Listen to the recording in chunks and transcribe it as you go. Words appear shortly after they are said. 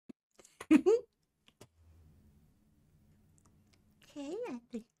Okay, I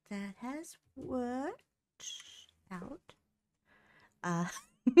think that has worked out. Uh,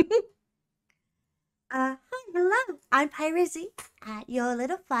 hi, hello. I'm Pyra Z, your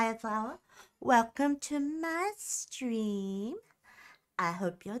little fire flower. Welcome to my stream. I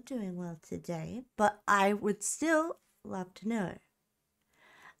hope you're doing well today, but I would still love to know.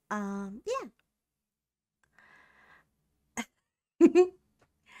 Yeah.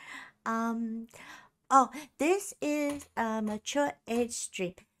 um, oh, this is a mature age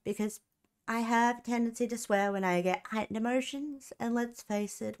stream because I have a tendency to swear when I get heightened emotions, and let's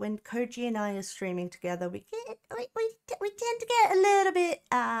face it, when Koji and I are streaming together, we tend to get a little bit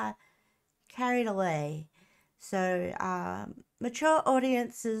carried away. So mature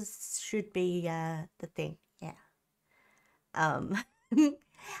audiences should be the thing. Yeah. Hi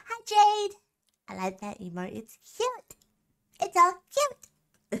Jade. I like that emote. It's cute. It's all cute.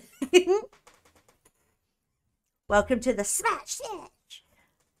 Welcome to the Smash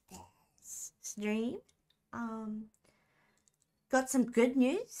stream. Got some good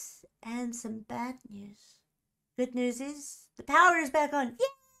news and some bad news. Good news is the power is back on. Yay!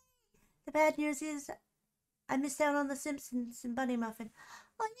 The bad news is I missed out on the Simpsons and Bunny Muffin.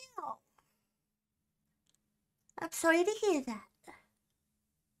 Oh no! I'm sorry to hear that.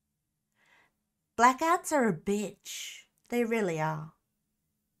 Blackouts are a bitch. They really are.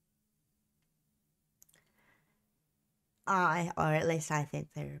 Or at least I think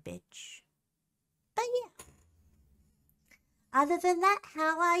they're a bitch. But yeah. Other than that,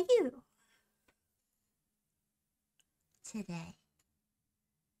 how are you today?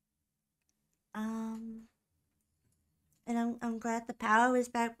 And I'm glad the power was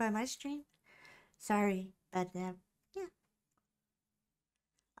back by my stream. Sorry, but yeah.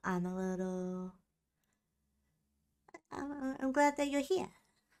 I'm a little. I'm glad that you're here.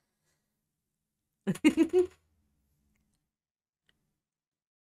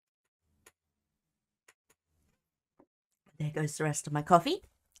 There goes the rest of my coffee.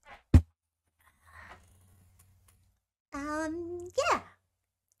 Yeah.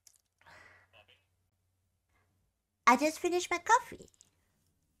 I just finished my coffee.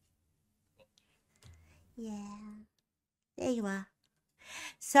 Yeah. There you are.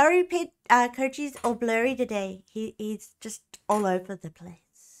 Sorry, Pete. Koji's all blurry today. He's just all over the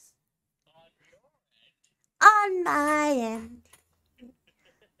place. On my end.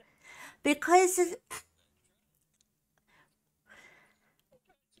 Because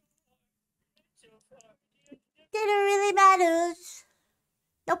did it really matters.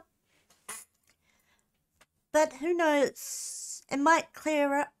 Nope. But who knows? It might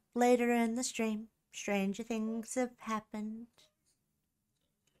clear up later in the stream. Stranger things have happened.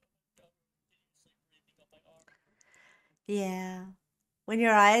 Yeah. When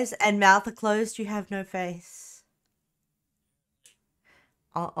your eyes and mouth are closed, you have no face.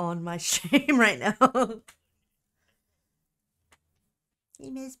 On my stream right now. He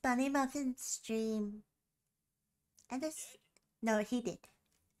missed Bunny Muffin's stream. And this. No, he did.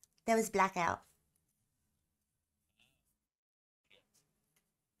 There was blackout.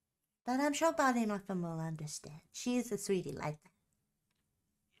 But I'm sure Bunny Muffin will understand. She is a sweetie like that.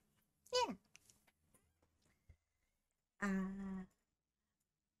 Yeah.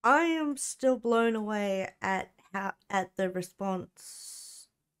 I am still blown away at the response.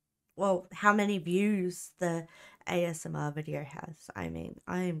 Well, how many views the ASMR video has. I mean,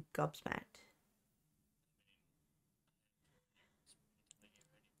 I am gobsmacked.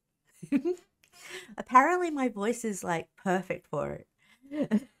 Apparently my voice is like perfect for it.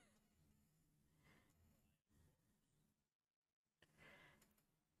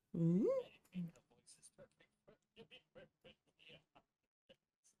 Mm.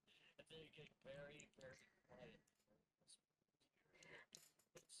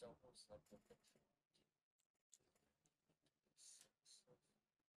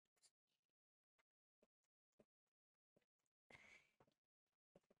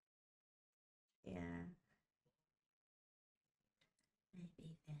 Yeah.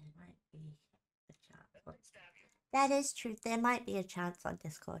 Maybe there might be a chance. That is true. There might be a chance on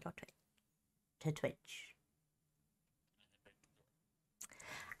Discord or Twitch.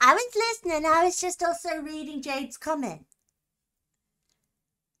 I was listening. I was just also reading Jade's comment.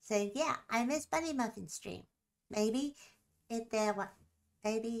 So yeah, I miss Bunny Muffin stream. Maybe if there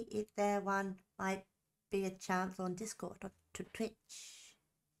one might be a chance on Discord or to Twitch.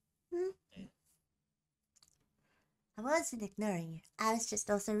 I wasn't ignoring you. I was just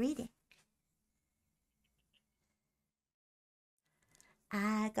also reading.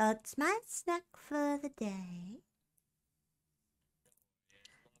 I got my snack for the day.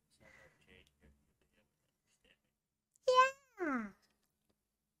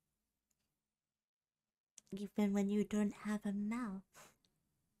 even when you don't have a mouth.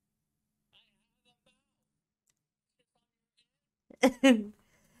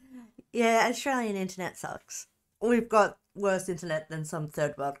 Yeah, Australian internet sucks. We've got worse internet than some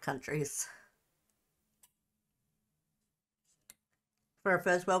third world countries. For a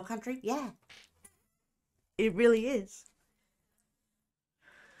first world country, yeah, it really is.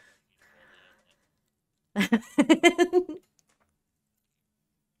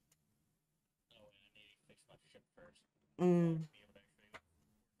 Mm.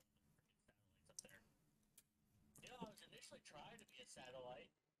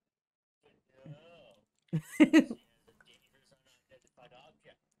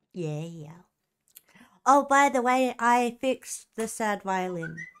 Yeah, yeah. Oh, by the way, I fixed the sad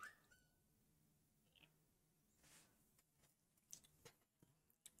violin.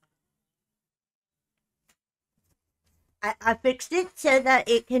 I fixed it so that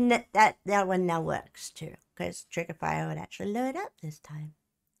it can that one now works too, because Trigger Fire would actually load up this time,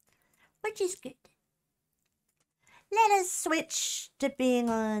 which is good. Let us switch to being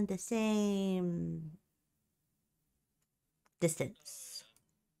on the same distance.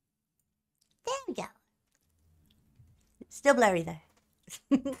 There we go. Still blurry though.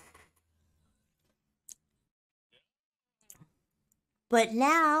 But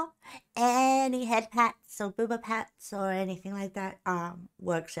now, any head pats or booba pats or anything like that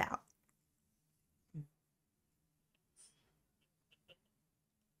works out.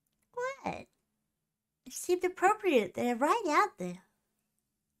 What? It seemed appropriate. They're right out there.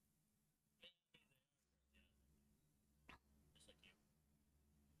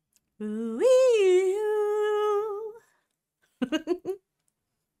 Ooh.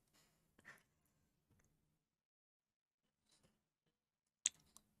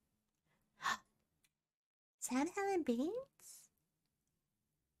 Sandhill and beans?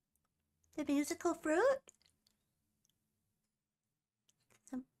 The musical fruit?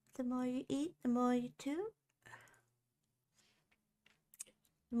 The more you eat, the more you chew.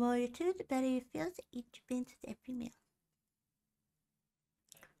 The more you chew, the better you feel to eat your beans with every meal.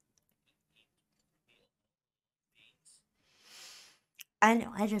 I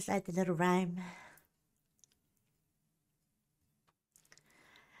know, I just like the little rhyme.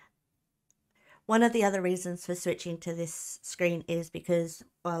 One of the other reasons for switching to this screen is because,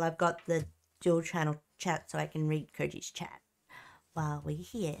 well, I've got the dual channel chat so I can read Koji's chat while we're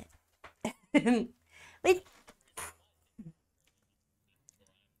here. we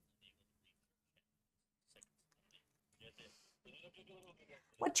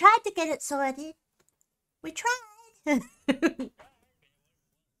tried to get it sorted. We tried.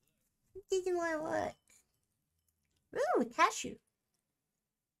 Didn't want to work. Ooh, cashew.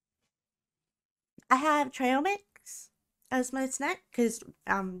 I have trail mix as my snack because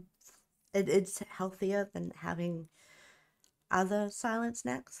it's healthier than having other silent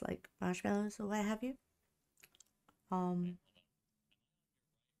snacks like marshmallows or what have you. On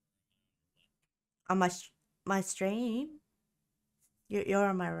my stream, you're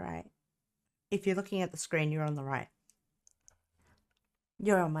on my right. If you're looking at the screen, you're on the right.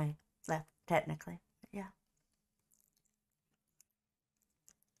 You're on my left, technically. Yeah.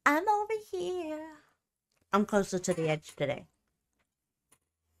 I'm over here. I'm closer to the edge today.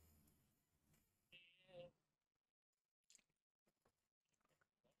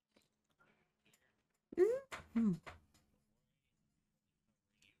 Mm-hmm.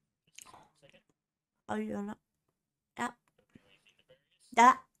 Oh, you're not. Yeah.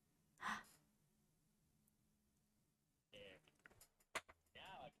 Yeah.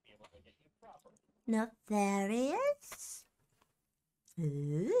 No, there he is.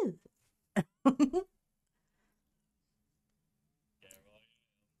 Ooh.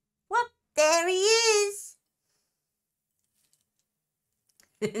 Whoop, there he is.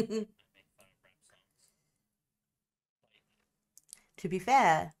 To be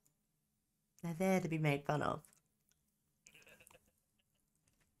fair, they're there to be made fun of.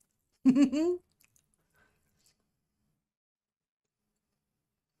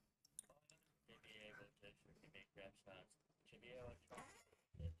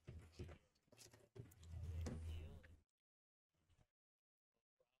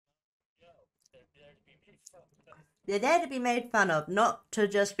 They're there to be made fun of, not to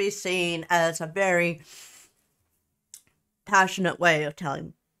just be seen as a very passionate way of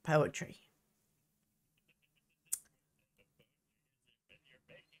telling poetry.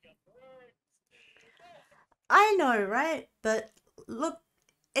 I know, right? But look,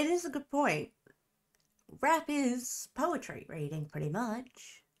 it is a good point. Rap is poetry reading, pretty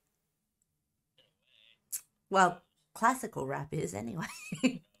much. Well, classical rap is, anyway.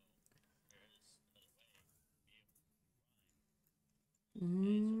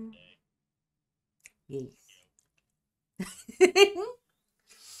 Mm. Yes.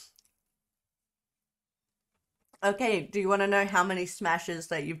 Okay, do you want to know how many smashes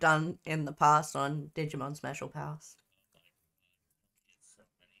that you've done in the past on Digimon Smash or Pals?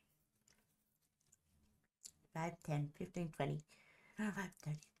 5, 10, 15, 20, 25,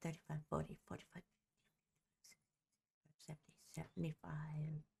 30, 35, 40, 45, 70,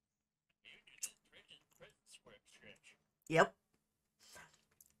 75. Yep.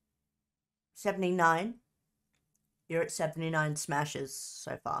 79. You're at 79 smashes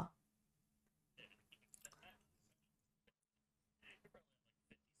so far.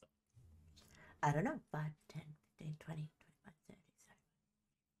 I don't know. 5, 10, 15, 20, 25, 30,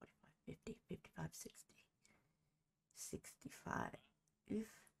 45, 50, 55, 60, 65.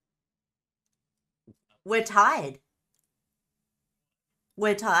 We're tied.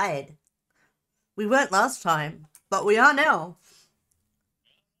 We're tied. We weren't last time, but we are now.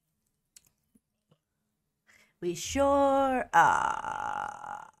 We sure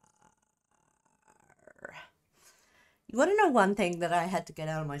are. You want to know one thing that I had to get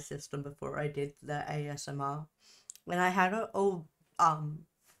out of my system before I did the ASMR? When I had it all,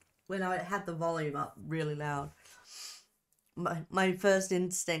 when I had the volume up really loud, my first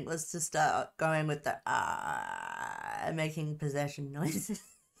instinct was to start going with the making possession noises.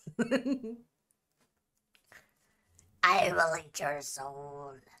 I will eat your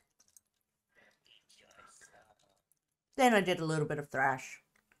soul. Then I did a little bit of thrash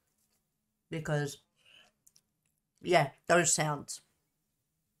because, yeah, those sounds.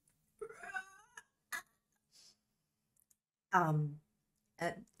 And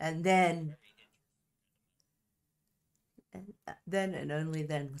then and only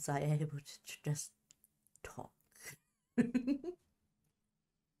then was I able to just talk.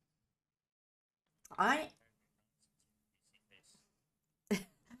 I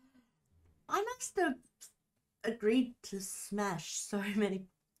must have agreed to smash so many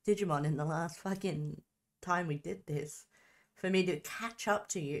Digimon in the last fucking time we did this for me to catch up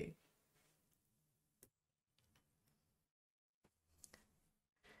to you.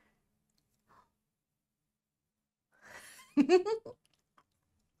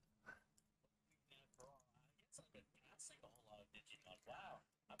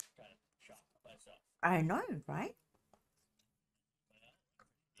 I know, right?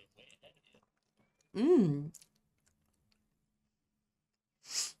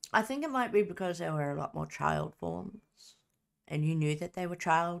 I think it might be because there were a lot more child forms, and you knew that they were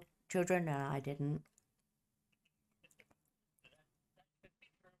children, and I didn't.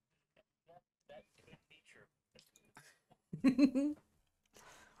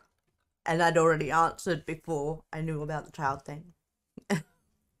 And I'd already answered before I knew about the child thing.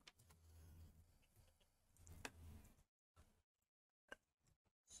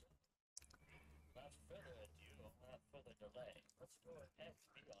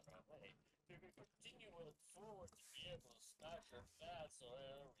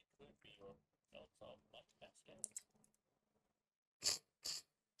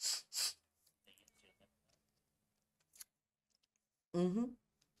 Mm-hmm.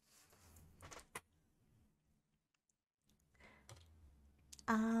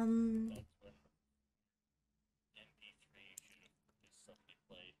 Um.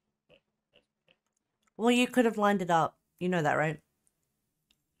 Well, you could have lined it up. You know that, right?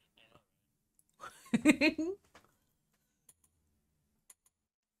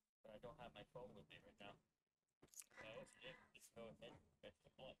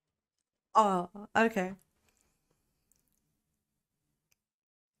 Oh, okay.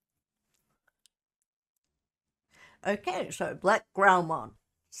 Okay, so Black Groundmon.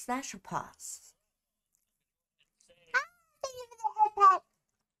 Smash or pass?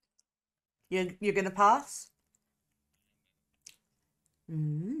 You're gonna pass?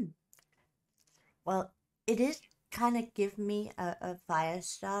 Well, it is kind of give me a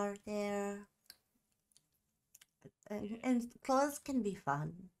 5-star there. And clothes can be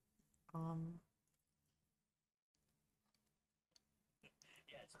fun. Um,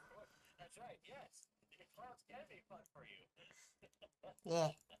 yeah.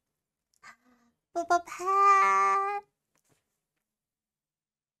 Bubba pat.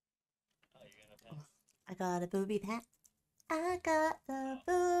 I got a booby pat. I got the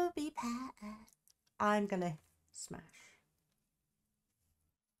booby pat. I'm gonna smash.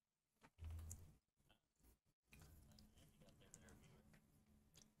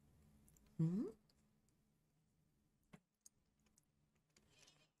 Hmm?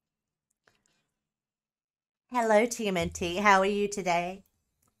 Hello, TMNT. How are you today?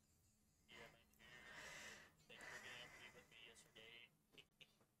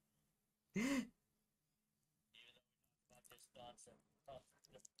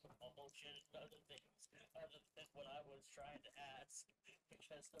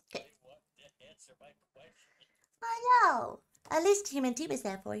 I know. At least Human Team is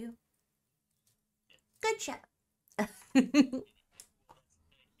there for you. Good job.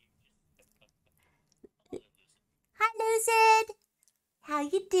 Hi, Lucid. How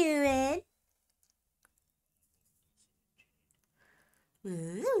you doing?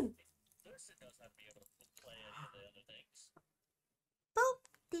 Ooh. Boop,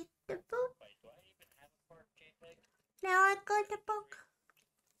 did the boop. Now I got the book.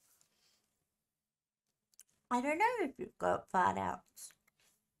 I don't know if you've got fart outs.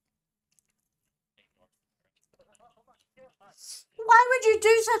 Why would you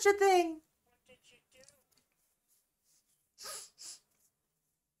do such a thing?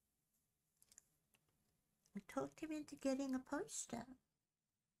 We talked him into getting a poster.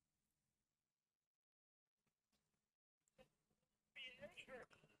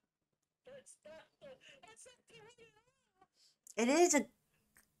 It is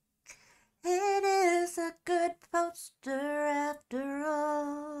a good poster after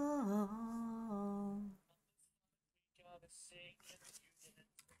all.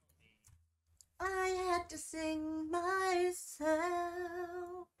 I had to sing myself.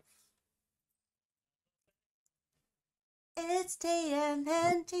 It's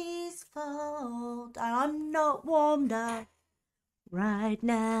TMNT's fault. I'm not warmed up right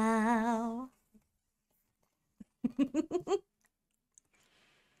now.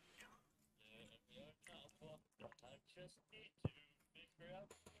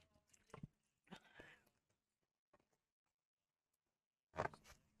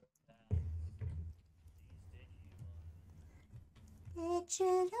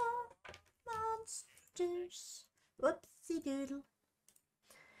 Digital monsters. Whoopsie doodle.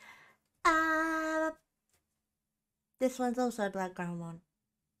 This one's also a background one.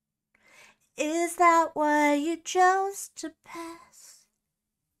 Is that why you chose to pass?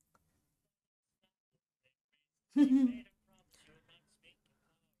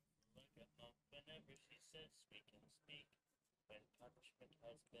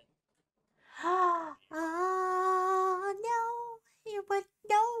 Oh no, you would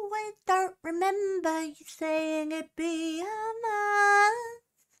know I don't remember you saying it'd be a month.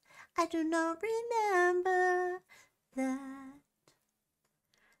 I do not remember that.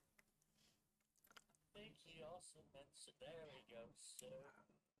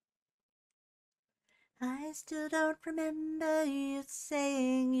 I still don't remember you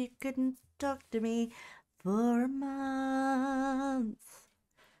saying you couldn't talk to me for a month.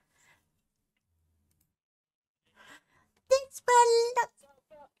 This one,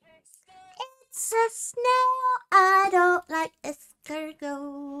 it's a snail. I don't like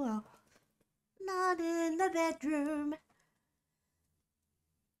escargot. Not in the bedroom.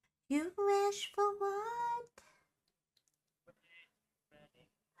 You wish for what?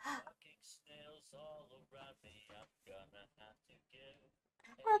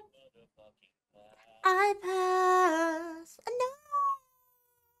 I pass. No.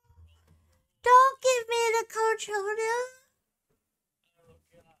 Don't give me the controller.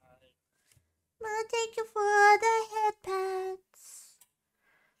 I'll take you for the headpats.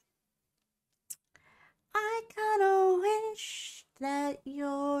 I kinda wish that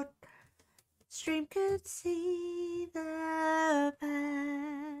your stream could see the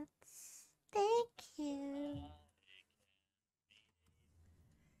pads. Thank you.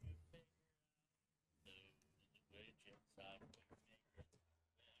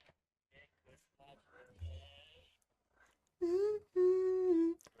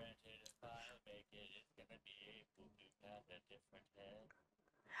 Mm-hmm.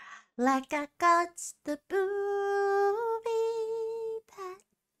 Like I got the booby pad.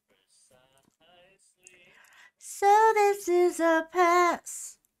 So this is a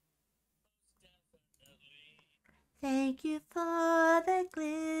pass. Thank you for the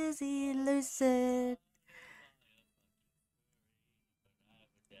glizzy lucid.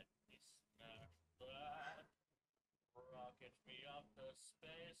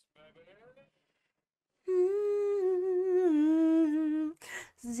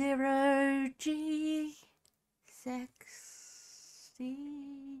 Zero G sexy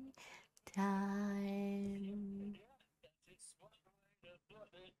time.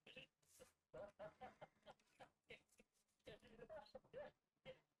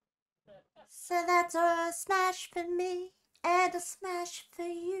 So that's a smash for me and a smash for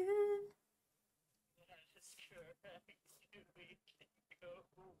you.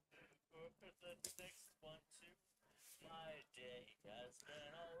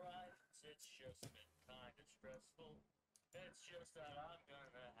 It's just that I'm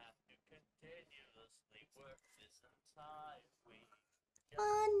gonna have to continuously work this entire week just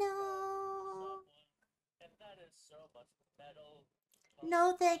Oh to no. someone, and that is so much metal,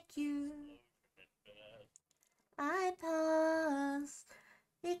 No, muscle, thank you. explosion, and bad. I pause.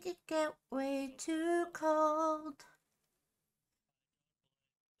 It could get way too cold.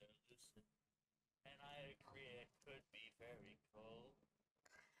 They're lucid, and I agree it could be very cold.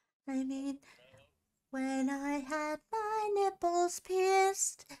 I mean, No, when I had my nipples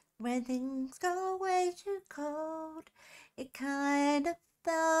pierced, when things go way too cold, it kind of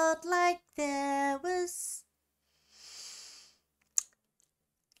felt like there was.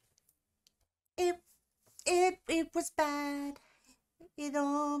 It, it was bad. It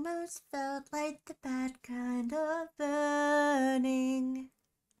almost felt like the bad kind of burning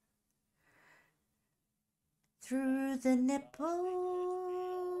through the nipples.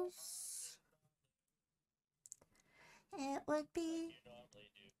 It would like be you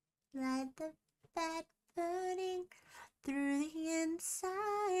normally do. like the bad burning through the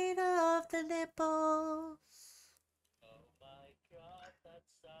inside of the nipples. Oh my god, that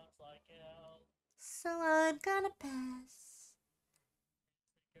sounds like hell. So I'm gonna pass.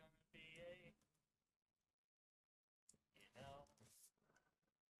 It's gonna be a, you know,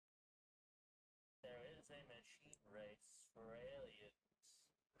 there is a machine race for aliens,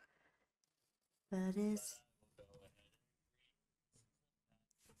 But but it's. I will go ahead and agree.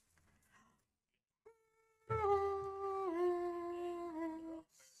 Every day there are always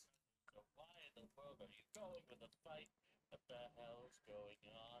so why in the world are you going with a fight? What the hell's going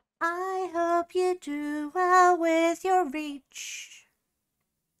on? I hope you do well with your reach.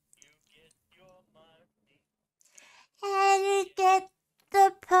 You get your money. And you get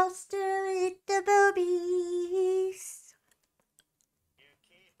the poster with the boobies. You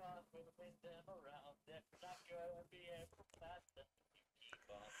keep on moving them around. They're not gonna be able to pass them. You keep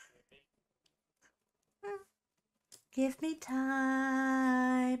on moving. Give me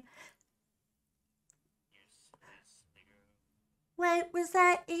time. You silly snigger. Wait, was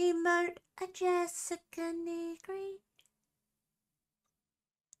that emote a Jessica Negri?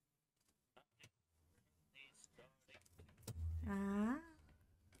 He's starting to. Ah.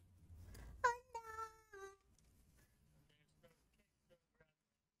 Oh no. There's no kicks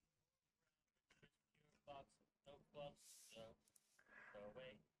around. Just pure boxing. No gloves. So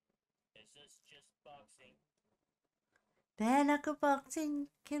wait. Is this just boxing? Bare knuckle boxing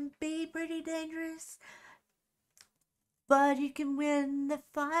can be pretty dangerous, but you can win the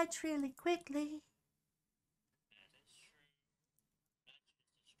fights really quickly. That is true. Not just a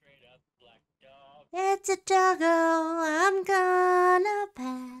straight up black dog. It's a juggle, I'm gonna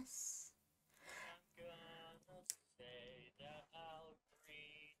pass. I'm gonna say that I'll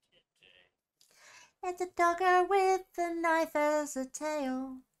agree today. It's a dogger with a knife as a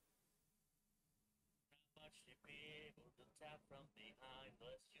tail. Not much to be able to tap from behind,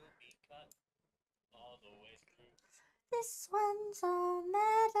 unless you'll be cut all the way through. This one's all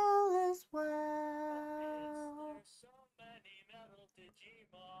metal as But is well. there so many metal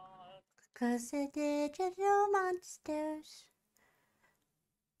Digimon? 'Cause they're digital monsters.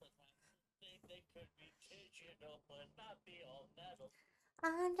 Sometimes I think they could be digital, but not be all metal.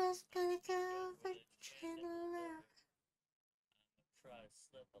 I'm just gonna Be go good for with a Chandler. Chandler. I'ma try to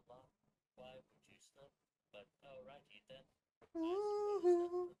slip a lot. Why would you slip? But alrighty then. I suppose that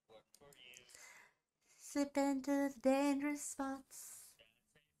Ooh. would work for you. Slip into the dangerous spots.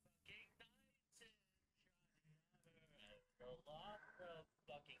 That's a fucking nice and shiny hammer and a lot of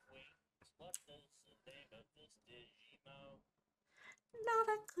fucking wings. What is the name of this Digimon? Not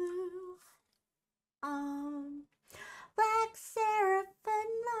a clue. Black Seraphon.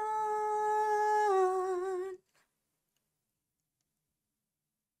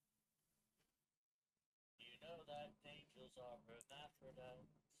 You know that angels are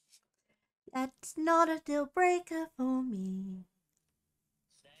hermaphrodites. That's not a deal breaker for me.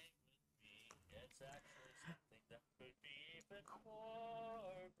 Same with me. It's actually something that could be even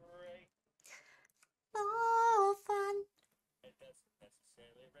more great. Oh, fun. It doesn't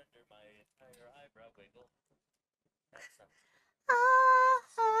necessarily render my entire eyebrow wiggle. That sounds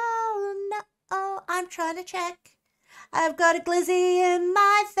Oh, no. Oh, I'm trying to check. I've got a glizzy in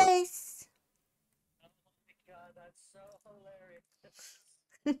my face. oh my god, that's so hilarious.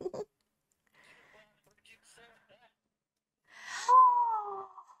 Why would you say that?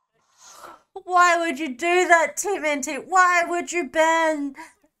 Why would you do that, Timothy? Why would you ban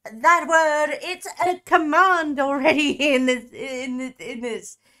that word? It's a command already in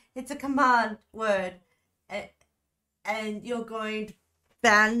this. It's a command word, and you're going to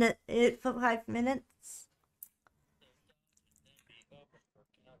ban it for 5 minutes.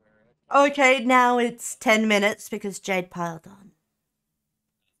 Okay, now it's 10 minutes because Jade piled on.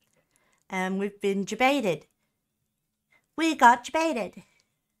 And we've been debated. We got debated.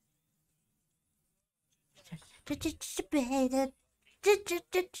 Debated.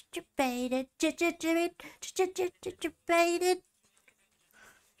 Debated. Debated. Debated.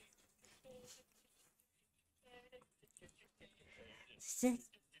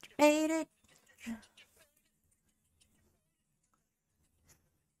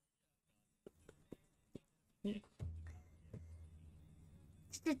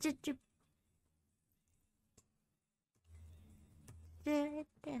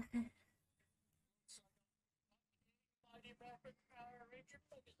 Mighty Morphin Power Ranger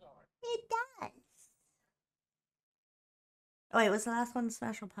Megazord. It does. Oh, wait, was the last one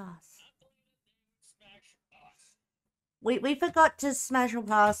Smash or Pass? Smash us. We forgot to Smash or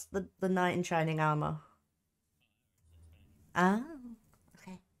Pass the Knight in Shining Armor. Oh,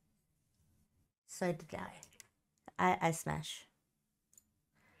 okay. So did I. I Smash.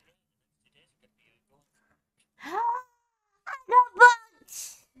 I got bugged!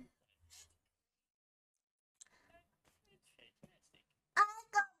 I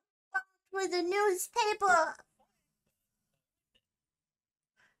got bugged with a newspaper!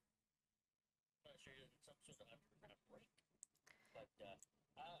 Not sure it's some sort of kind of break. But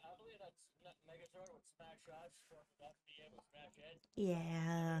I believe that's Megazord would smash us for us to be able to smash it.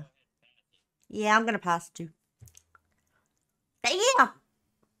 Yeah. Yeah, I'm gonna pass too. Damn!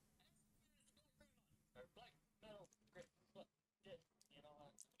 Or black metal grip. Look, you know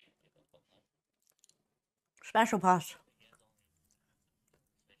what? Special Pass.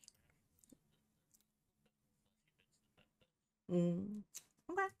 Mm.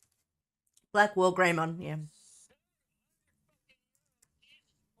 Okay. Black Wool Greymon, yeah.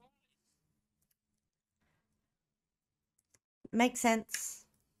 Makes sense.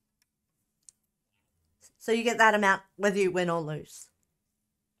 So you get that amount whether you win or lose.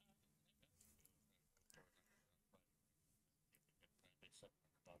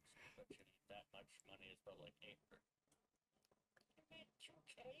 That much money is about like 8. You made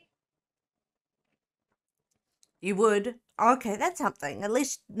 2K? You would. Okay, that's something. At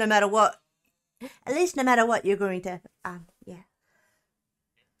least no matter what. At least no matter what, you're going to. Yeah.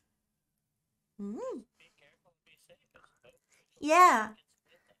 Mm. Be careful, be safe. Yeah.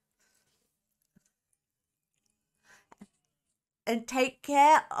 And take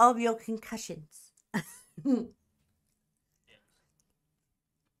care of your concussions. Yes.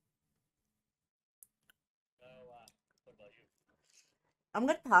 So, what about you? I'm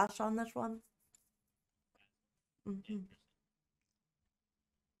gonna pass on this one. Interesting. Hmm.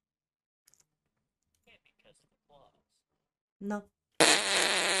 Can't be because of applause. No.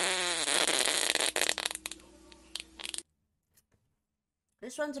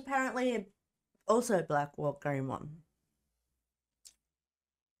 This one's apparently also Black Wolf Greymon.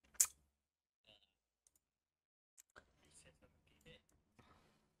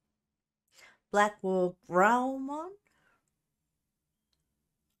 Black Wolf Greymon? I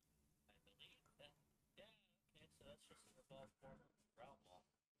believe that. Yeah, okay, so that's just an evolved form of ground ball.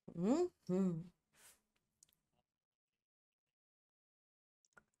 Hmm.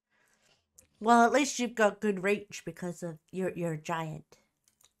 Well, at least you've got good reach because of you're a giant.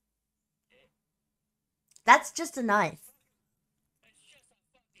 That's just a knife. It's just a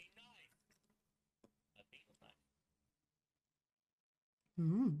fucking knife. A beetle knife.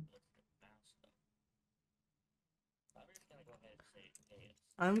 Hmm. Let's get the mouse though. I'm just gonna go ahead and say yes.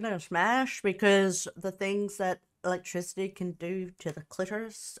 I'm gonna smash because the things that electricity can do to the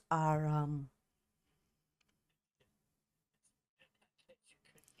clitoris are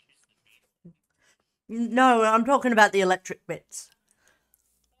no, I'm talking about the electric bits.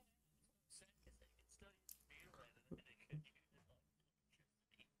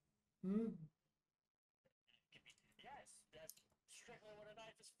 Mm. Yes, that's strictly what a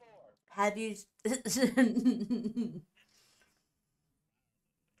knife is for. Have you?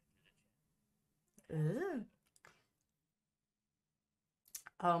 Ooh.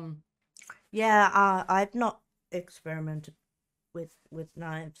 Yeah. I've not experimented with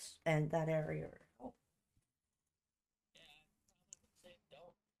knives and that area. Yeah, I probably would say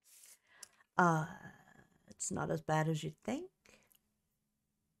don't. Uh, it's not as bad as you'd think.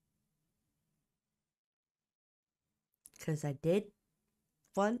 Because I did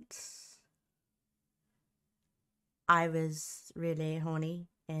once. I was really horny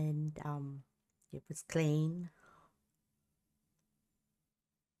and it was clean.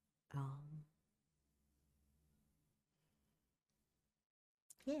 Um,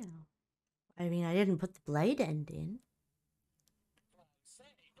 yeah. I mean, I didn't put the blade end in. Well, say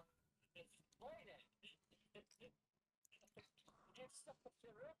don't deflate it. It's really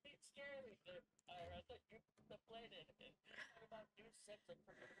scary. I thought you deflated it. What about new sets of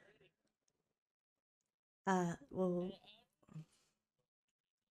deflating? Well,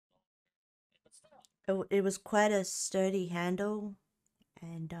 But still, it was quite a sturdy handle,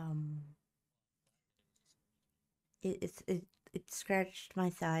 and it scratched my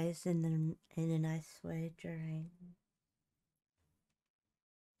thighs in a nice way during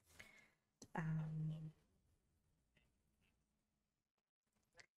um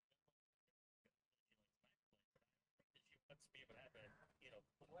she wants to be able to have a,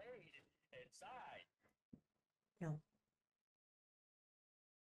 blade inside. no.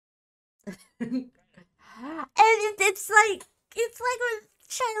 And it's like with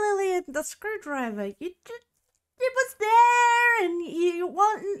Shayla and the screwdriver. It was there, and you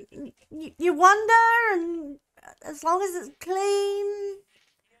wonder, and as long as it's clean.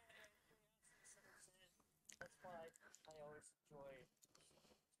 That's why I always enjoy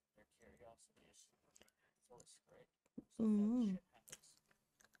their curiosities. It's always great. Sometimes shit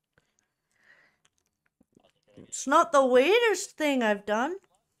happens. It's not the weirdest thing I've done.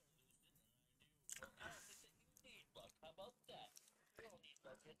 How about that? You don't need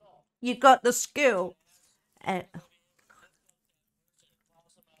luck at all. You got the skill. Uh,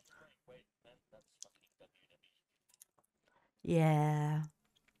 Wait, that's fucking WWE. yeah,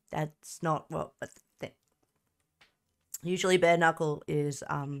 that's not what. But usually bare knuckle is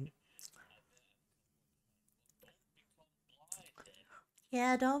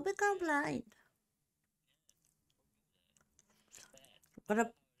Yeah, don't become blind.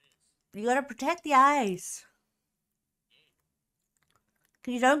 You gotta protect the eyes.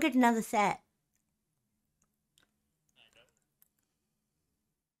 'Cause you don't get another set.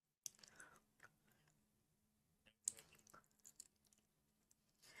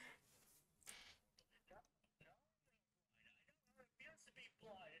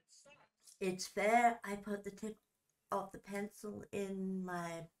 It's fair. I put the tip of the pencil in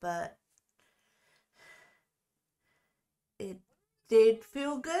my butt. It did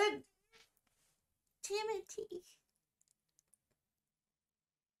feel good. Timothy.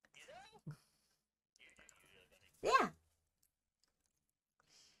 Yeah.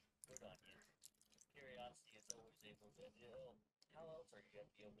 Good on you. Curiosity is always able to. How else are you going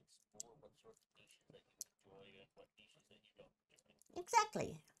to be able to explore what sort of niches that you enjoy and what niches that you don't enjoy?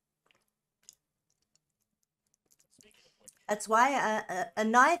 Exactly. Speaking of which, That's why a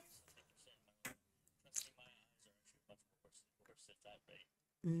knife. trust me, my eyes are actually much worse since I've been.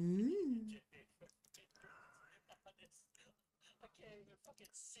 Mm. I can't even fucking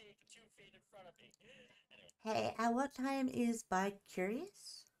see 2 feet in front of me. Anyway. Hey, at what time is Bi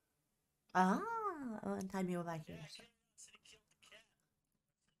Curious? Ah, what time you were Bi Curious? Curiosity killed the cat.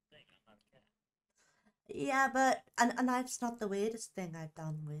 Thing, I'm not a cat. Yeah, but a knife's not the weirdest thing I've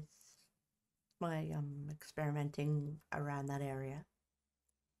done with my experimenting around that area.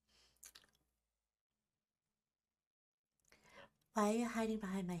 Why are you hiding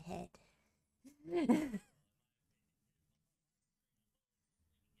behind my head?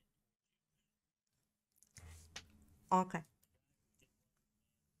 Okay.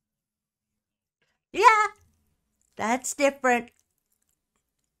 Yeah, that's different.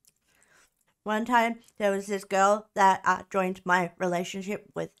 One time there was this girl that joined my relationship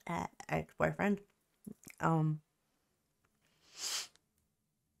with an ex-boyfriend.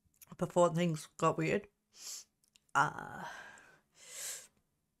 Before things got weird. Uh,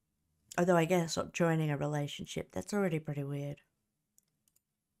 Although I guess not joining a relationship, that's already pretty weird.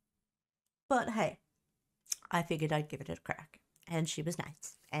 But hey, I figured I'd give it a crack. And she was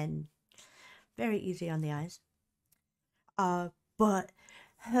nice and very easy on the eyes. But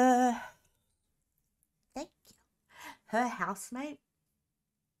her, thank you, her housemate,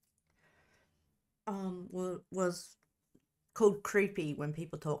 was called creepy when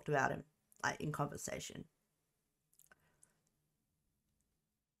people talked about him, like in conversation.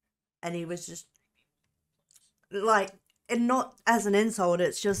 And he was just like, and not as an insult,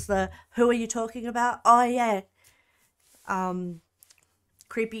 it's just who are you talking about? Oh yeah,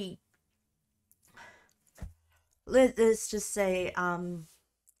 creepy. Let's just say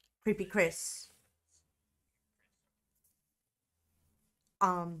creepy Chris.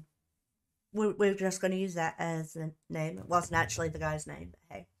 Um, we're just gonna use that as a name. It wasn't actually the guy's name,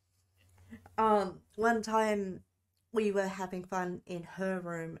 but hey. One time we were having fun in her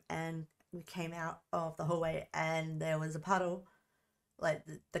room, and we came out of the hallway, and there was a puddle. Like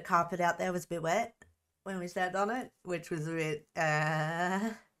the carpet out there was a bit wet when we stepped on it, which was a bit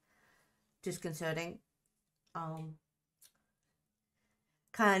disconcerting. Um,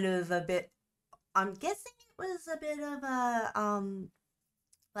 kind of a bit. I'm guessing it was a bit of a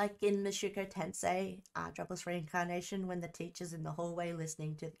like in Mashiko Tensei, Jobless Reincarnation, when the teacher's in the hallway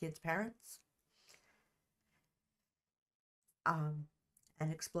listening to the kids' parents, um,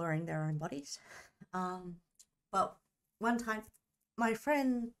 and exploring their own bodies. Um, but one time, my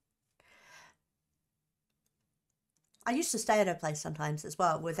friend, I used to stay at her place sometimes as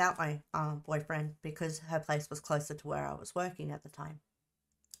well without my boyfriend because her place was closer to where I was working at the time.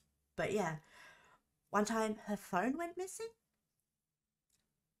 But yeah, one time her phone went missing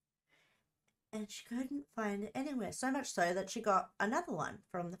and she couldn't find it anywhere. So much so that she got another one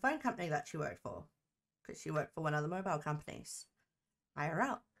from the phone company that she worked for, because she worked for one of the mobile companies higher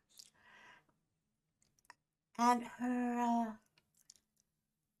up. And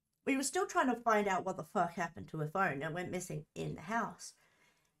we were still trying to find out what the fuck happened to her phone. It went missing in the house.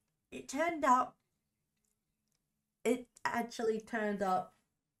 It turned out, it actually turned up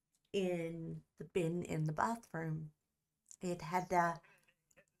in the bin in the bathroom. It had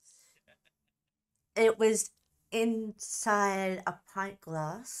it was inside a pint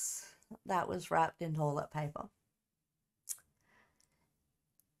glass that was wrapped in toilet paper.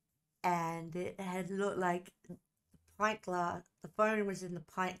 And it had looked like pint glass, the phone was in the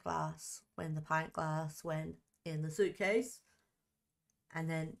pint glass when the pint glass went in the suitcase. And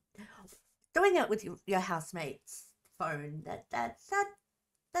then doing it with your housemate's phone,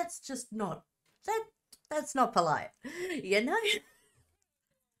 that's just not, that's not polite, you know?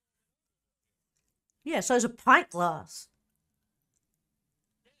 Yeah, so it's a pint glass.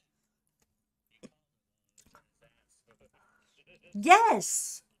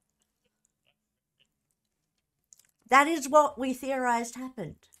 Yes, that is what we theorized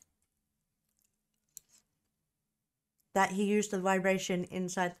happened. That he used the vibration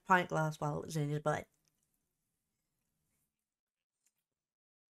inside the pint glass while it was in his butt.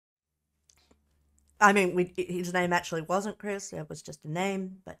 I mean, his name actually wasn't Chris, it was just a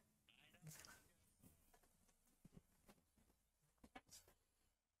name, but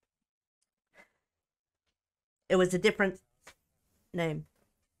it was a different name.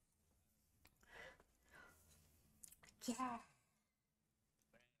 Yeah.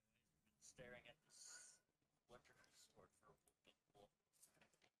 Staring at this electrical sword for a bit.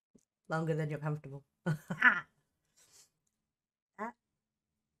 Longer than you're comfortable.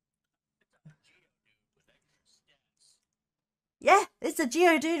 Yeah, it's a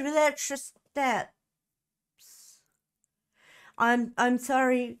Geodude with extra stats. I'm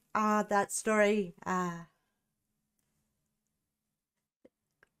sorry, that story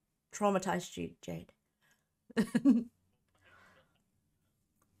traumatized you, Jade.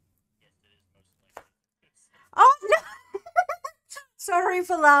 Oh no! Sorry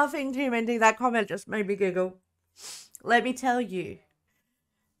for laughing too, Mindy. That comment just made me giggle. Let me tell you,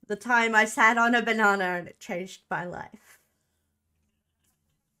 the time I sat on a banana and it changed my life.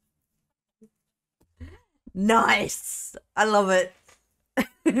 Nice! I love it.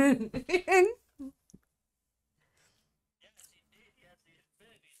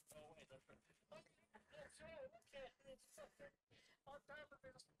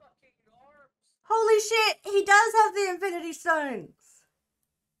 Holy shit, he does have the Infinity Stones.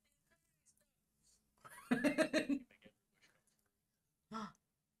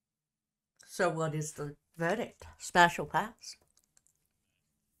 So what is the verdict? Smash or pass?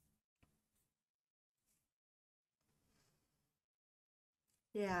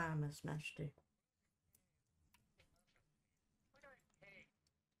 Yeah, I'm a smash too.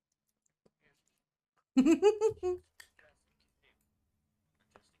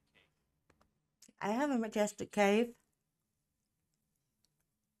 I have a majestic cave.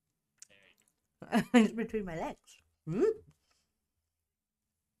 It's between my legs. Hmm?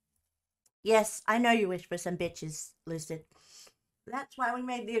 Yes, I know you wish for some bitches, Lucid. That's why we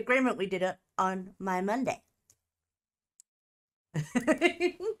made the agreement we did it on my Monday.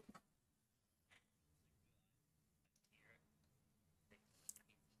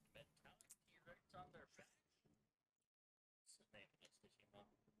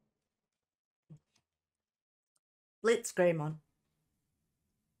 Blitzgreymon.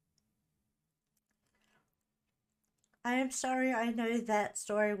 I am sorry, I know that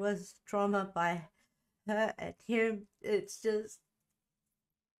story was trauma by her and him. It's just,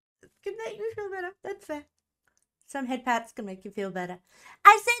 it can make you feel better. That's fair. Some head pats can make you feel better.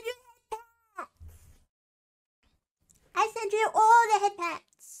 I send you head pats! I send you all the head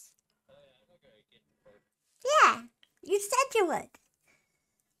pats! Yeah, you said you would.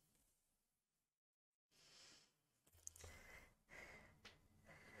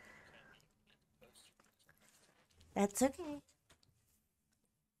 That's okay.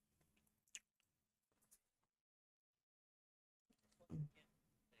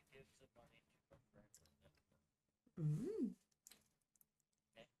 Mm.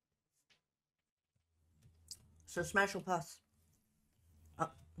 So Smash will pass. Oh,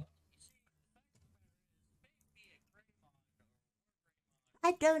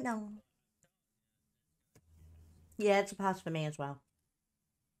 I don't know. Yeah, it's a pass for me as well.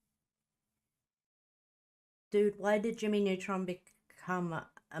 Dude, why did Jimmy Neutron become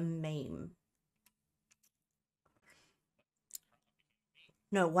a meme?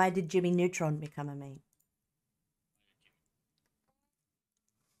 No, why did Jimmy Neutron become a meme?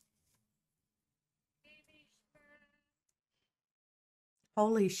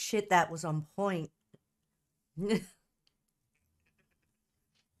 Holy shit, that was on point.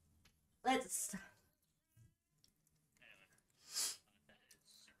 Let's.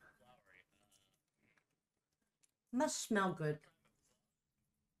 Must smell good.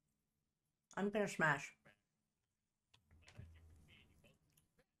 I'm gonna smash.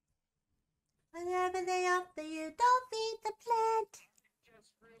 Whatever they offer you, don't feed the plant.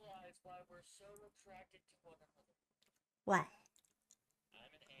 Just realize why we're so attracted to one another. What?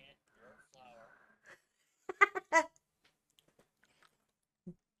 I'm an ant, you're a flower.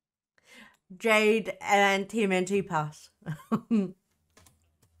 Jade and TMNT pass.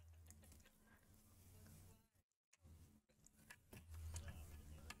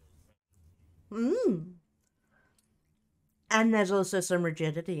 Mm. And there's also some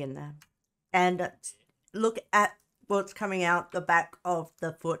rigidity in there. And look at what's coming out the back of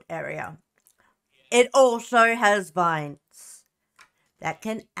the foot area. It also has vines that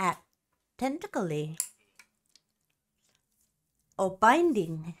can act tentacly or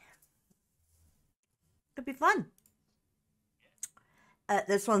binding. Could be fun.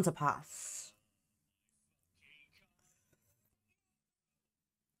 This one's a pass.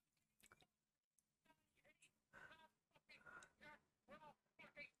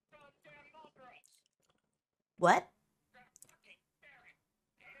 What?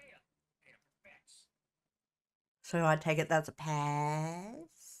 So I take it that's a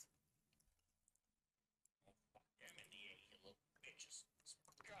pass.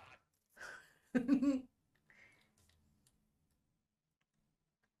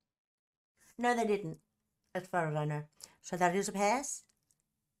 No, they didn't, as far as I know. So that is a pass.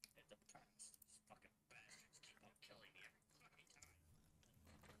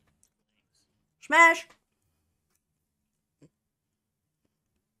 Smash!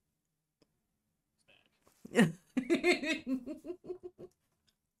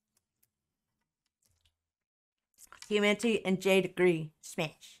 Humanity and Jade agree.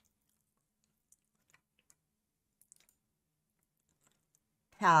 Smash.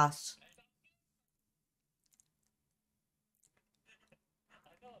 Pass. I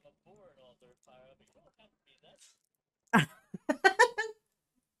know I'm a board all there, Pyra, but you don't have to be that.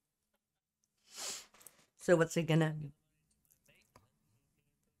 So what's it gonna?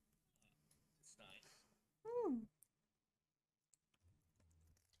 It's nice.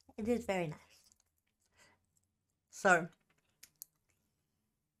 It is very nice. So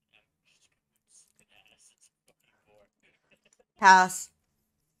pass.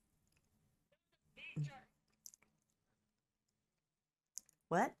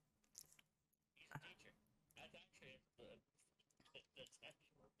 What? He's a teacher. That's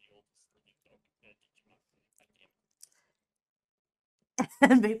actually the oldest living Digimon.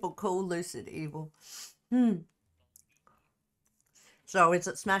 And people call Lucid evil. So is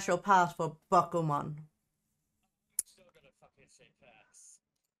it smash or pass for Bakuman? I'm still gonna fucking say pass.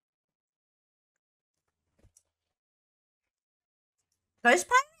 Ghost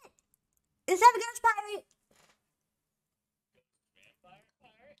Pirate? Is that a Ghost Pirate? Vampire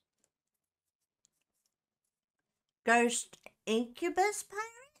pirate? Ghost Incubus Pirate?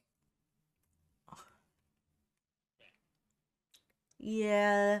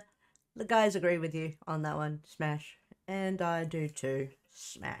 Yeah, the guys agree with you on that one. Smash. And I do too.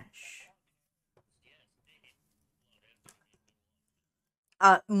 Smash.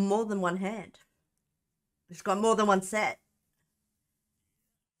 More than one hand. It's got more than one set.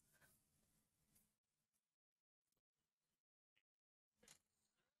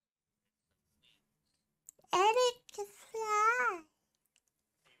 Eric can fly.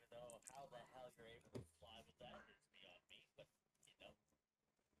 Even though how the hell you're able to fly with that is beyond me, but you know.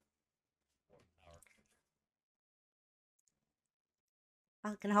 More power.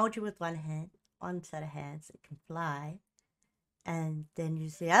 I can hold you with one hand, one set of hands. It can fly. And then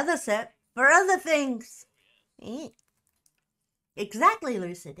use the other set for other things. Exactly,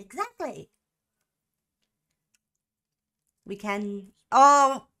 Lucid. Exactly. We can.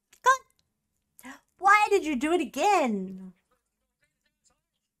 Oh, God. Why did you do it again?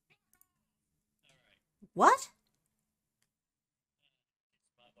 What?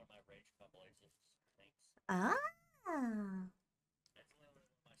 Ah, That's literally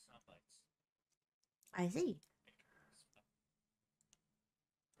one of my sound bites. I see.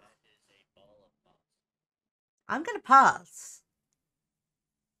 That is a ball of bombs. I'm gonna pass.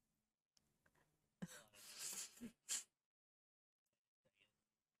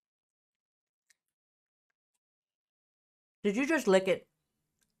 Did you just lick it?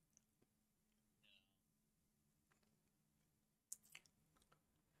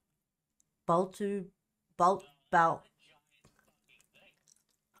 Bolt to bolt belt. Giant fucking thing.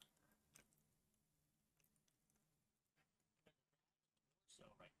 So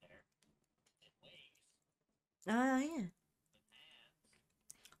right there. It weighs Oh yeah. with hands.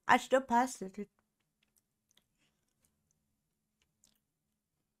 I still passed it.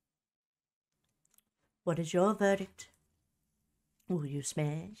 What is your verdict? Will you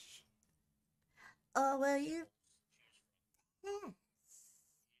smash? Or will you pass?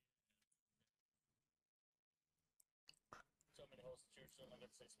 So many holes to choose from. I'm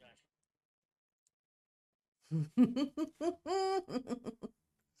gonna say smash.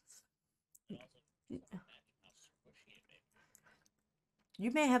 And also, imagine how squishy it made me.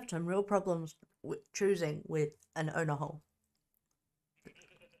 You may have some real problems with choosing with an owner hole. Can't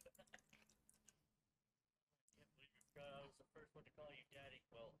believe you forgot I was the first one to call you daddy.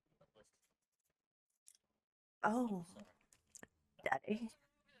 Well, listen. Oh, Sorry. daddy.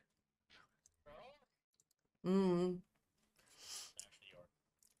 Smash Mm, the orc.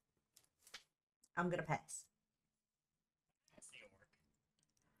 I'm gonna pass. That's the orc.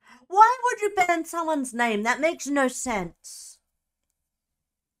 Why would you ban someone's name? That makes no sense.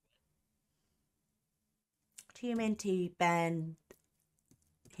 TMNT banned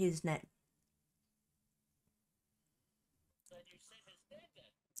his name. Then you said his name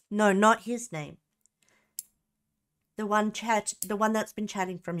then. No, not his name. The one that's been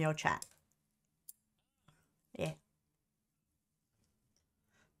chatting from your chat. Yeah.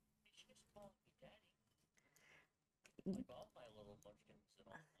 He should just call me daddy. Like all my little munchkins and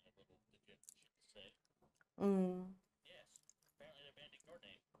all my little digits should say. Mm, Yes. Apparently they're banning your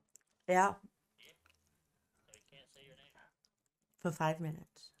name. yeah, Yeah. So he can't say your name. for 5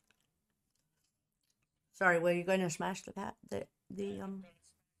 minutes. Sorry, were you going to smash the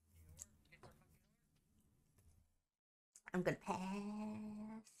I'm gonna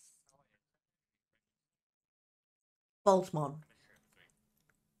pass. Boltmon.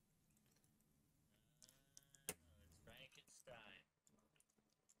 It's Frankenstein.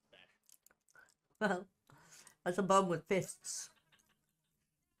 Smash. Well, that's a bomb with fists.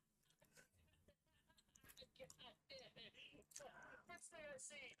 First thing I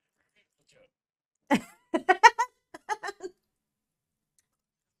see. Joke.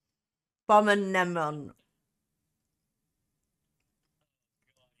 Bombernemon.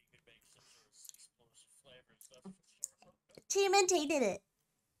 God, you could make some sort of explosive flavors, that's for sure. TMNT did it.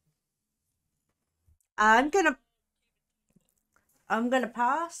 I'm gonna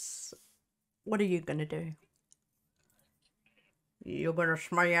pass. What are you gonna do? You're gonna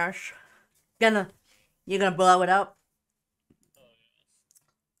smash. You're gonna blow it up. Oh, yes.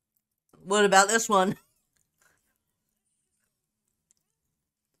 What about this one?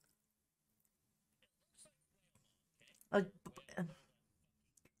 Uh,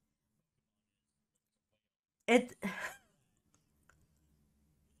 It.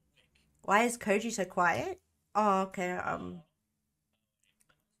 Why is Koji so quiet? Oh, okay.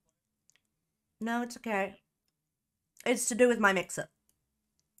 No, it's okay. It's to do with my mixer.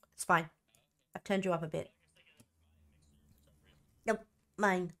 It's fine. I've turned you up a bit. Nope,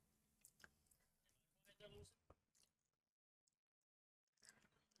 mine.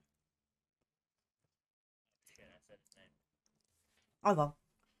 Shit, I said his name. Oh well.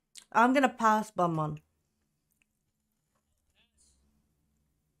 I'm gonna pass Bombon.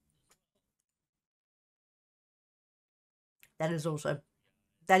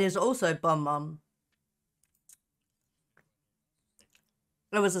 That is also Bombon.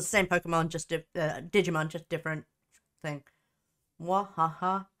 It was the same Pokemon, just Digimon, just different thing. Wah ha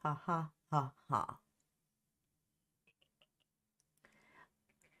ha ha ha ha ha.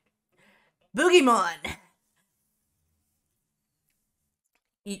 Boogimon.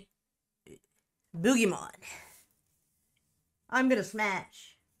 Boogimon. I'm gonna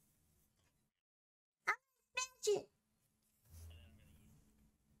smash. Smash it.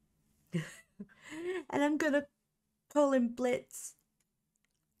 And I'm gonna call him Blitz.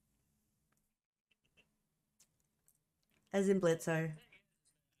 As in Blitzo.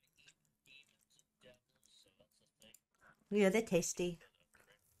 Yeah, they're tasty.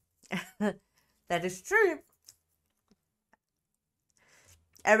 That is true.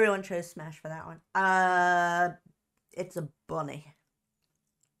 Everyone chose Smash for that one. It's a bunny.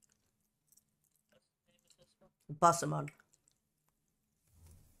 Bussamon.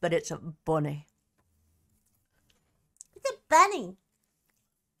 But it's a bunny. It's a bunny.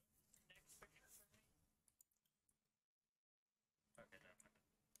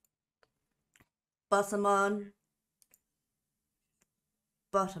 Bussamon.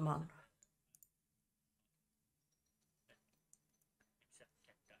 Buttermon.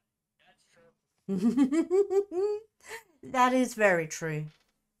 That is very true.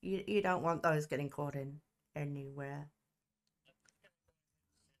 You don't want those getting caught in anywhere.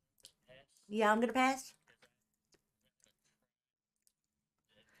 Yeah, I'm gonna pass.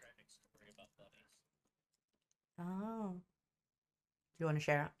 Oh. Do you want to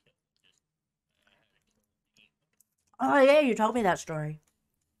share it? Oh yeah, you told me that story.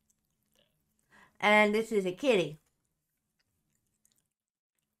 And this is a kitty.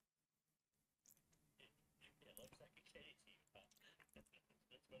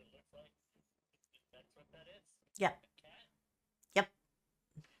 Yep. Yep.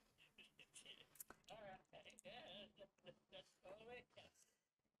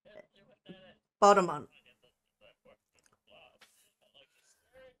 Bottom on.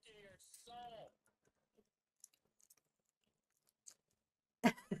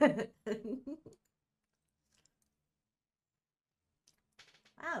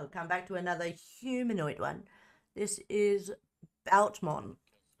 Oh, come back to another humanoid one. This is Boutmon.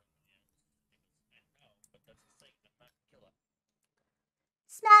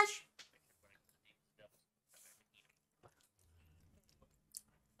 Smash!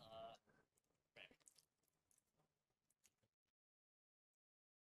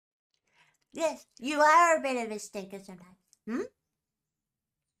 Yes, you are a bit of a stinker sometimes. Hmm?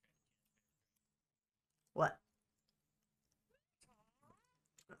 What?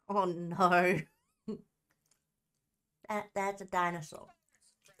 Oh no. That's a dinosaur.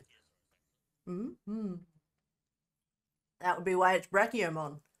 Mm-hmm. That would be why it's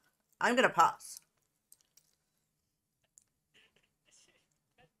Brachiomon. I'm gonna pass.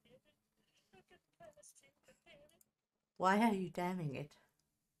 Why are you damning it?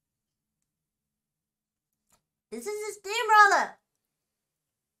 This is a steamroller!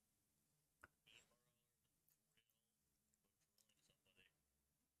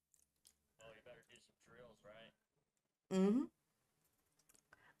 Mm-hmm.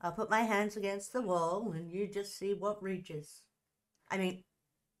 I'll put my hands against the wall and you just see what reaches. I mean...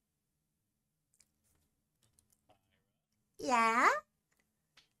 Yeah?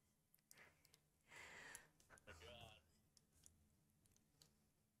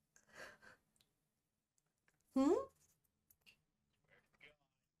 Hmm?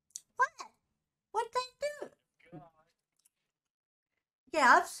 What? What'd they do?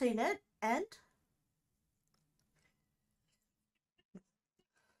 Yeah, I've seen it. And?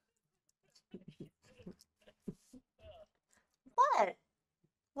 What?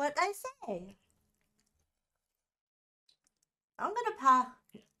 What'd I say? I'm gonna pass.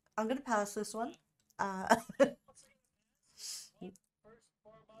 I'm gonna pass this one. Uh, First and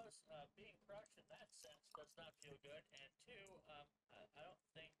foremost, being crushed in that sense does not feel good, and two, I don't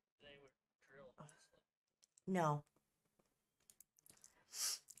think they would drill nicely. no.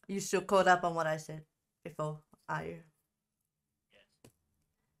 You still caught up on what I said before, are you? Yes.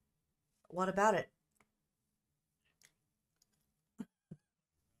 What about it?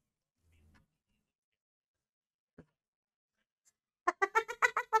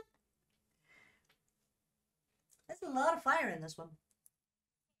 There's a lot of fire in this one.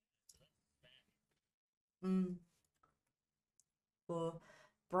 Mm. For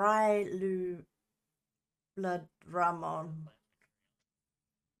Bry Blood Ramon.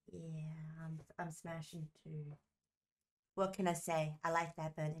 Yeah, I'm smashing too. What can I say? I like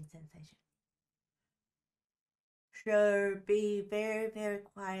that burning sensation. So be very, very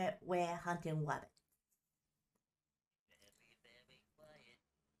quiet. We're hunting rabbit.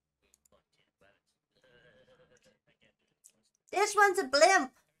 This one's a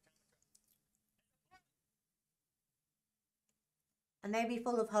blimp. I may be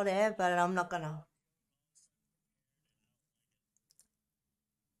full of hot air, but I'm not gonna.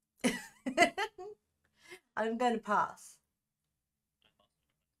 I'm gonna pass.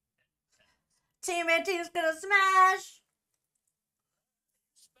 Team is gonna smash.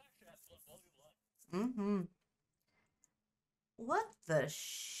 Mm-hmm. What the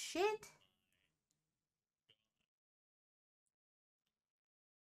shit?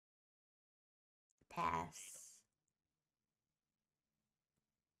 Pass.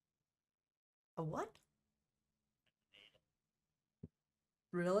 A what?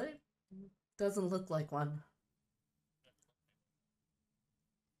 Really? Doesn't look like one.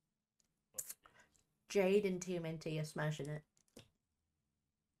 Jade and TMNT are smashing it.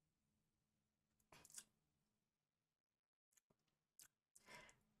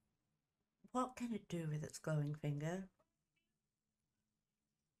 What can it do with its glowing finger?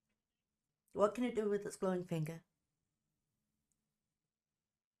 What can it do with its glowing finger?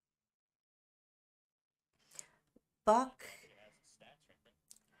 Buck.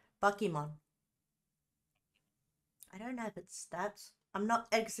 Buckymon. I don't know if it's stats. I'm not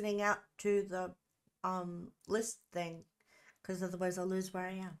exiting out to the list thing because otherwise I'll lose where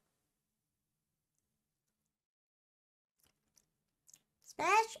I am.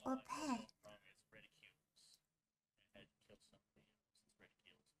 Smash or pet?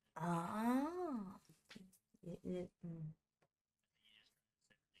 Oh.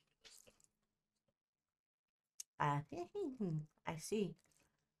 I see.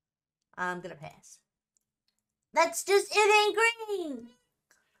 I'm gonna pass. That's just it ain't green.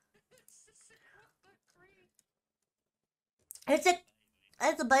 It's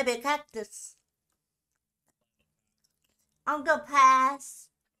a baby cactus. I'm gonna pass.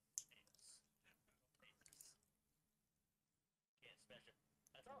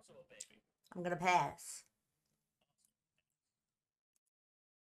 I'm gonna pass.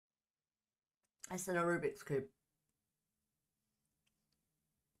 I said a Rubik's Cube.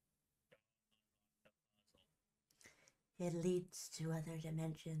 It leads to other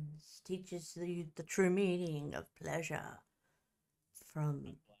dimensions, teaches you the true meaning of pleasure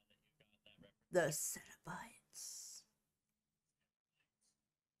from the Cenobites.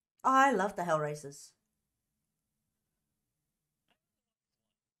 Oh, I love the Hell Racers.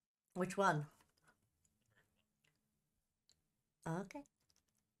 Which one? Okay.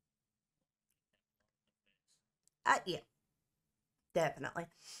 Yeah, definitely.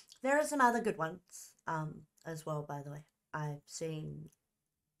 There are some other good ones, as well, by the way. I've seen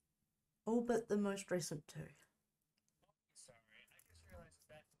all but the most recent two. Sorry, I just realized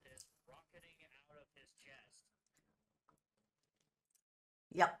that is rocketing out of his chest.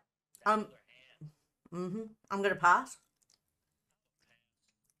 Yep. Hand. I'm gonna pass.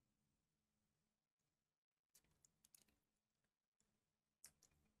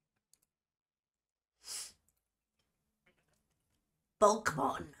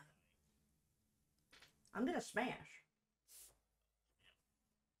 Bulkmon. I'm gonna smash.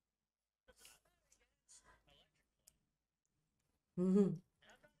 If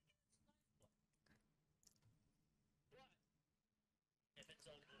it's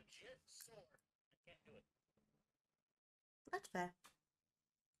a legit sword, I can't do it. That's fair.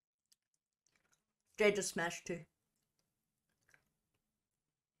 Jay just smashed too.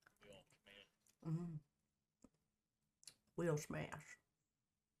 We'll smash.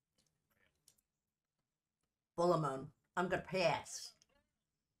 Bullamon. I'm gonna pass.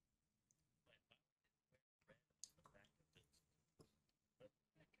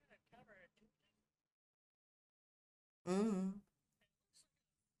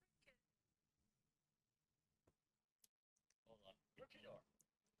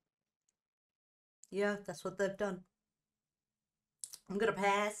 Yeah, that's what they've done. I'm gonna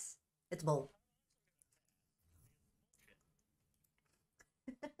pass. It's bull.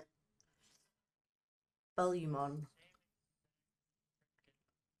 Bullymon.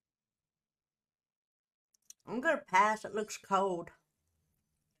 I'm gonna pass. It looks cold.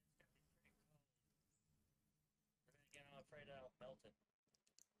 Again, I'm afraid I'll melt it.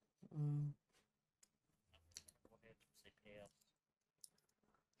 Go ahead and say pale.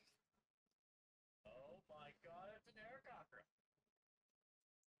 Oh my god, it's an air cocker.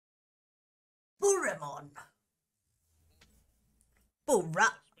 Buramon. Burra.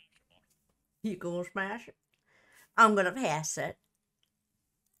 You gonna smash it? I'm gonna pass it.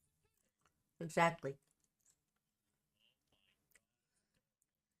 Exactly.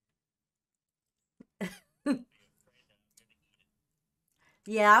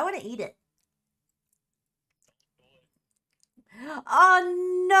 Yeah, I want to eat it.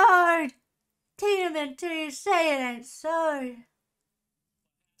 Oh no! TMNT, say it ain't so.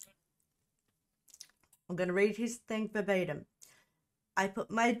 I'm gonna read his thing verbatim. I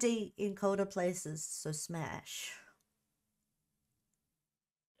put my D in colder places, so smash.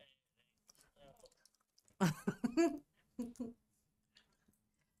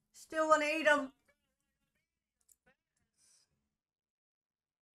 Still want to eat them.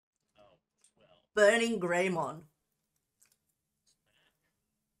 Oh, well. Burning Greymon.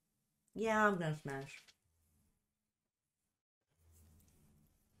 Yeah, I'm gonna smash.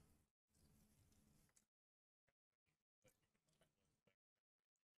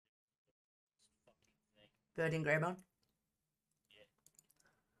 Birding Greymon? Yeah.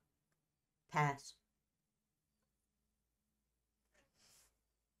 Pass.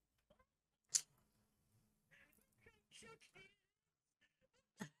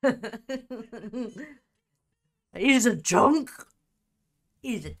 He's a junk.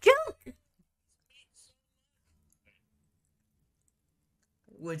 He's a junk.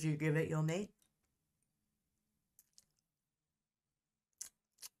 Would you give it your meat?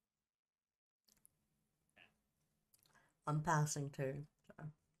 I'm passing too. So.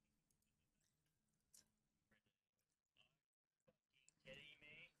 Kidding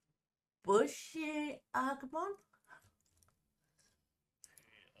me? Bushy Agumon?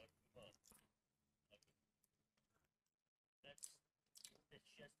 It's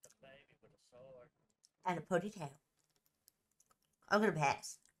just a baby with a sword. And a ponytail. I'm gonna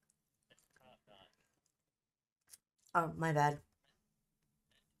pass. It's top notch. Oh, my bad.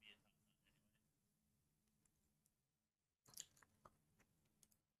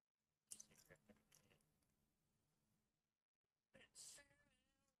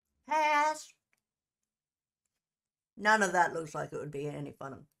 Pass. None of that looks like it would be any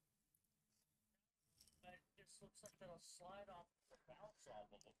fun. But this looks like that'll slide off the bounce off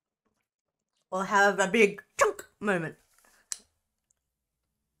of them. Or have a big chunk moment.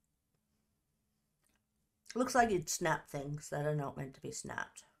 Looks like you'd snap things that are not meant to be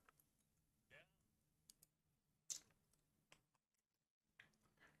snapped.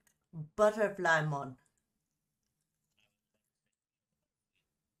 Butterfly Mon.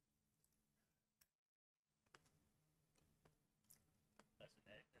 Listen,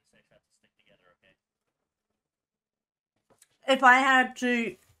 the six have to stick together, okay? If I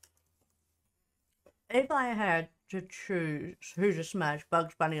had to choose who to smash,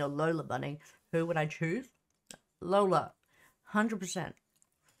 Bugs Bunny or Lola Bunny, who would I choose? Lola. 100%.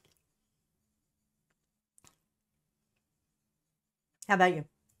 How about you?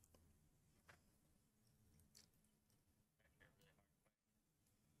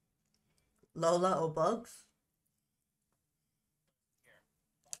 Lola or Bugs?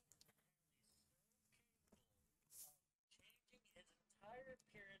 Changing his entire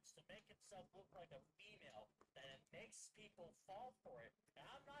appearance to make himself look like a female, and it makes people fall for it. And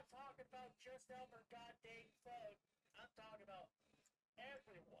I'm not talking about just Elmer goddamn Fudd. I'm talking about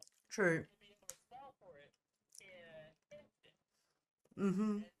everyone. True. To be able to fall for it in an instant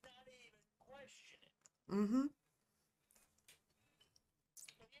Mm-hmm. and not even question it. Mm-hmm.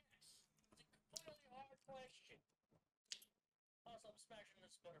 But yes, it's a completely hard question. Plus, I'm smashing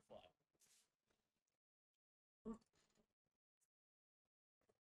this butterfly.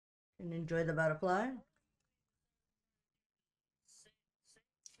 And enjoy the butterfly. Same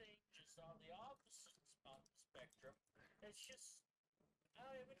thing, just on the opposite on the spectrum. It's just, I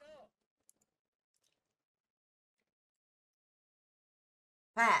don't even know.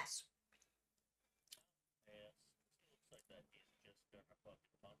 Pass. Yes, it looks like that he's just gonna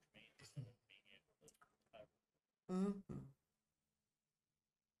fucking punch me instead of being able to. Mm-hmm.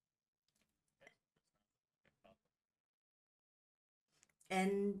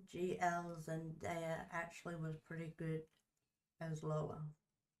 NGL Zendaya actually was pretty good as Lola.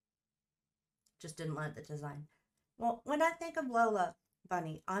 Just didn't like the design. Well, when I think of Lola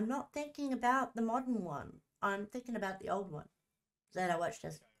Bunny, I'm not thinking about the modern one. I'm thinking about the old one that I watched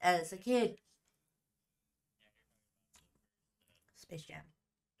as a kid. Space Jam.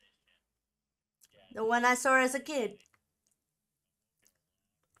 The one I saw as a kid.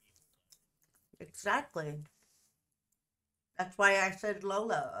 Exactly. That's why I said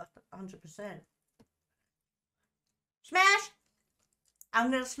Lola 100%. Smash! I'm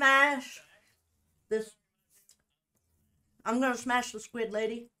gonna smash this. I'm gonna smash the squid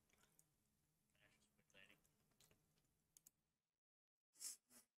lady.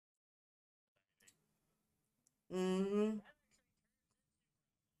 Mm-hmm.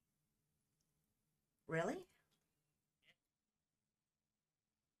 Really?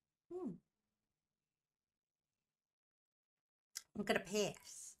 Hmm. I'm gonna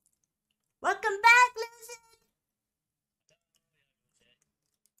pass. Welcome back, Lucy.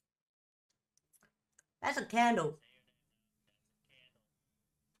 That's a candle.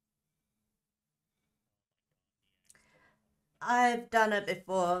 I've done it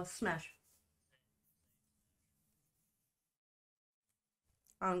before. Smash.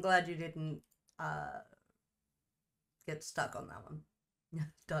 I'm glad you didn't get stuck on that one.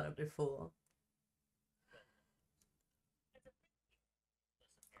 Done it before.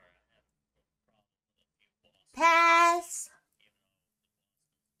 Pass.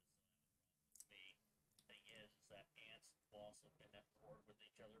 Thing is that ants and wasps have been at war with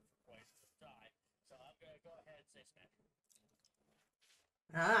each other for quite some time. So I'm gonna go ahead and say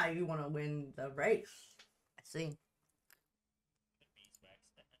Smash. Ah, you want to win the race. I see. The beeswax.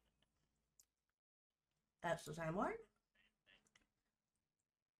 That's the same one?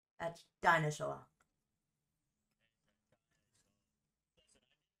 That's dinosaur.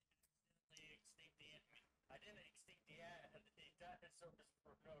 I didn't extinct the dinosaurs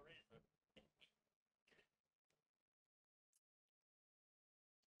for no reason.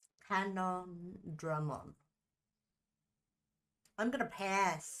 Canon Drummond. I'm gonna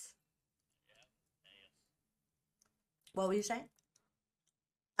pass. What were you saying?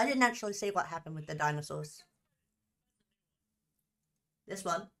 I didn't actually see what happened with the dinosaurs. This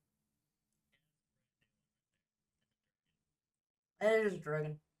one. It is a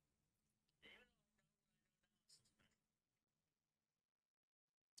dragon.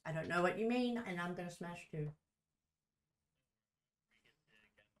 I don't know what you mean, and I'm gonna smash too.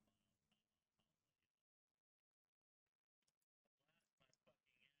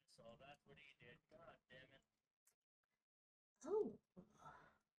 So that's what he did. God damn it. Oh.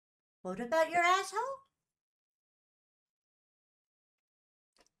 What about your asshole?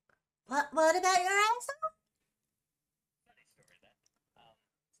 What about your asshole? Funny story that.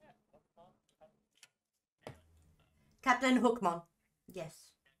 Captain Hookmon.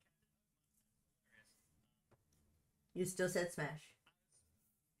 Yes. You still said smash.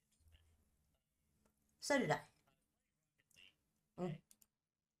 So did I. Mm.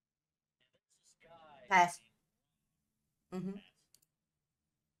 Pass. Mm-hmm. And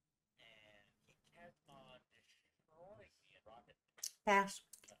he kept on destroying me in Rocket. Pass.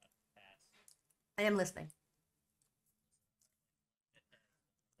 Pass. I am listening.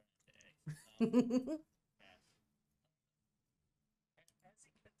 Pass. As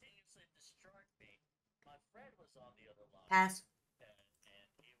he continuously destroyed me, my friend was on the other line. Pass. And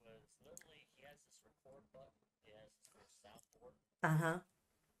he was literally, he has this record button. He has this little soundboard. Uh-huh.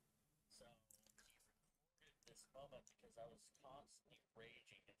 So he recorded this moment because I was constantly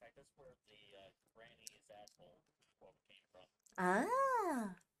raging. In fact, that's where the granny's asshole quote came from.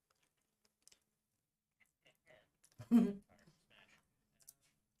 Ah.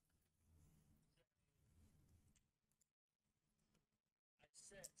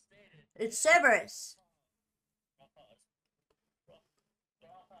 It's Cerberus.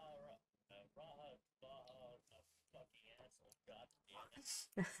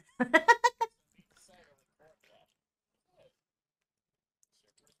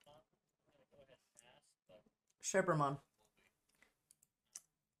 Cerbermon.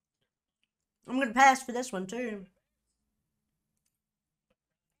 I'm gonna pass for this one too.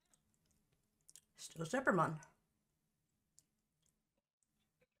 Still Cerbermon.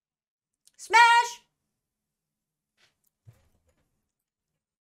 Smash!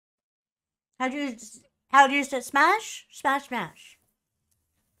 How do you say smash? Smash, smash.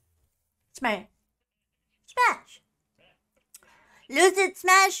 Smash. Smash. Lucid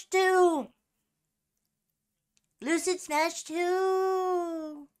Smash 2. Lucid Smash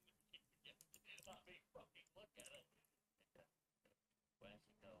 2.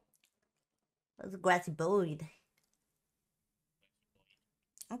 That's a grassy boyd.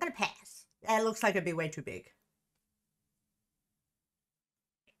 I'm gonna pass. That looks like it'd be way too big.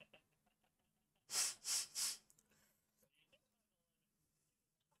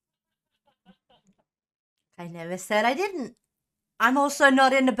 I never said I didn't. I'm also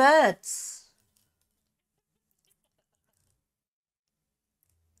not into birds.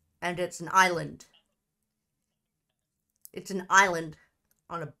 And it's an island. It's an island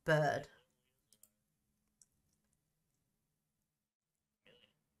on a bird.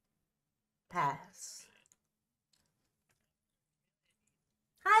 Pass.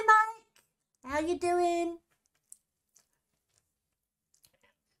 Hi, Mike. How you doing?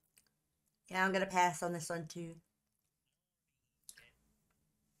 Yeah, I'm gonna pass on this one too.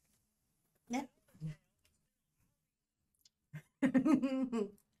 Yep.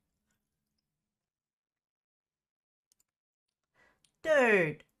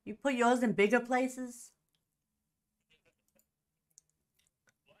 Dude, you put yours in bigger places?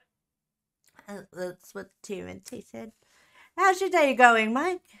 That's what TMNT said. How's your day going,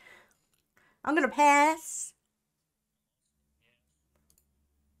 Mike? I'm gonna pass.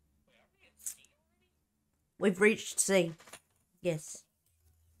 We've reached C. Yes.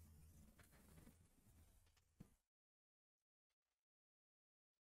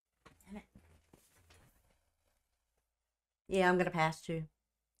 Damn it. Yeah, I'm gonna pass too.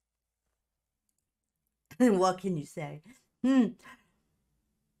 What can you say?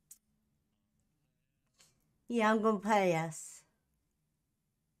 Yeah, I'm gonna pass.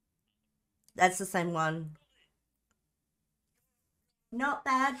 That's the same one. Not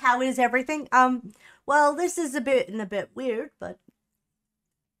bad. How is everything? Well, this is a bit weird, but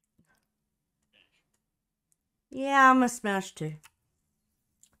yeah, I'm a Smash too.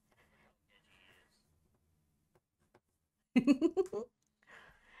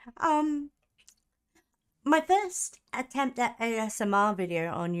 um, my first attempt at ASMR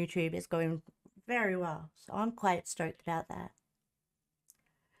video on YouTube is going very well, so I'm quite stoked about that.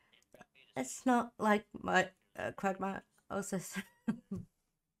 It's not like my Quagmire also.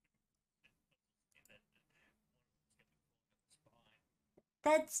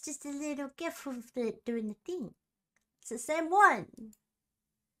 That's just a little gift of doing the thing. It's the same one.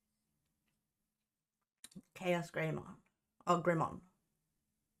 Chaos Greymon. Oh, Grimmon.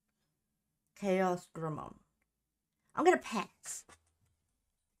 Chaos Grimmon. I'm gonna pass.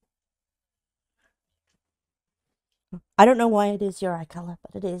 I don't know why it is your eye color,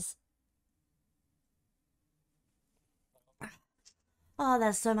 but it is. Oh,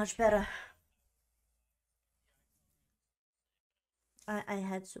 that's so much better. I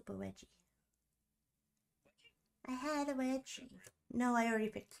had super wedgie. I had a wedgie. No, I already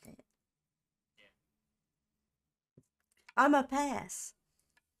fixed it. I'm a pass.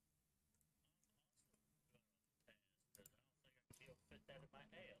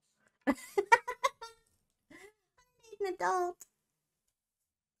 I need an adult.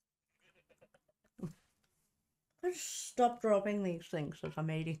 Just stop dropping these things as I'm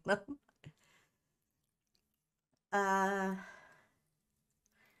eating them. Uh,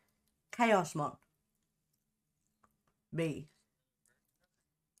 Chaosmon. B.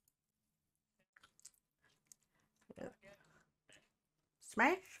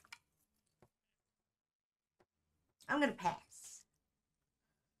 Smash? I'm gonna pass.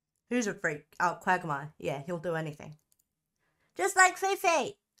 Who's a freak? Oh, Quagmire. Yeah, he'll do anything. Just like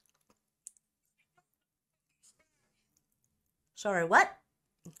Fifi. Sorry, what?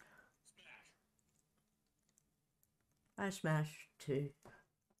 I smashed too.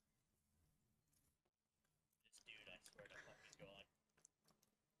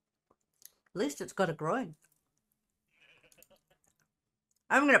 At least it's got a groin.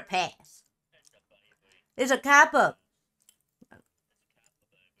 I'm gonna pass. There's a kappa.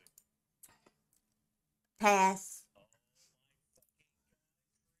 Pass.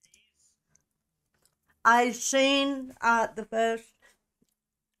 I've seen the first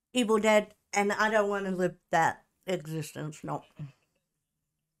Evil Dead, and I don't want to live that existence. No.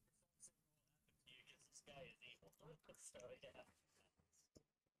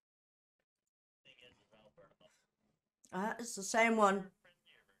 It's the same one.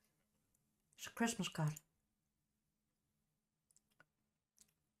 It's a Christmas card.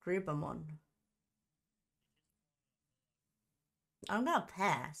 Dreamamon. I'm gonna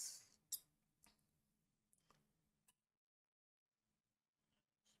pass.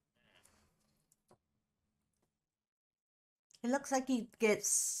 It looks like he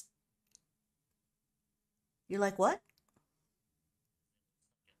gets. You're like, what?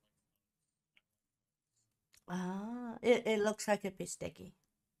 Ah, it looks like it'd be sticky.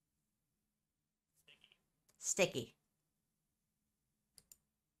 Sticky.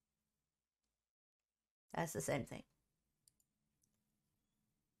 That's the same thing.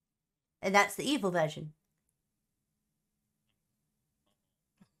 And that's the evil version.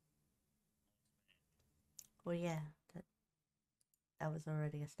 Well, yeah, that was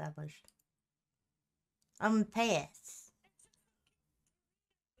already established. Pass.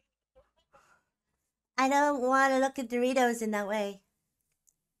 I don't want to look at Doritos in that way.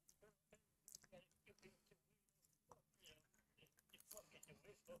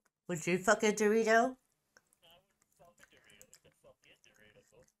 Would you fuck a Dorito?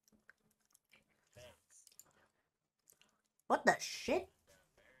 What the shit?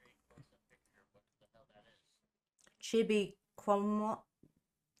 Chibi Kwamo.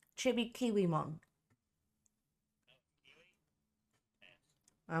 Chibi Kiwimon.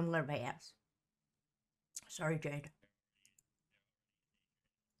 I'm gonna pass. Sorry, Jade.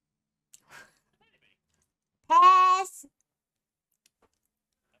 Pass!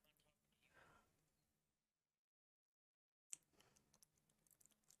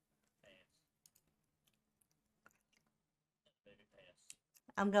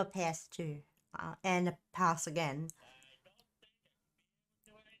 I'm gonna pass too. And pass again.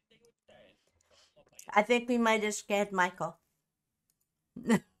 I think we might have scared Michael.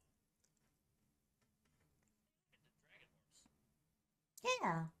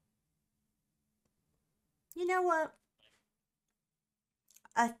 Yeah. You know what?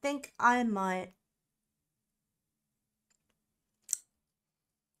 I think I might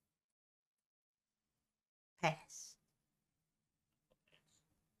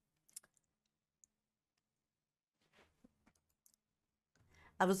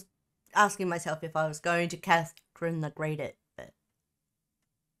I was asking myself if I was going to Catherine the Great it, but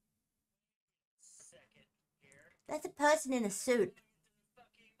Second here. that's a person in a suit.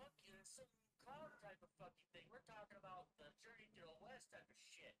 Fucking monkey, some cloud type of fucking thing. We're talking about the Journey to the West type of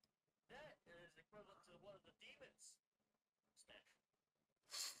shit. That is equivalent to one of the demons. Smash.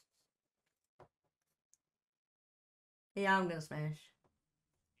 Yeah, I'm gonna smash.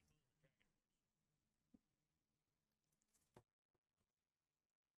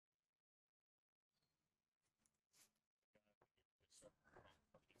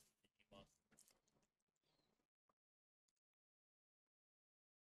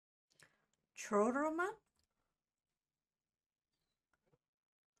 Troderman?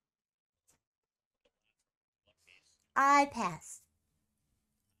 I pass.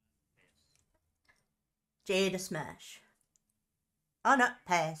 J to smash. Oh no,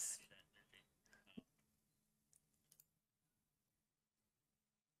 pass.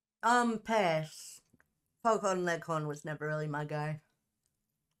 Pass. Pokemon Leghorn was never really my guy.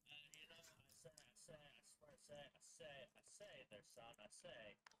 You know, I say, there, son, I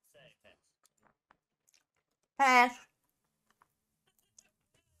say, pass. Pass.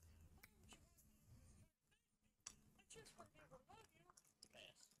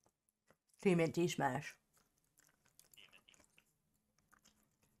 Team T smash.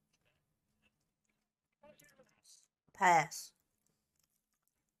 Pass.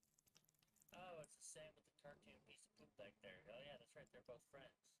 Oh, it's the same with the cartoon piece of poop back there. Oh yeah, that's right, they're both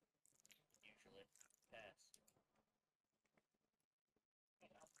friends. Usually. Pass.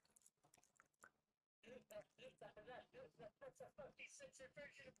 That's a fucking censored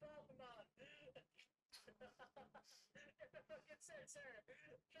version of Pokemon! It's a fucking censor!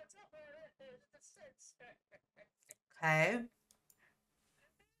 That's all it is, it's a censor! Okay.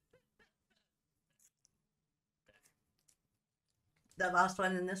 The last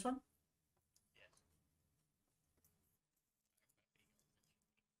one in this one?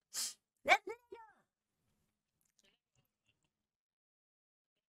 Yes.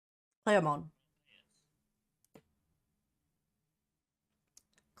 Claremont.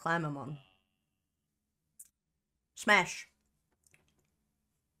 Climamon. Smash.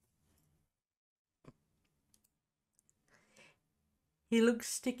 He looks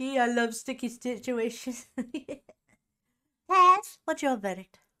sticky. I love sticky situations. Pass. What's your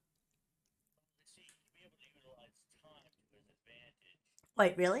verdict? See, to be able to utilize time to his advantage.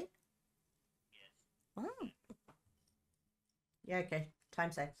 Wait, really? Yes. Oh. Yeah, okay.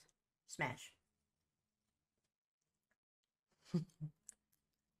 Time 6. Smash.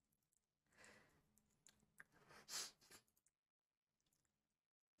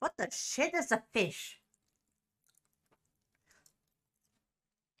 What the shit is a fish?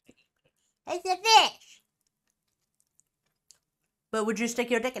 It's a fish! But would you stick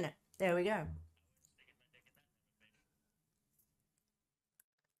your dick in it? There we go.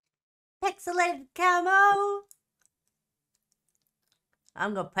 Pixelated camo!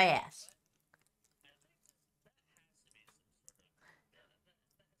 I'm gonna pass.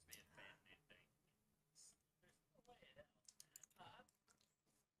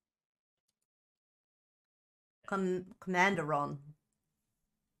 Commanderon.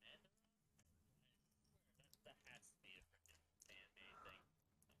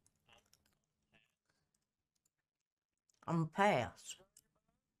 I'm pass.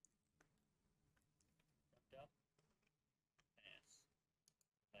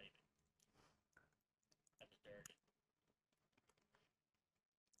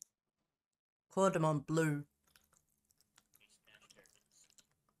 Cordamon blue.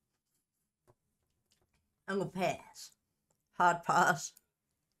 I'm gonna pass. Hard pass.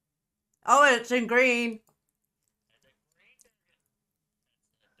 Oh, it's in green.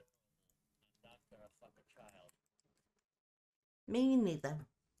 Me neither.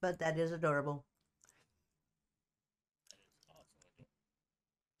 But that is adorable.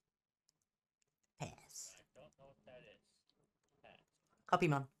 Pass.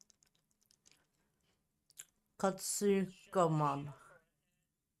 Copymon. Katsugomon.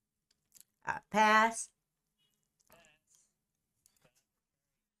 Pass.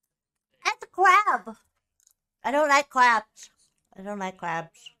 That's a crab. I don't like crabs. I don't like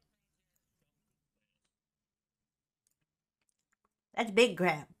crabs. That's big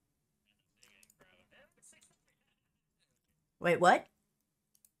crab. Wait, what?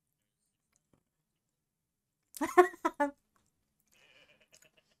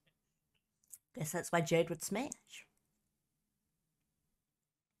 Guess that's why Jade would smash.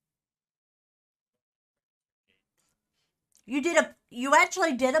 You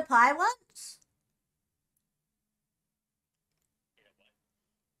actually did a pie once?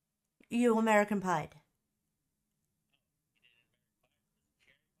 You American Pied.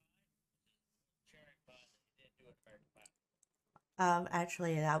 Cherry pie that you didn't do an American pie.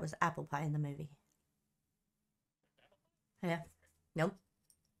 Actually, that was apple pie in the movie. Yeah. Nope.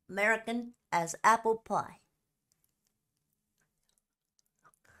 American as apple pie.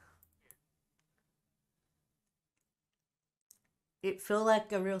 It feel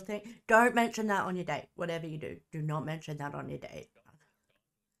like a real thing. Don't mention that on your date. Whatever you do, do not mention that on your date.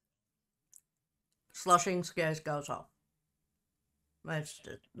 Sloshing scares girls off.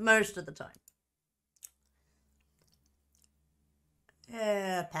 Most of the time.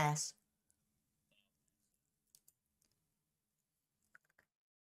 Yeah, pass.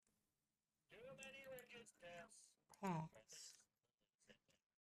 Too many Ricketts pass. Pass.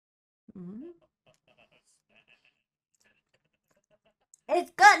 Mm-hmm. It's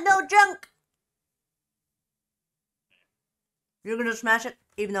got no junk. You're gonna smash it,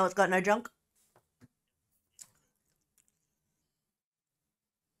 even though it's got no junk.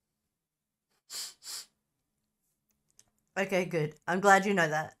 Okay, good. I'm glad you know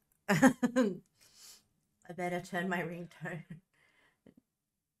that. I better turn my ringtone.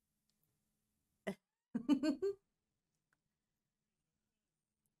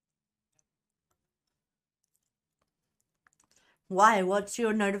 Why? What's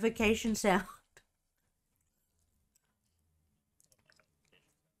your notification sound?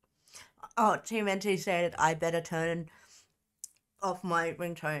 Oh, TMNT said I better turn off my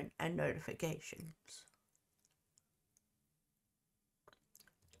ringtone and notifications.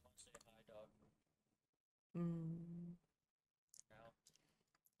 You want to say hi, dog? Mm. No?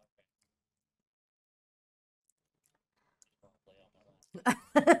 Okay. I'll play on my lap.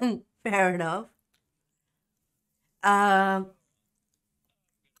 Fair enough. Um,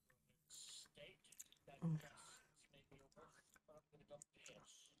 State that guests may be over, but I'm gonna go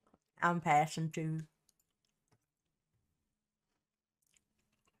piss. I'm passing to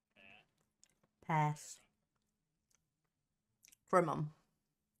pass for mum.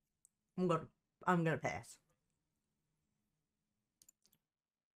 I'm gonna I'm gonna pass.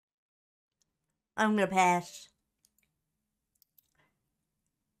 I'm gonna pass.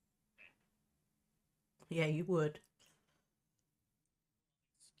 Yeah, you would.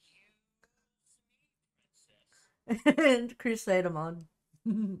 Excuse me, princess. Crusadermon.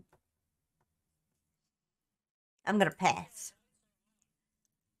 I'm gonna pass.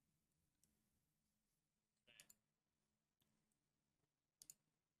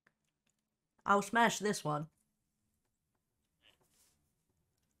 I'll smash this one.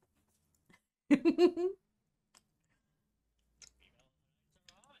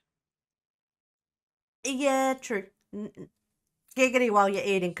 Yeah, true. Giggity while you're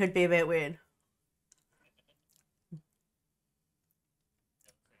eating could be a bit weird.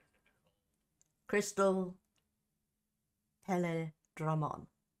 Crystal Teledramon.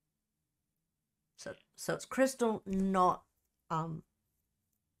 So it's Crystal, not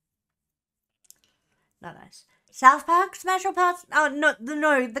not nice. South Park special parts? Oh no,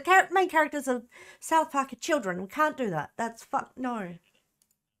 no. The main characters of South Park are children. We can't do that. That's fuck no.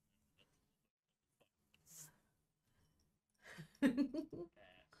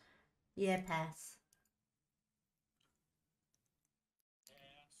 Yeah, pass.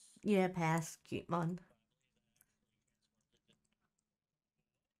 Yeah, pass. Cutemon.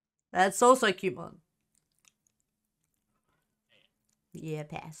 That's also Cutemon. Yeah,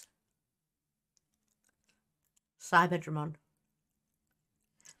 pass. Cyberdramon.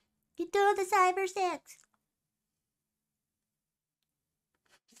 You do the cyber sex.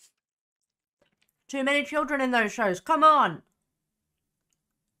 Too many children in those shows. Come on.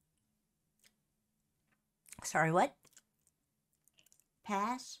 Sorry, what?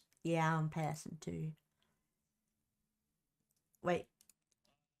 Pass? Yeah, I'm passing too. Wait.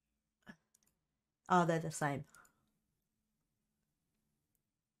 Oh, they're the same.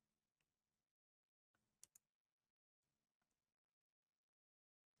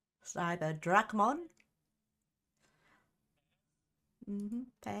 Cyberdramon.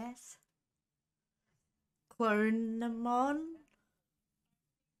 Pass. Clonemon.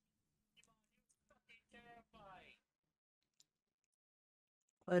 Fucking terrifying.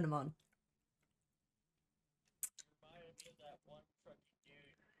 Clonemon. Reminded me of that one trucky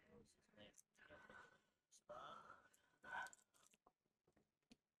dude. What was his name? Spawn?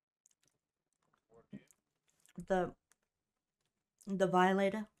 Or dude? The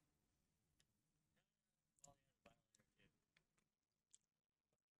Violator.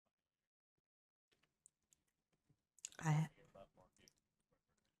 I About more dude.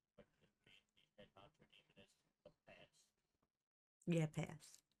 But the head honcho demon is a pass. yeah, pass.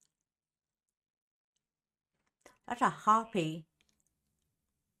 That's a harpy.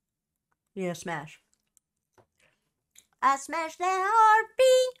 Yeah, Smash. I smashed that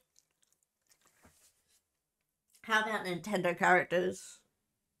harpy. How about Nintendo characters?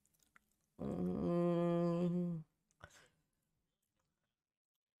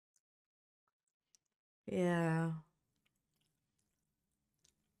 Yeah.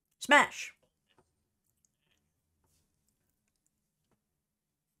 Smash.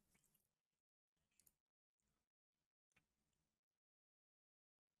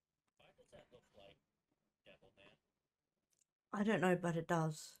 Why does that look like Devil Man? I don't know, but it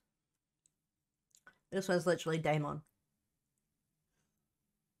does. This one's literally Daemon.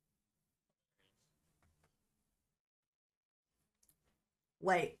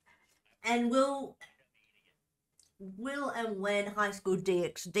 Wait, and will and when High School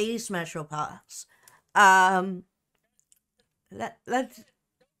DxD Smash will pass? Let's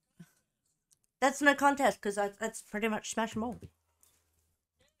that's no contest because that's pretty much Smash 'em all.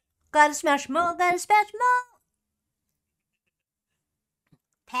 Gotta smash 'em all. Gotta smash 'em all.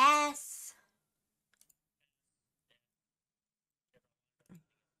 Pass.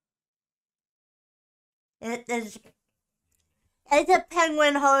 It's a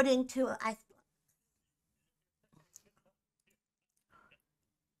penguin holding two.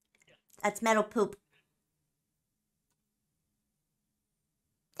 That's metal poop.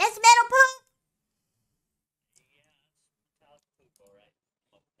 That's metal poop. Yeah, that's metallic poop,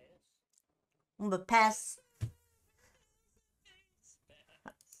 alright. But pass.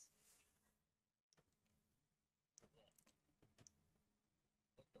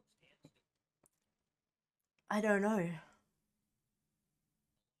 I don't know.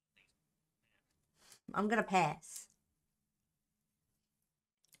 I'm gonna pass.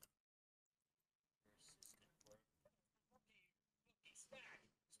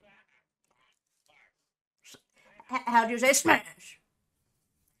 How do you say smash?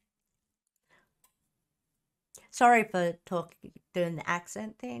 Sorry for doing the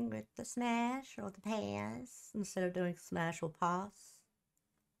accent thing with the smash or the pass instead of doing smash or pass.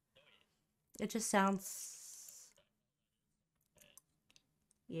 It just sounds.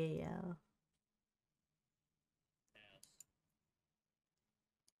 Yeah.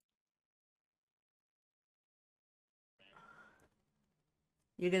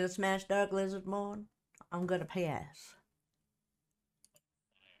 You're gonna smash Dark Lizard Mon? I'm gonna pass.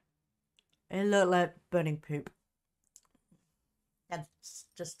 It looked like burning poop. That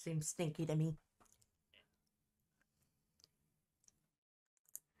just seems stinky to me.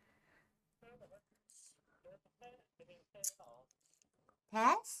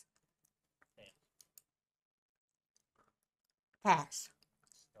 Pass? Pass.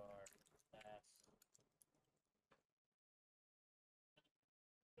 Star, pass.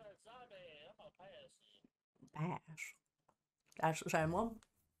 Zombie, I'm gonna pass. Pass. That's the same one.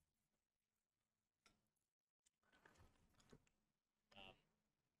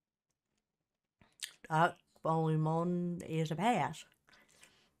 Dark Volumon is a pass.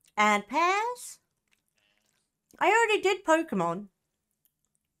 And pass? I already did Pokemon.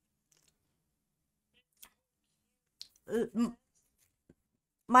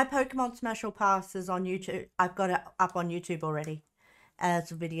 My Pokemon Smash or Pass is on YouTube. I've got it up on YouTube already as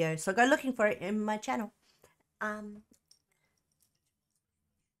a video. So go looking for it in my channel.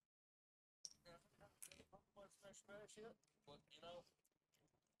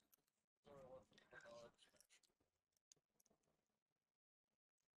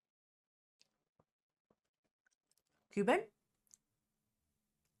 Cuban?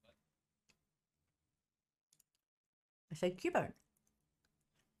 I said Cuban.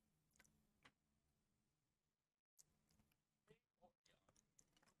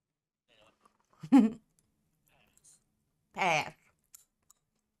 Pass.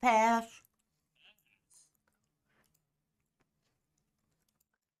 Pass.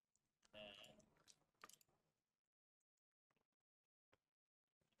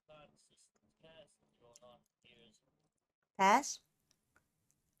 Pass.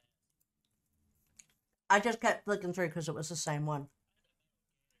 I just kept flicking through because it was the same one.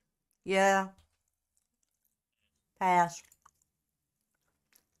 Yeah. Pass.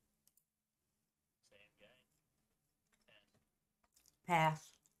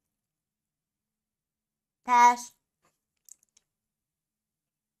 Pass. Pass.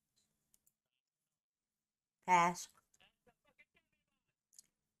 Pass.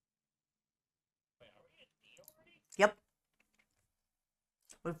 Yep.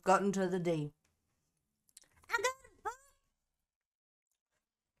 We've gotten to the D. I got a bunk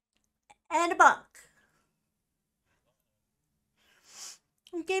and a bunk.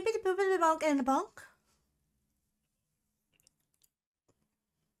 Give me the poop of the bunk and the bunk.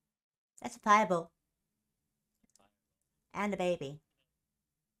 That's a fireball. And a baby.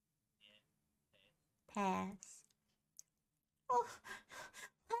 Pass. Oh,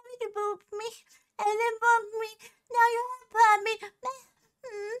 how did you boop me? And then bump me. Now you have me.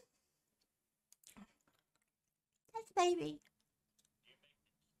 That's a baby.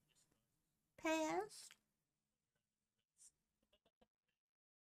 Pass.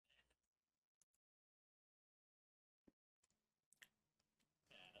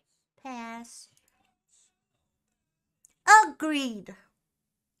 Pass. Agreed.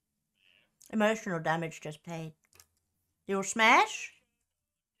 Emotional damage just paid. You'll smash?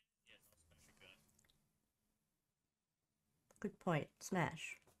 Good point.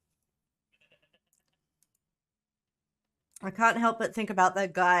 Smash. I can't help but think about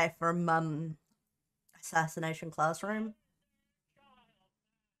that guy from Assassination Classroom.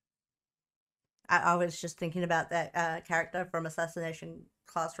 I was just thinking about that character from Assassination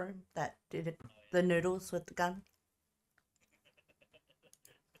Classroom that did the noodles with the gun.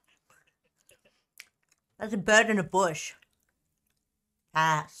 That's a bird in a bush.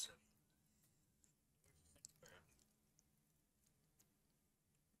 Pass.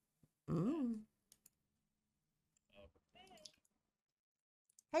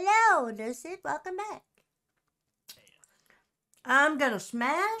 Hello, Lucid. Welcome back. I'm gonna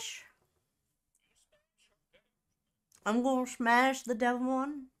smash. I'm gonna smash the devil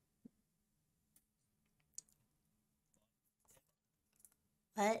one.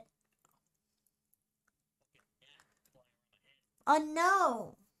 What? Oh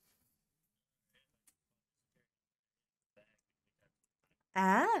no!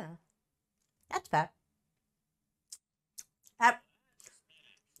 Ah, that's fair.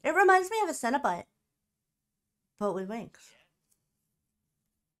 It reminds me of a Cenobite, but with wings.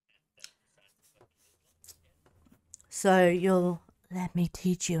 So you'll let me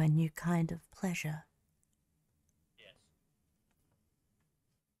teach you a new kind of pleasure.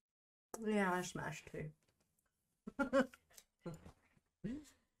 Yeah, I smashed too.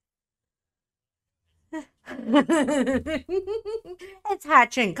 It's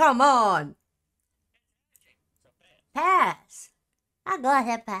hatching, come on! Pass! I go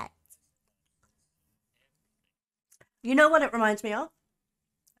ahead, Pat. You know what it reminds me of?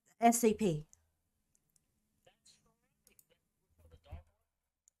 SCP.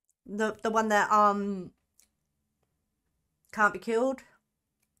 The one that can't be killed.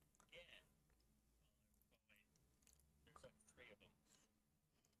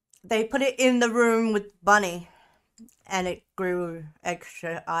 They put it in the room with Bunny, and it grew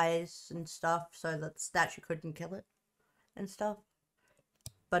extra eyes and stuff, so that the statue couldn't kill it and stuff.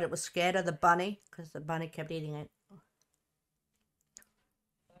 But it was scared of the bunny because the bunny kept eating it.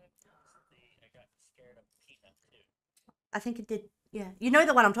 I think it did. Yeah, you know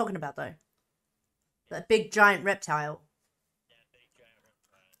the one I'm talking about though. That big giant reptile.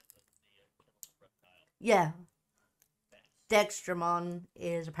 Yeah. Dextramon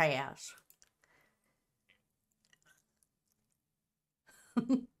is a pass.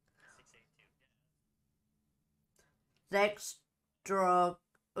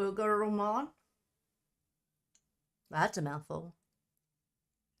 Dextragurumon. That's a mouthful.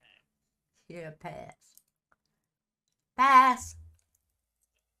 Yeah, pass. Pass.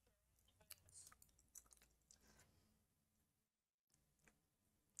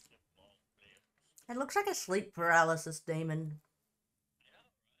 It looks like a sleep paralysis demon.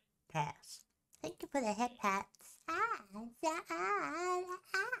 Pass. Thank you for the head pats.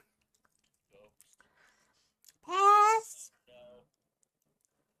 Pass.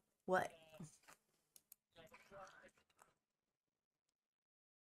 What?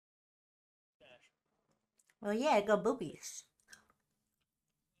 Well, yeah, go boobies.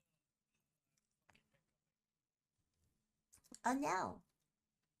 Oh no.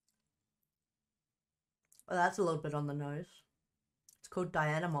 Well, that's a little bit on the nose. It's called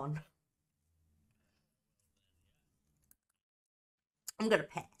Dianamon. I'm gonna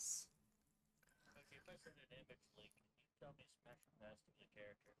pass. Okay, if I send an image link, can you tell me Smash and Pass to the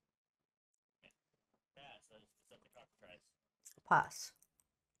character? Pass, that is the Decepticon tries. Pass.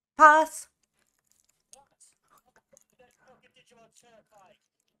 Pass. Look at Digimon Certified.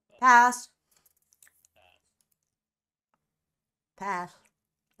 Pass. Pass.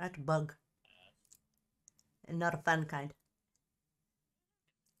 That's a bug. And not a fun kind.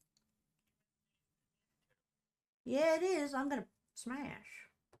 Yeah, it is. I'm gonna smash.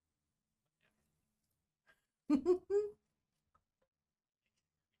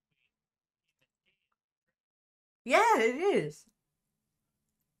 Yeah, it is.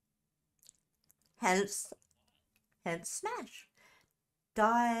 Hence smash.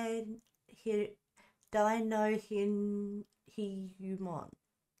 Died Dino Hyumon.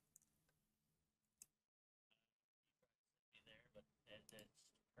 Be there, but it's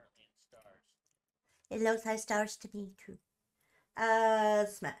currently in stars. It looks like stars to me too.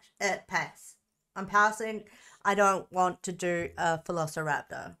 Smash. Pass. I'm passing. I don't want to do a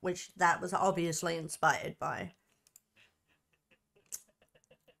Velociraptor, which that was obviously inspired by.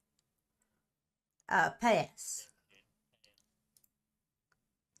 Pass.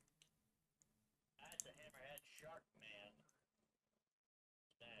 That's a hammerhead shark man.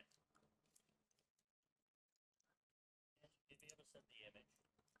 That. You'll be able to send the image.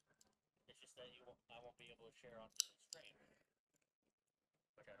 It's just that I won't be able to share on the stream,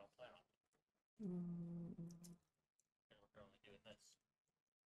 which I don't plan on. Because we're currently doing this.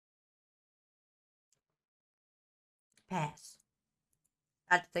 Pass.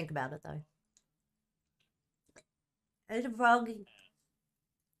 I had to think about it though. It's a frog.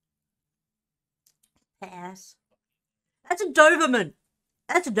 Pass. That's a Doberman.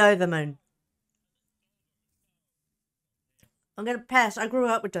 That's a Doberman. I'm gonna pass. I grew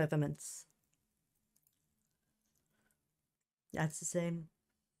up with Dobermans. That's the same.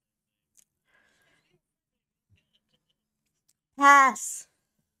 Pass.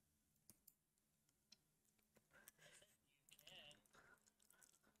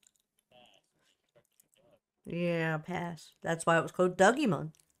 Yeah, pass. That's why it was called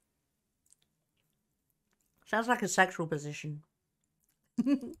Digimon. Sounds like a sexual position.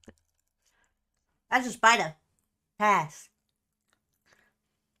 That's a spider. Pass.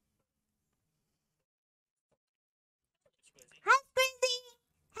 Hi, Squinty.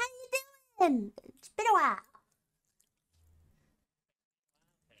 How you doing? It's been a while.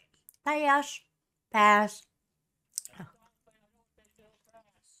 Pass. Pass.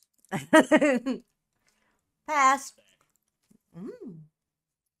 Pass.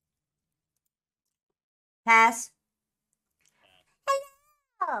 Pass.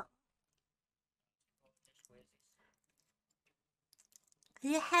 Hello. Are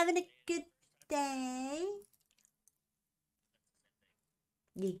you having a good day?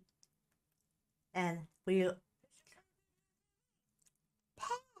 Yeah. And we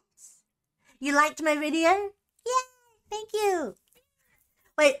pass. You liked my video? Yeah, thank you.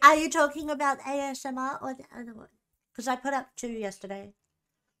 Wait, are you talking about ASMR or the other one? Because I put up 2 yesterday.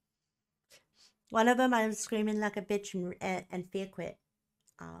 One of them I was screaming like a bitch and fear quit.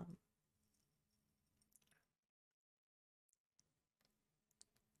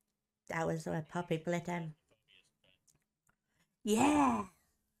 That was a puppy playtime. Yeah.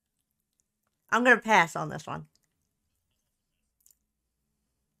 I'm gonna pass on this one.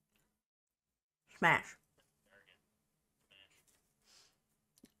 Smash.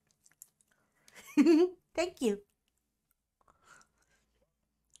 Thank you.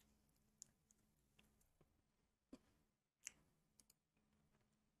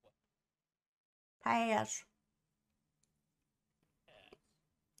 Pass.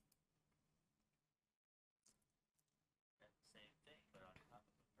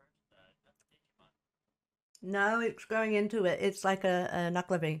 No, it's going into it. It's like a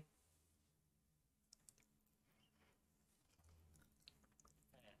knuckleby.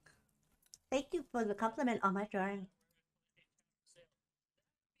 Thank you for the compliment on my drawing.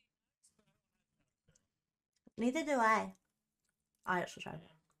 Neither do I. I exercise.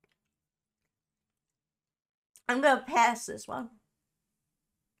 I'm gonna pass this one.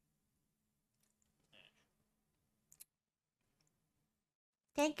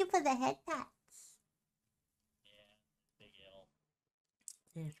 Thank you for the head pats.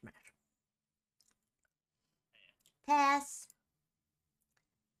 There's smash. Pass.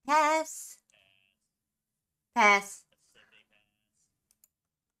 Pass. Pass.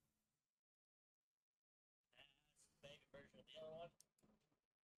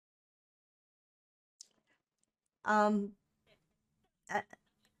 Uh,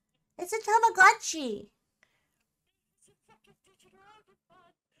 it's a Tamagotchi.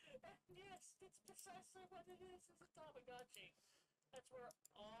 Yes, that's precisely what it is. It's a Tamagotchi. That's where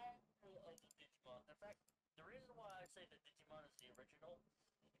all of the Digimon. In fact, the reason why I say that Digimon is the original is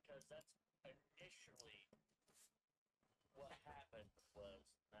because that's initially what happened was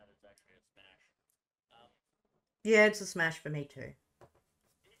that is actually a Smash. Yeah, it's a Smash for me too.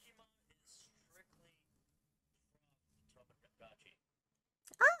 Digimon is strictly from the Tamagotchi.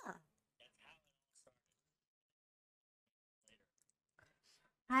 Ah. That's how it all started.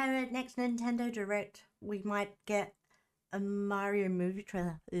 Later. Pirate next Nintendo Direct. We might get a Mario movie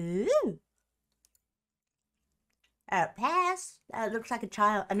trailer. Ooh. Pass. That looks like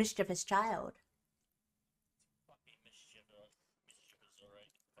a mischievous child. Fucking mischievous,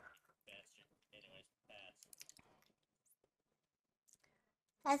 alright. Fucking bastard.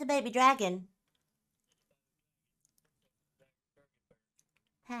 That's a baby dragon.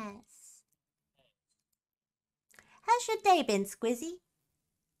 Pass. How's your day been, Squizzy?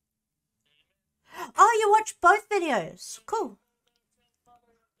 Oh, you watched both videos. Cool.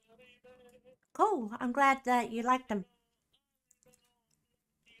 Cool. I'm glad that you liked them.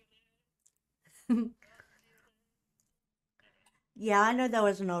 Yeah, I know there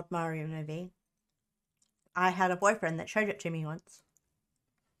was an old Mario movie. I had a boyfriend that showed it to me once.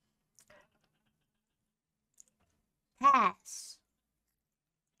 Pass.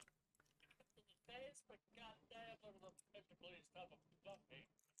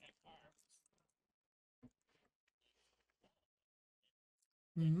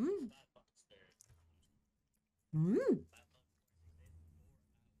 Mm. Mm.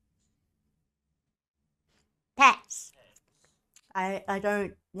 Pass. I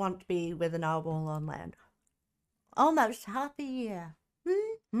don't want to be with an owl on land. Almost half a year.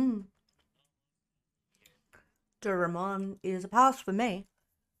 Mm-hmm. Digimon is a pass for me.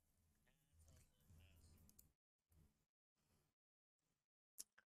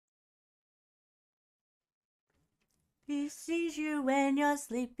 He sees you when you're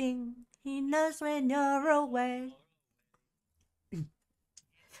sleeping. He knows when you're awake.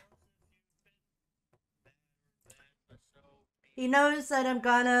 He knows that I'm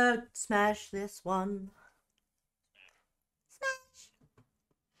gonna smash this one. Smash!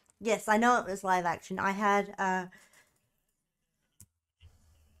 Yes, I know it was live action. I had I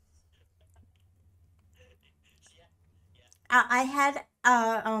had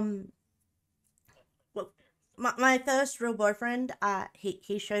well, my first real boyfriend,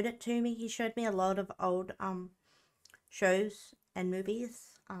 he showed it to me. He showed me a lot of old shows and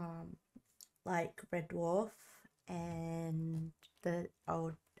movies, like Red Dwarf and the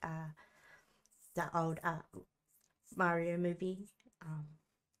old uh the old Mario movie,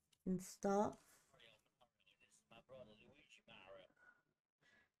 and stuff.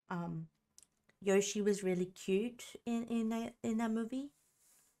 Um, Yoshi was really cute in that movie.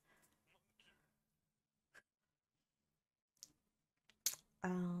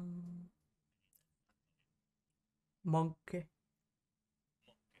 Um, Monkey.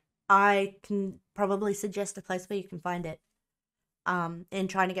 I can probably suggest a place where you can find it. In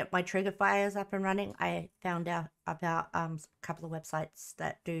trying to get my trigger fires up and running, I found out about a couple of websites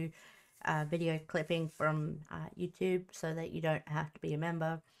that do video clipping from YouTube so that you don't have to be a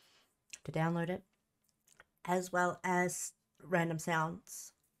member to download it, as well as random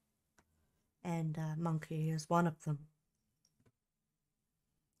sounds. And Monkey is one of them.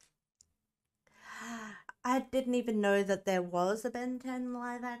 I didn't even know that there was a Ben 10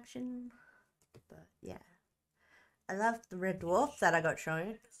 live action, but yeah. I love the Red Dwarf that I got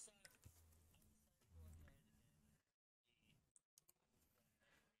shown.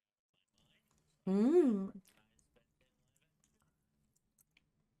 Mm.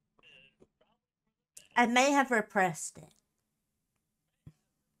 I may have repressed it.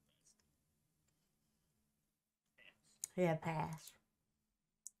 Yeah, pass.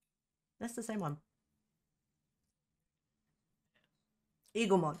 That's the same one.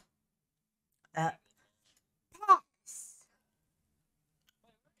 Eaglemon. Uh, pass.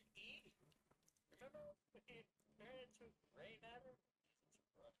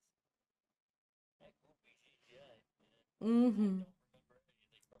 Mm-hmm.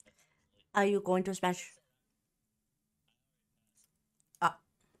 Are you going to smash? Uh,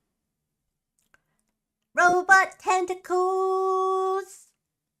 Robot tentacles.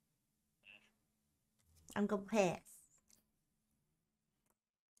 I'm gonna pass.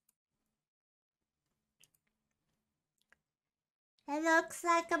 It looks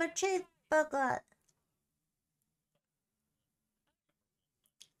like I'm a cheeseburger.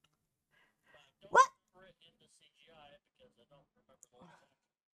 What?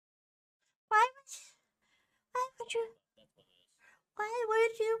 Why would you? Why would you? Why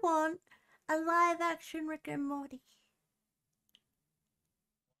would you want a live action Rick and Morty?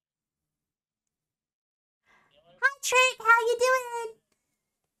 Hi Trick, how you doing?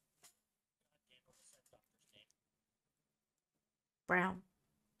 Brown.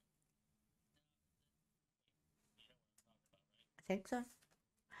 I think so.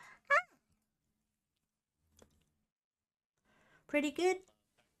 Pretty good.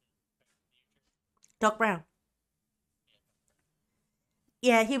 Doc Brown.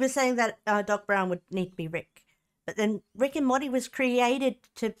 Yeah, he was saying that Doc Brown would need to be Rick. But then Rick and Morty was created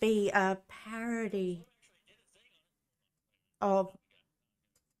to be a parody of.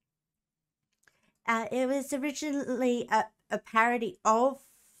 It was originally a parody of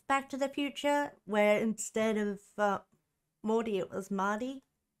Back to the Future, where instead of Morty, it was Marty.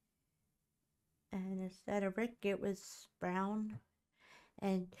 and instead of Rick, it was Brown.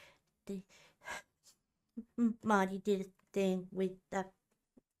 And the Marty did a thing with the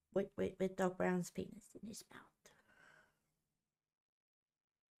with Doc Brown's penis in his mouth.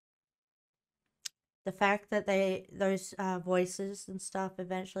 The fact that those voices and stuff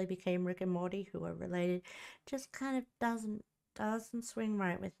eventually became Rick and Morty, who are related, just kind of doesn't swing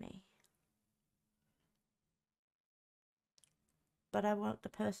right with me. But I want the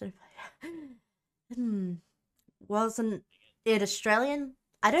person. Wasn't it Australian?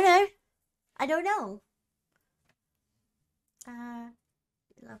 I don't know. I don't know.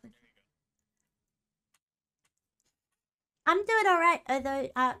 Lovely. I'm doing all right, although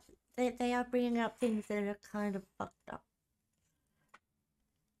they are bringing up things that are kind of fucked up.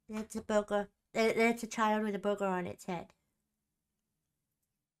 It's a burger. It's a child with a burger on its head.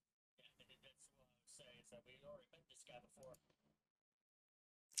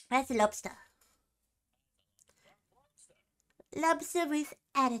 That's a lobster. Lobster with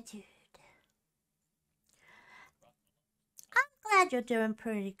attitude. I'm glad you're doing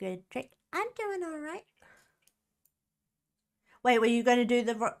pretty good, Trick. I'm doing all right. Wait, were you going to do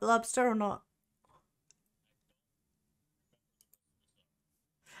the lobster or not?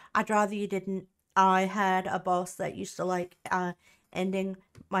 I'd rather you didn't. I had a boss that used to like ending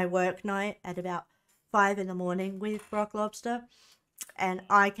my work night at about 5 in the morning with Rock Lobster, and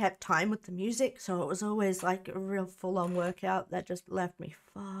I kept time with the music, so it was always like a real full-on workout that just left me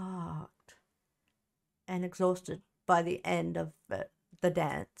fucked and exhausted by the end of the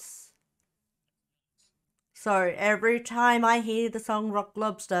dance. So every time I hear the song Rock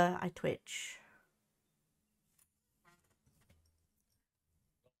Lobster, I twitch.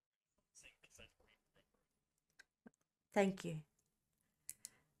 Thank you.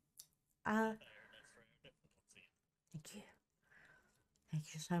 Thank you.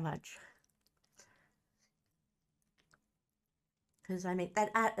 Thank you so much. Because I mean, that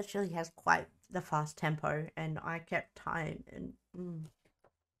actually has quite the fast tempo, and I kept time, and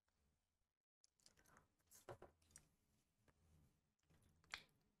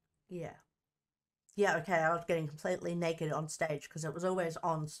yeah. Yeah, okay, I was getting completely naked on stage because it was always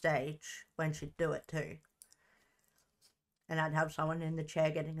on stage when she'd do it too. And I'd have someone in the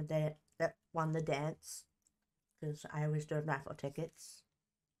chair getting a dance that won the dance because I always do raffle tickets.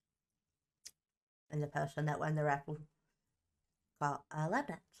 And the person that won the raffle got a lap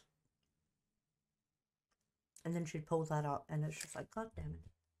dance. And then she'd pull that up, and it's just like, God damn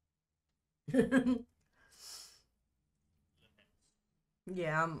it.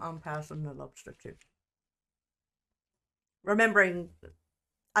 Yeah, I'm passing the lobster too. Remembering,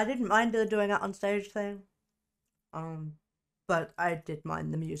 I didn't mind the doing it on stage thing. But I did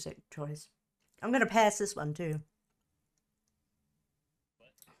mind the music choice. I'm gonna pass this one too.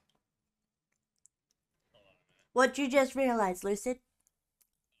 What you just realized, Lucid?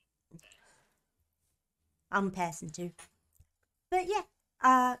 I'm passing too. But yeah,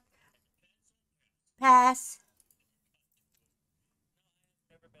 pass.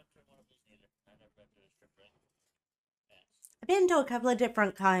 I've been to a couple of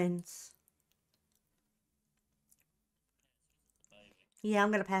different kinds. Yeah,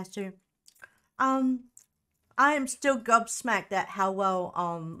 I'm gonna pass too. I am still gobsmacked at how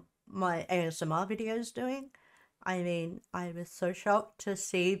well my ASMR video is doing. I mean, I was so shocked to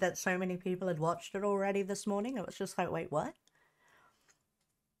see that so many people had watched it already this morning. It was just like, wait, what?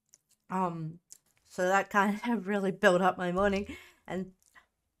 So that kind of really built up my morning, and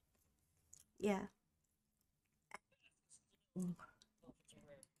yeah,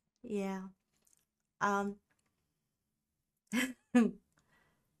 yeah. Um,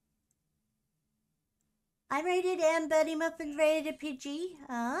 I rated M Betty Muffin rated PG.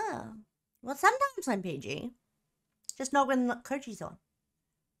 Ah, well, sometimes I'm PG, just not when Koji's on.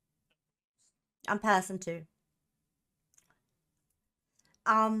 I'm passing too.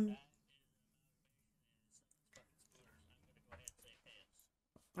 Um,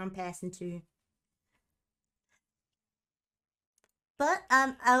 I'm passing too. But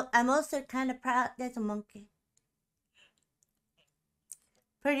I'm also kind of proud. There's a monkey.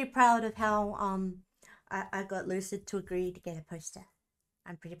 Pretty proud of how I got Lucid to agree to get a poster.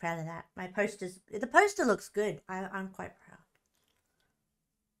 I'm pretty proud of that. The poster looks good. I'm quite proud.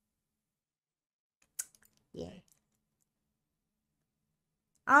 Yeah.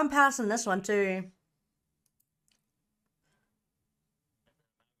 I'm passing this one too.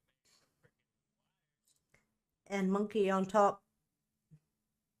 And monkey on top.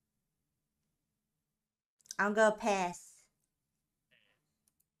 I'm gonna pass.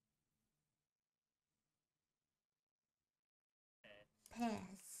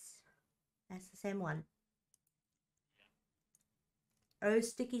 Pass. That's the same one. Oh,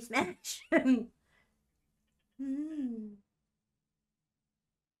 sticky smash. Mm.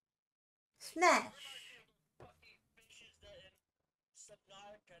 Smash. Fucking fishes that in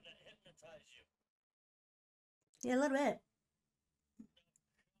Subnautica that hypnotize you. Yeah, a little bit.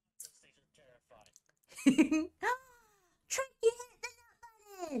 Those things are terrifying. Trick, you hit the nut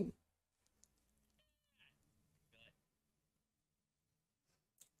button.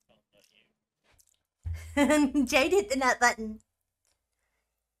 Don't you. Jade hit the nut button.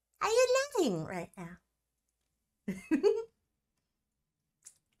 Are you nutting right now?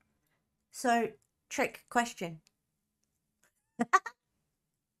 So, trick question.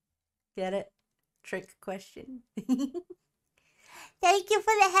 Get it? Trick question. Thank you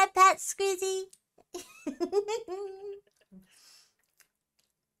for the head pat, Squizzy.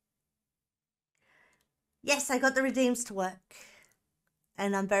 Yes, I got the redeems to work.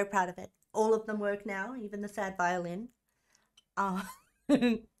 And I'm very proud of it. All of them work now, even the sad violin.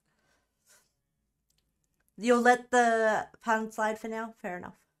 You'll let the pun slide for now? Fair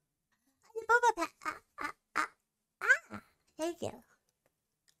enough. Thank you.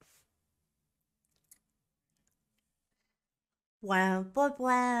 Whap, whap,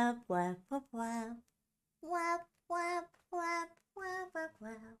 whap, whap, whap, whap. Whap, whap, whap, whap, whap,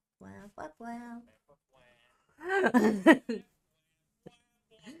 whap, whap, whap, whap.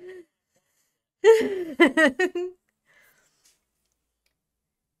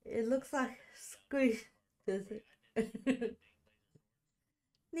 It looks like squish, does it?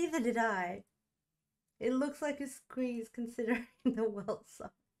 Neither did I. It looks like a squeeze considering the well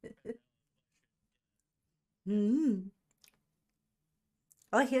size.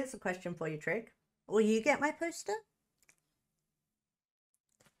 Oh, here's a question for you, Trick. Will you get my poster?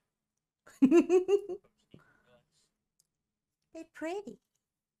 They're pretty.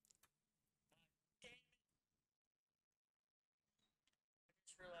 I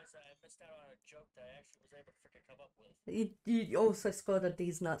just realized that I missed out on a joke that I actually was able to freaking come up with. You also scored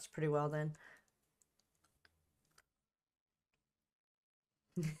these nuts pretty well then.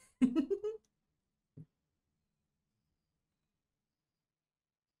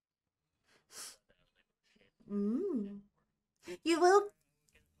 You will.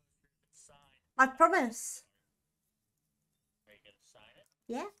 I promise. Are you gonna sign it?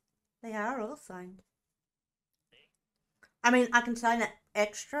 Yeah, they are all signed. I mean, I can sign it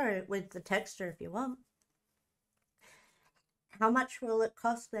extra with the texture if you want. How much will it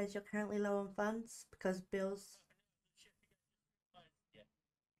cost as you're currently low on funds? Because bills.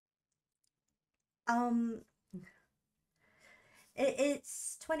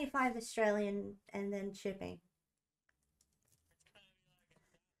 It's 25 Australian and then shipping.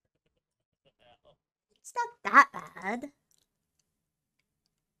 It's not that bad.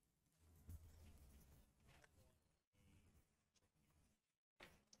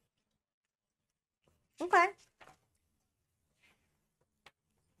 Okay.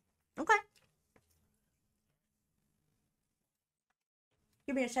 Okay.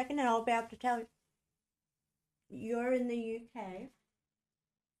 Give me a second and I'll be able to tell you. You're in the UK.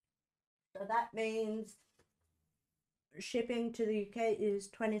 So that means shipping to the UK is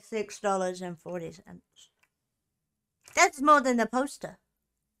 $26.40. That's more than the poster.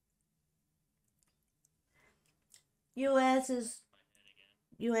 US is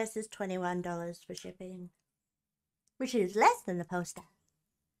 $21 for shipping, which is less than the poster.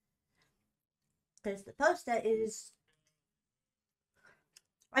 Because the poster is,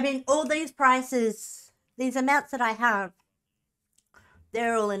 I mean, all these prices, these amounts that I have,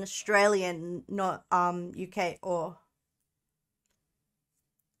 they're all in Australian, not UK or.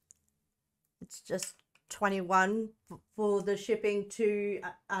 It's just 21 for the shipping to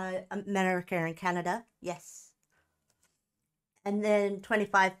America and Canada. Yes. And then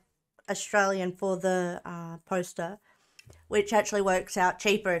 25 Australian for the poster, which actually works out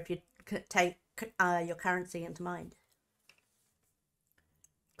cheaper if you take your currency into mind.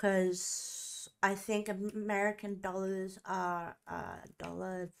 Because I think American dollars are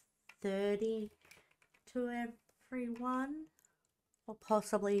 $1.30 to everyone, or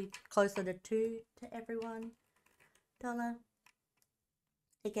possibly closer to $2 to everyone.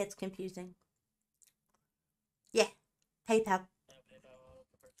 It gets confusing. Yeah, PayPal.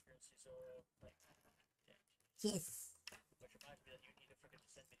 Yes. Which reminds me that you need to freaking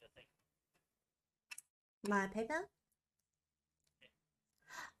send me the thing. My PayPal?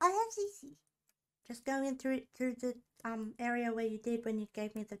 Oh, that's easy. Just go in through the area where you did when you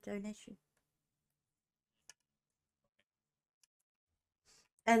gave me the donation.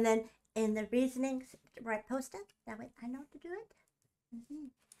 And then in the reasonings, write poster. That way I know to do it.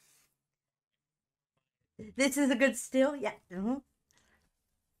 This is a good still. Yeah. Lipstick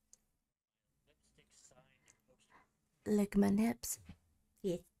signed poster. Lick my nips.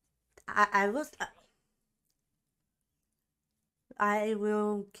 Yeah. I will. I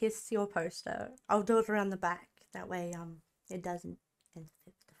will kiss your poster. I'll do it around the back. That way, it doesn't interfere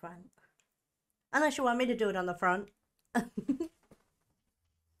with the front. Unless you want me to do it on the front. uh, That's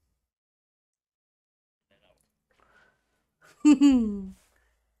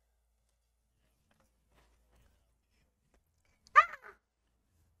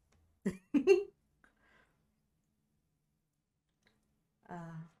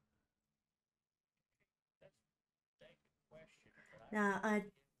a good question, but now I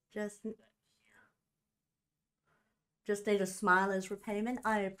just that just need a smile as repayment.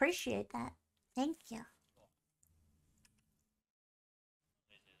 I appreciate that. Thank you.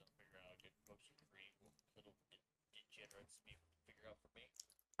 lazy they'll figure out get poster free little degenerates me figure out for me.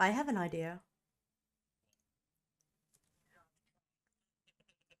 I have an idea.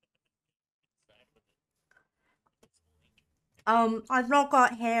 Signed with its link. I've not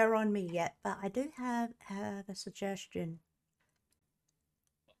got hair on me yet, but I do have a suggestion.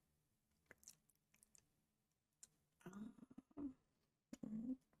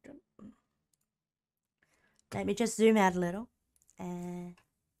 Let me just zoom out a little. And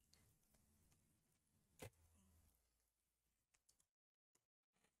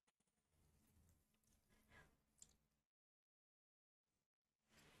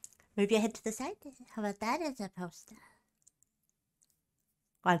move your head to the side. How about that as a poster?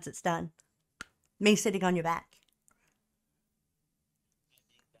 Once it's done. Me sitting on your back.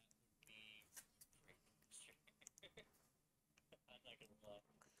 I think that would be great. I'm not gonna lie.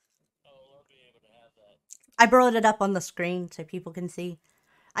 Oh, I'll be able to have that. I brought it up on the screen so people can see.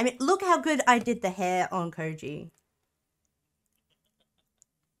 I mean, look how good I did the hair on Koji.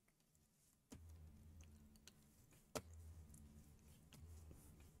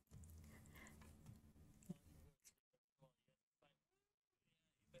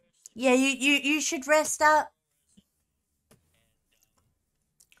 Yeah, you should rest up.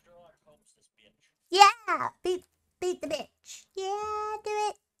 Sherlock Holmes this bitch. Yeah, beat the bitch. Yeah, do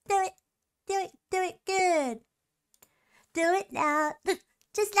it, do it, do it, do it good. Do it now,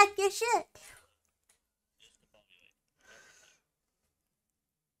 just like you should.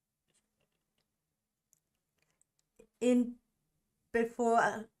 In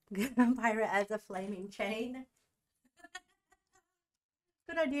before Pyra as a flaming chain.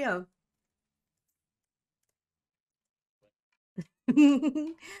 Good idea.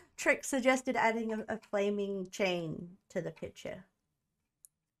 Trick suggested adding a flaming chain to the picture.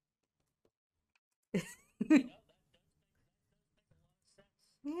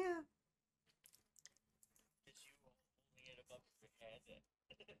 Yeah. Because you holding it above your head.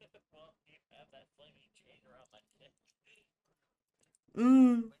 Well, you have that flaming chain around my neck.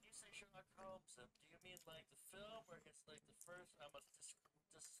 Mm. When you say Sherlock Holmes, do you mean like the film, where it's like the first? I must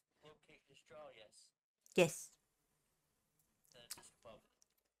dislocate his jaw. Yes. Yes. Then just above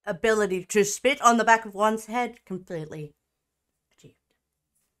it. Ability to spit on the back of one's head completely achieved.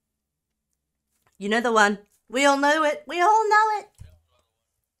 You know the one. We all know it. We all know it.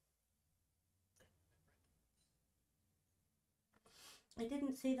 I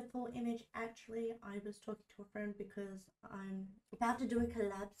didn't see the full image actually. I was talking to a friend because I'm about to do a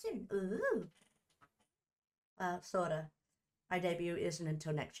collab soon. Ooh. Sorta. My debut isn't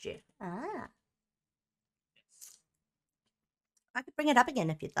until next year. Ah. Yes. I could bring it up again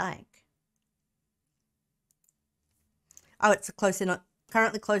if you'd like. Oh, it's a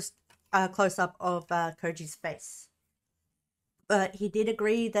currently close up of Koji's face. But he did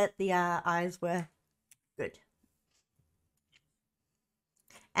agree that the eyes were good.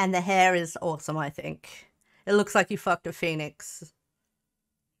 And the hair is awesome, I think. It looks like you fucked a phoenix.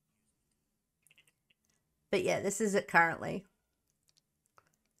 But yeah, this is it currently.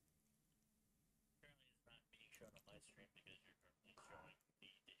 Apparently, it's not being shown on my stream because you're currently showing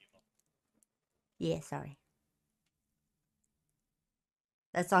the Digimon. Yeah, sorry.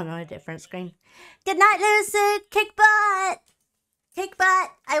 That's on a different screen. Good night, Lucid! Kick butt! Kick butt!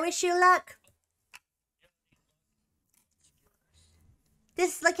 I wish you luck!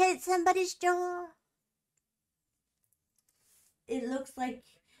 Dislocate somebody's jaw! It looks like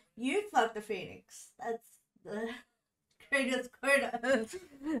you fucked a phoenix. That's the greatest quote.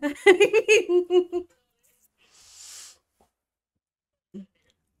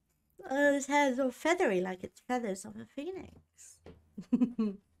 Oh, his hair is all feathery like it's feathers of a phoenix.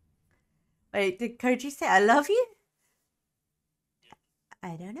 Wait, did Koji say I love you?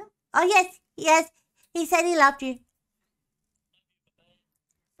 I don't know. Oh, yes, yes. He said he loved you.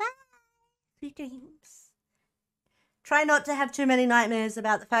 Bye. Sweet dreams. Try not to have too many nightmares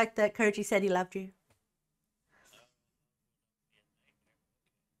about the fact that Koji said he loved you.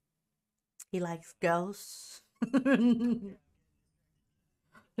 He likes girls. Good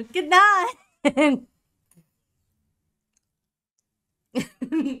night.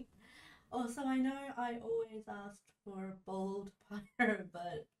 Also, I know I always asked for a bold pyro,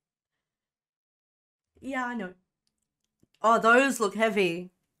 but yeah, I know. Oh, those look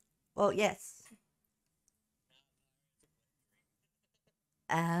heavy. Well, yes.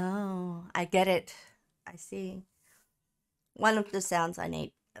 Oh, I get it. I see. One of the sounds I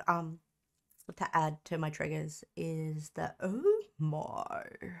need to add to my triggers is the oh my.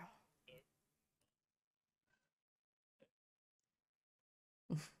 It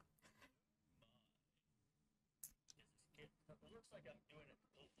looks like I'm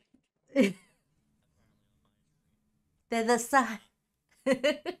doing it. They're the size.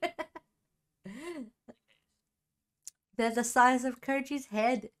 They're the size of Koji's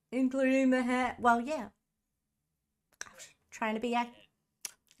head, including the hair. Well, yeah. I was trying to be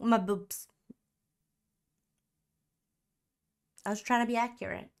my boobs. I was trying to be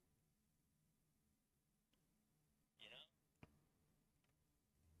accurate. You know?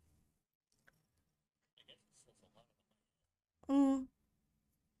 I guess it says a lot about my head. Mm.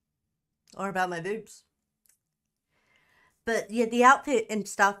 Or about my boobs. But yeah, the outfit and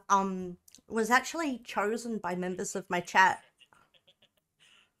stuff was actually chosen by members of my chat.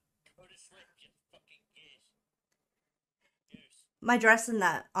 Go to sleep, you fucking goose. My dress and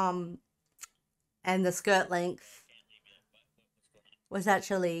that and the skirt length Can't leave me like, what's going on? was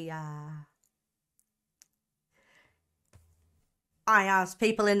actually I asked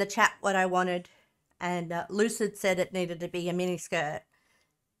people in the chat what I wanted, and Lucid said it needed to be a mini skirt,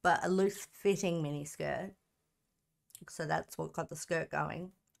 but a loose fitting mini skirt. So that's what got the skirt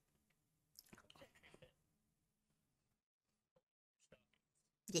going.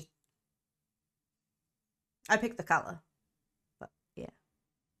 Yeah. I picked the color, but yeah.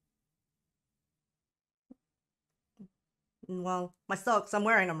 Well, my socks, I'm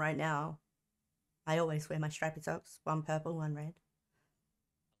wearing them right now. I always wear my stripy socks, one purple, one red.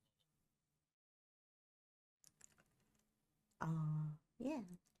 Yeah.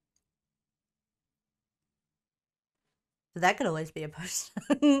 So that could always be a post.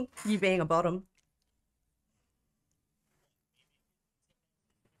 You being a bottom.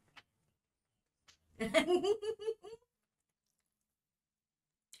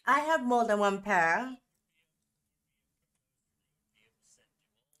 I have more than one pair.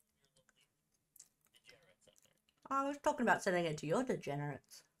 I was talking about sending it to your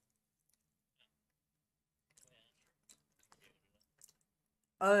degenerates.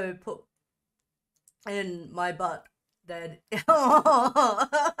 Oh, put in my butt. Then. TMNT.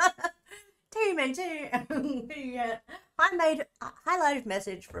 Yeah. I made a highlighted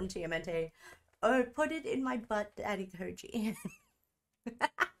message from TMNT. Oh, put it in my butt, Daddy Koji.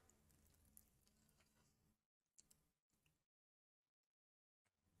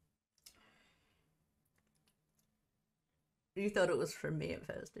 You thought it was from me at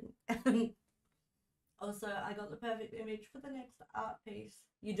first, didn't you? Also, I got the perfect image for the next art piece.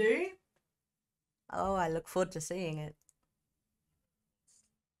 You do? Oh, I look forward to seeing it.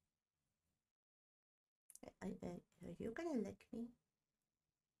 Are you gonna lick me?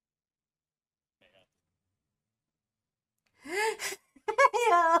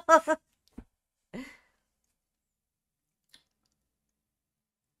 Yeah.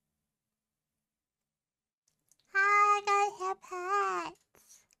 Hi, guys, have hats.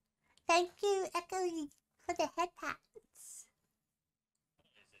 Thank you, Echoey, for the head pats.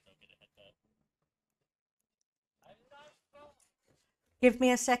 Give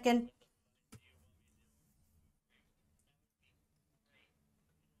me a second.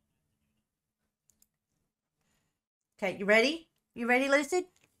 Okay, you ready? You ready, Lucid?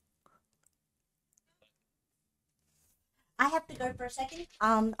 I have to go for a second.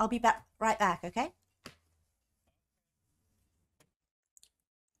 I'll be back right back, okay?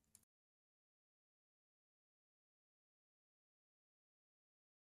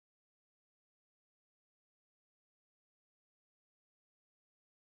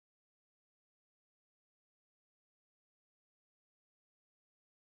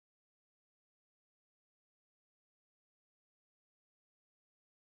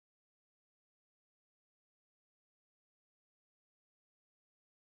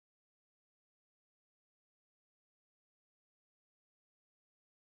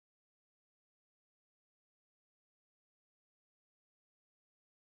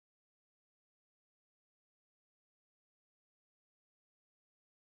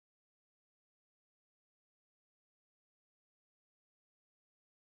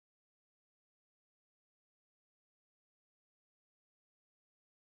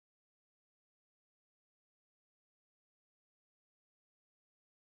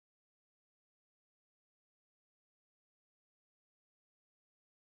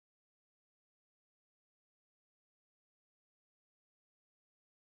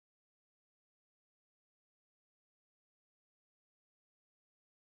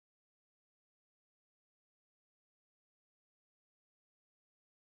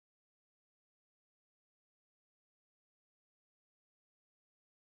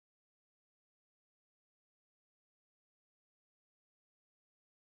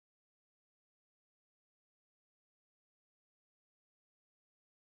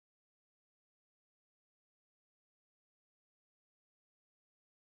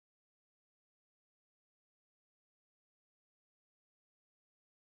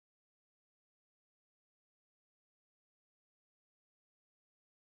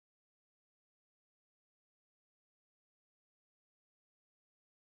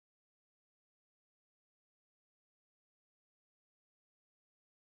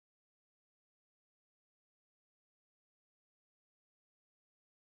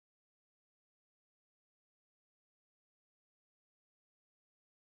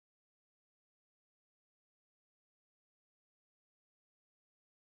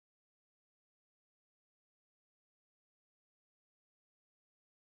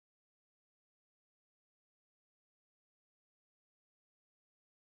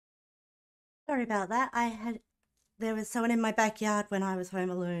 Sorry about that. There was someone in my backyard when I was home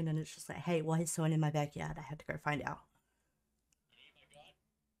alone, and it's just like, hey, why is someone in my backyard? I had to go find out.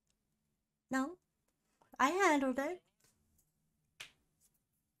 No, I handled it.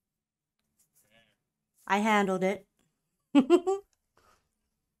 I handled it.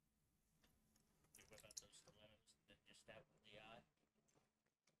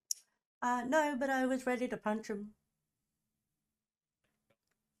 No, but I was ready to punch him.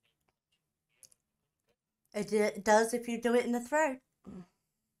 It does if you do it in the throat.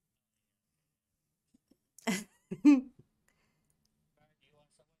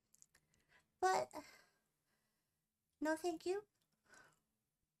 But no, thank you.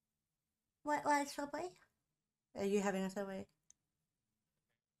 Why Subway? Are you having a Subway?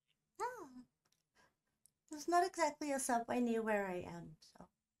 No, there's not exactly a Subway near where I am, so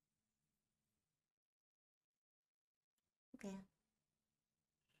yeah.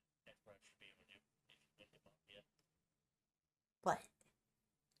 What?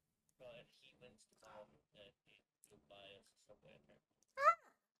 Ah,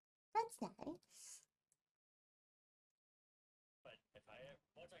 that's nice. But if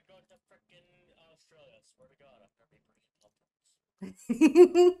once I go to frickin' Australia, I swear to God, I'm gonna be bringing Pop-Tarts.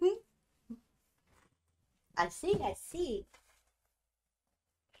 I see, I see.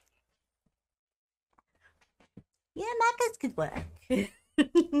 Yeah, Macca's could work.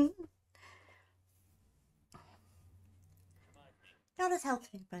 Not as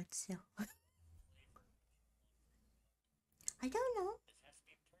healthy, but still. I don't know. This has to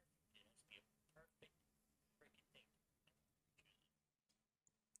be perfect. It has to be a perfect freaking thing.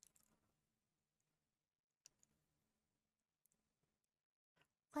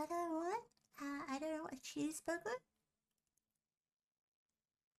 What I want? I don't know, a cheeseburger?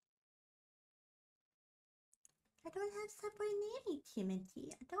 I don't have Subway near me,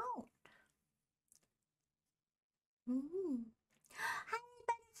 Timothy. I don't. Hi,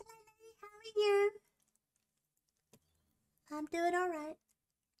 Butterfly Lady. How are you? I'm doing all right.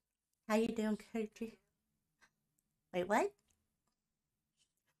 How you doing, Koji? Wait, what?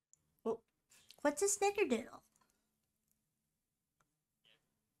 Well, what's a snickerdoodle?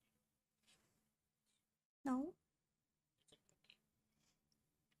 No.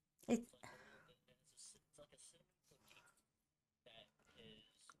 It's It's like a cinnamon cookie that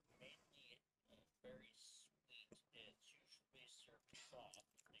is mainly very sweet. It's usually served soft.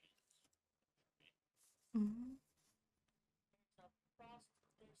 mm,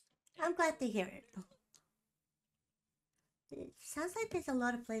 Frosted. I'm glad to hear it. It sounds like there's a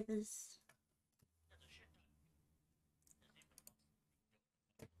lot of flavors.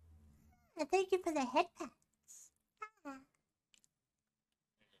 Thank you for the head pats. Ah.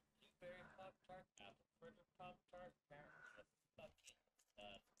 Blueberry Pop Tart, apple fritter Pop Tart, fucking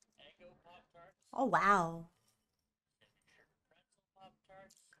Eggo Pop Tarts, Oh, wow. sugar pretzel Pop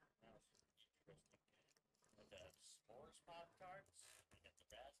Tarts. That was interesting. The s'mores Pop Tarts. We got the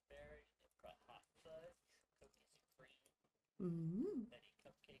raspberry, the hot fudge, cookies and cream, Mm. Betty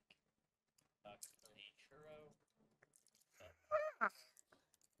cupcake, chocolate churro,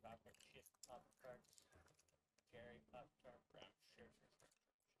 chocolate chip Pop Tarts, cherry Pop Tart, brown sugar,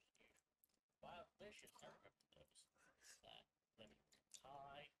 wild delicious. I remember those. Lemon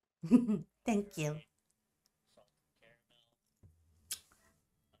pie, Thank you. salted caramel,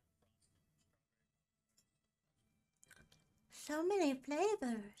 So many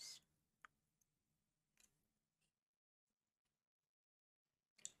flavors.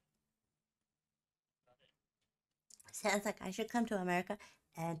 Sounds like I should come to America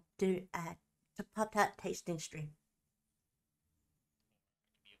and do a Pop Tart tasting stream.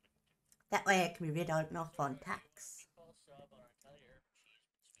 That way I can be written off on tax.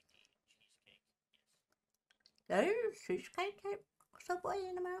 There's cheesecake Subway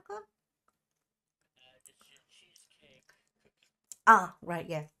in America? Ah, right,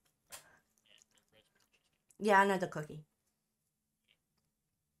 yeah. Yeah, I know the cookie.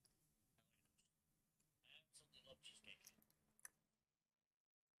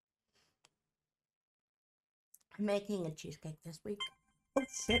 I'm making a cheesecake this week. Oh,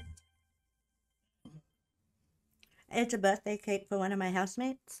 shit. It's a birthday cake for one of my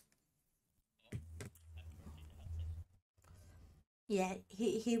housemates. Yeah,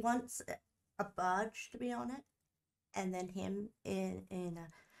 he wants a badge to be on it, and then him in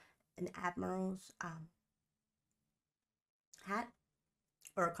an admiral's hat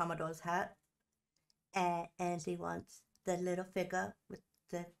or a commodore's hat, and he wants the little figure with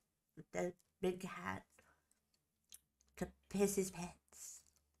the big hat to piss his pants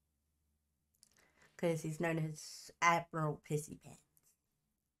because he's known as Admiral Pissy Pants.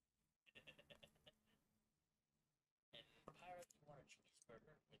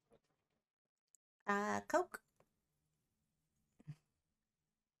 Coke.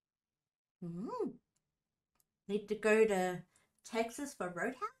 Mm. Need to go to Texas for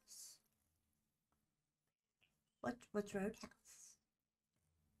Roadhouse? What's Roadhouse?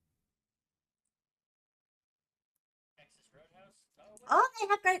 Texas Roadhouse. Oh, they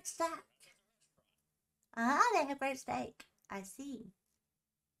have great steak. Ah, they have great steak. I see.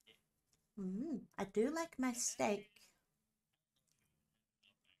 I do like my steak.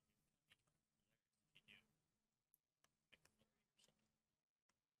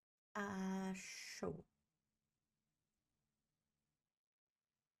 Sure.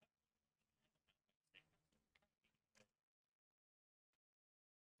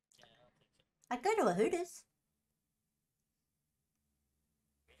 I go to a Hooters.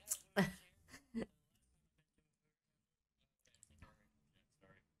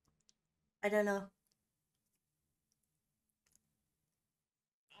 I don't know.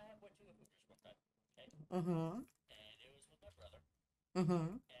 I went to a Hooters one time, okay? Mm-hmm. And it was with my brother.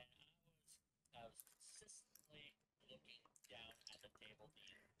 Mm-hmm. And I was consistently looking down at the table the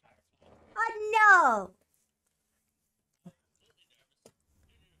entire time. Oh no! Completely nervous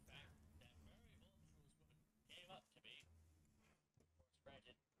due to the fact that very voluptuous women came up to me. Of course,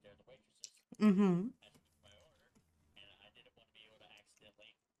 granted, they're the waitresses. Mm-hmm. Asking for my order, and I didn't want to be able to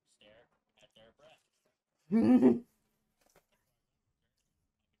accidentally stare at their breath.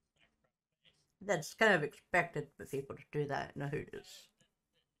 That's kind of expected for people to do that in a Hooters.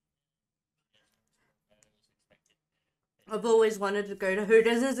 I've always wanted to go to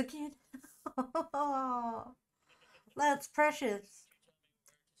Hooters as a kid. That's precious.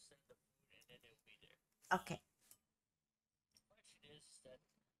 Okay. The question is that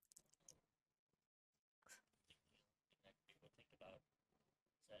people think about is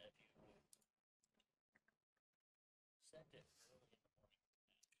that if you send it early in the morning,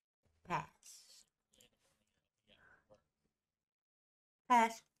 Pass. late in the morning, yeah, work,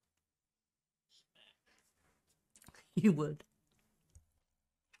 Pass. You would.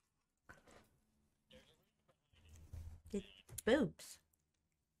 there's a reason behind it. It's boobs.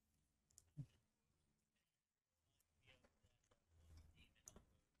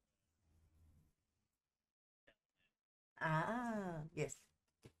 Ah, yes.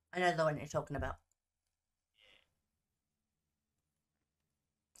 I know the one you're talking about.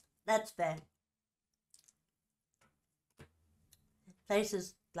 That's fair.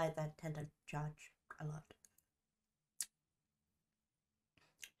 Places like that tend to charge a lot.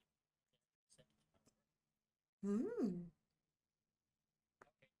 Hmm.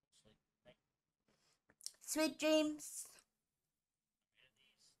 Sweet dreams.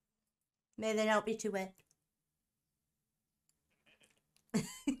 May they not be too wet.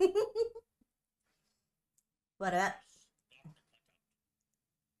 What up?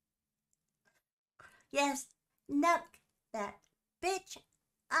 Yes, knock that bitch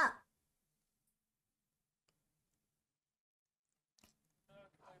up.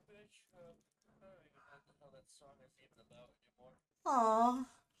 Okay, bitch. I don't even know what the hell that song is even about anymore. Aww.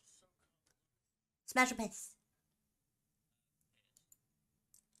 So Smash or pass?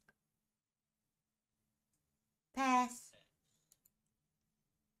 Pass.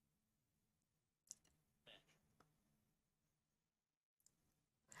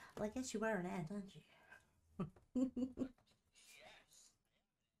 Well, I guess you were an ant, aren't you?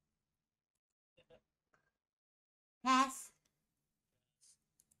 Pass.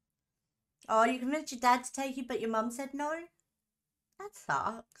 Oh, you convinced your dad to take you, but your mum said no? That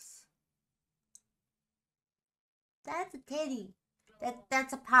sucks. That's a titty.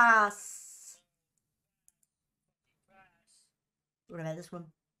 That's a pass. What about this one?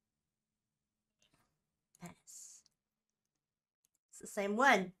 Pass. It's the same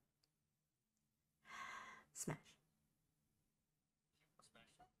one. Smash.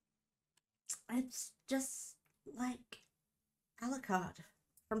 It's just like Alucard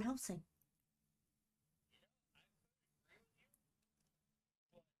from Helsing.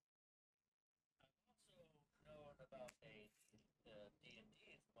 I've also known about a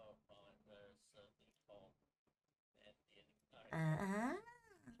D&D moment where something called and Uh-huh.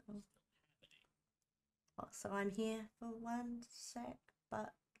 Oh, so I'm here for 1 sec,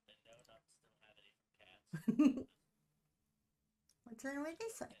 but and no, not still have any from cats. what's it already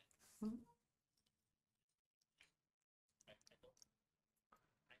say? I can deal with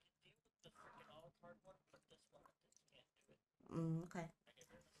the freaking a la carte one, but this one I just can't do it. Okay. I get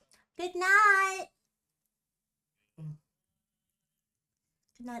rid of myself. Good night.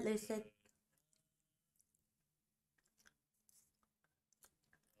 Good night, Lucid.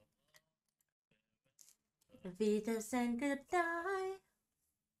 Vitas and goodbye.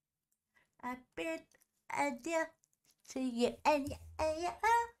 bid adieu to you and you.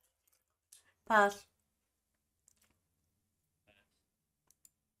 Pass.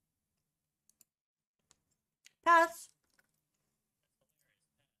 Pass.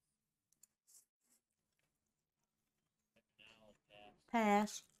 Now pass.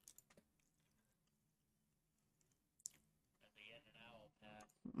 Pass. At the end and owl pass.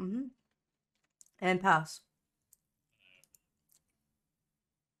 Mm-hmm. And pass.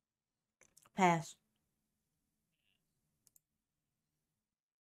 Pass.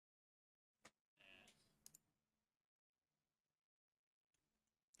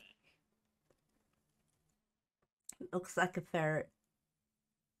 Looks like a ferret.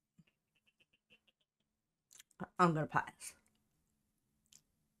 I'm gonna pass.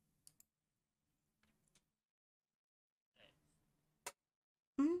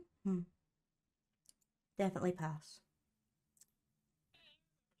 Mm-hmm. Definitely pass.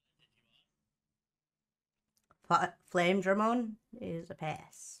 Flame Dramon is a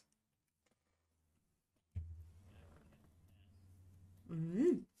pass.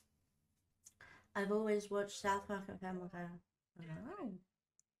 Mm-hmm. I've always watched South Park and Family Guy. Oh.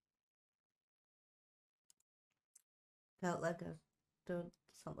 Felt like I doing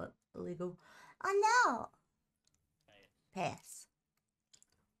something illegal. Oh no! Pass.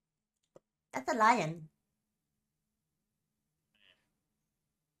 That's a lion.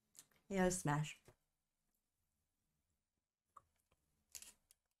 Yeah, Smash.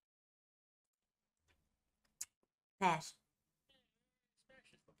 Pass.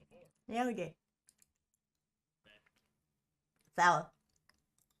 Smash is from before. Yeah, we did. Sour.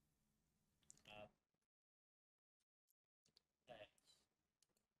 Pass.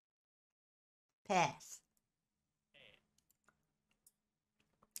 Pass.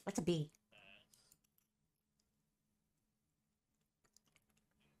 That's a B. Pass.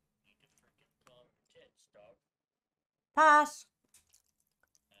 Need to freaking plumb your tits, dog. Pass.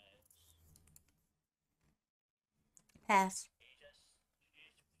 Pass. Pass. Pass.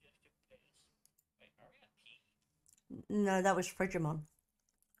 Wait, are we on P? No, that was Frigimon.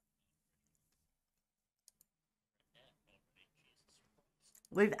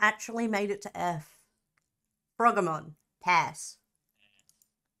 We've actually made it to F. Frogamon. Pass.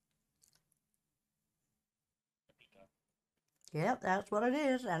 Yep, that's what it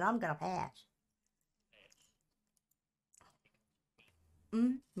is, and I'm gonna pass.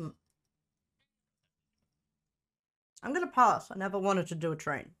 Mm-hmm. I'm gonna pass. I never wanted to do a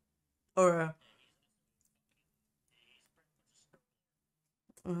train. Or a...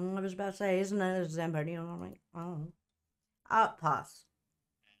 I was about to say, isn't that a Zamboni? I'm like, oh. Pass.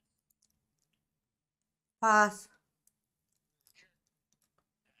 Pass.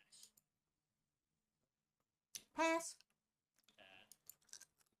 Pass.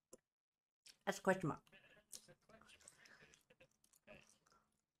 That's a question mark.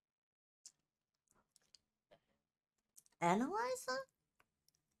 Analyzer?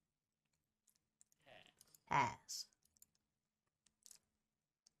 Pass.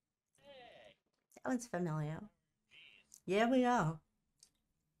 That one's familiar. Yeah, we are.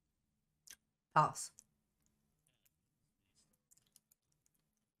 Pass.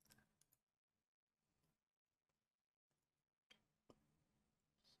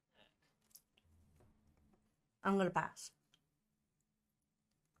 I'm gonna pass.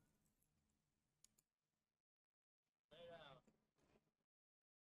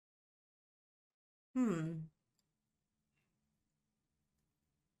 Hmm.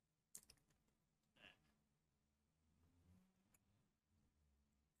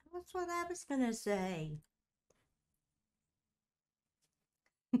 That's what I was gonna say.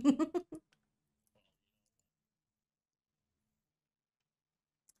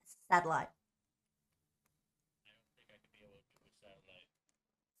 Satellite. I don't think I could be able to do a satellite.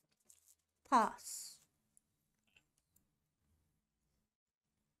 Pass.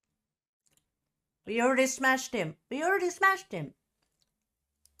 We already smashed him. We already smashed him.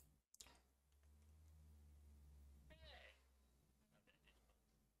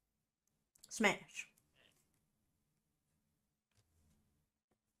 Smash.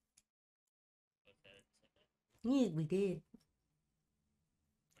 Yeah, we did.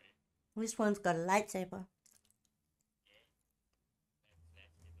 This one's got a lightsaber.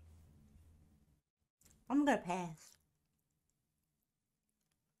 I'm gonna pass.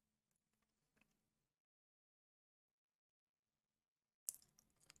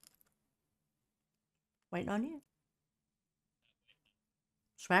 Waiting on you.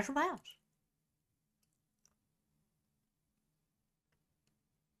 Smash or pass?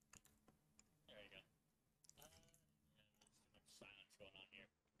 There you go. There's too much silence going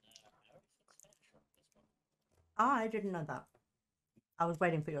on here. Oh, I didn't know that. I was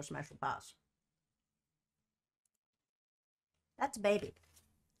waiting for your Smash to pass. That's a baby.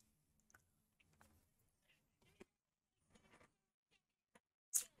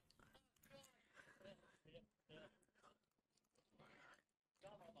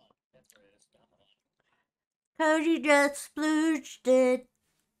 That's where it is. Koji just splooged it.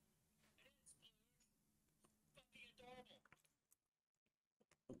 Fucking adorable.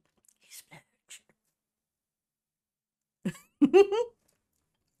 He splooged.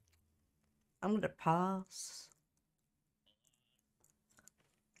 I'm gonna pass.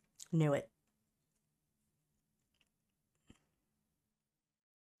 Knew it.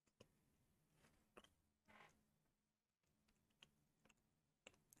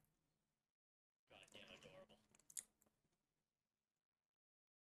 Goddamn adorable.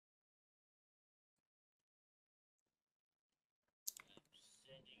 I'm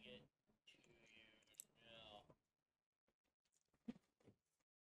sending it to you now.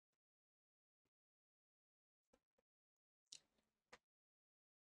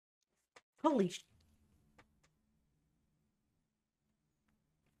 Holy sh.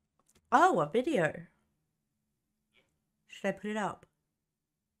 Oh, a video. Should I put it up?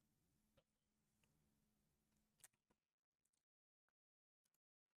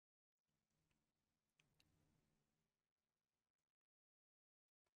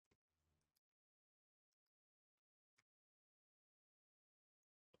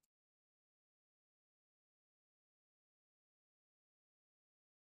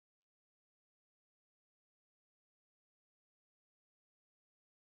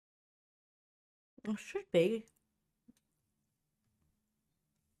 It should be.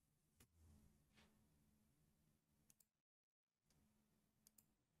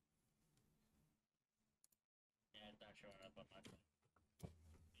 Yeah, it's not showing up on my phone. It's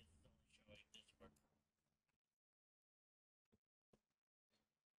only showing Discord.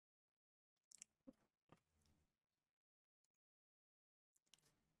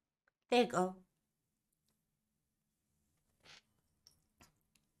 There you go.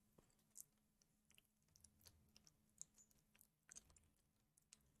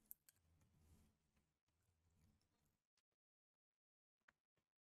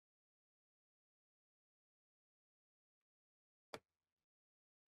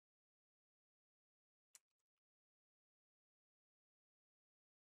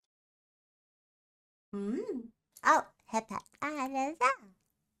 Oh, hip hop.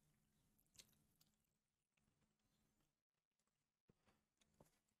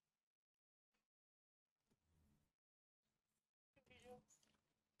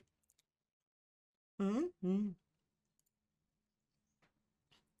 Mm-hmm.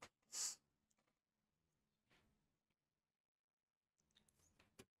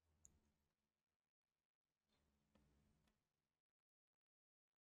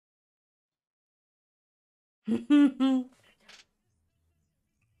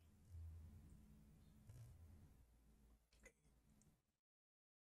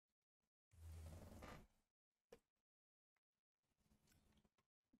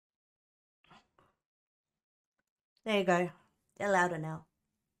 There you go. They're louder now.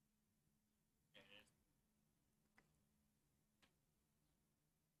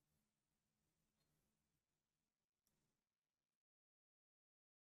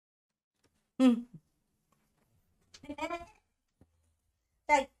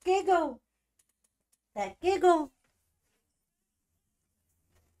 That giggle. That giggle.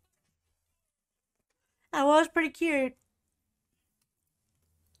 That was pretty cute.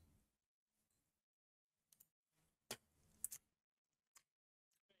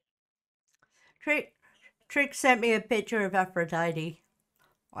 Trick sent me a picture of Aphrodite.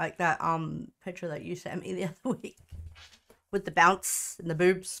 Like that picture that you sent me the other week. With the bounce and the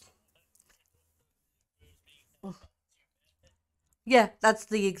boobs. Yeah, that's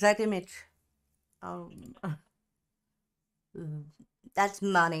the exact image. Um that's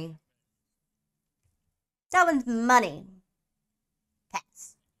money. That one's money.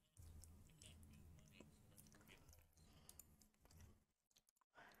 Pass.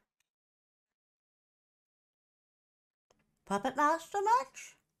 Puppet Master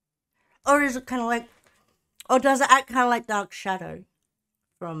much? Or is it kind of like, or does it act kind of like Dark Shadow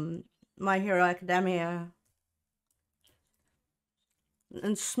from My Hero Academia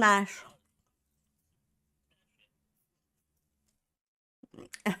and Smash?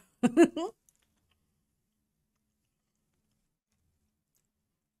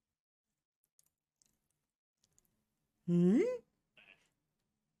 Hmm?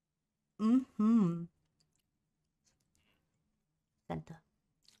 Mm-hmm. Center.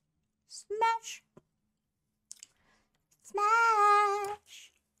 Smash.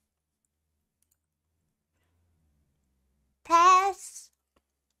 Smash. Pass.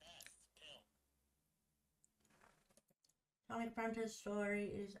 Sonic Frontier's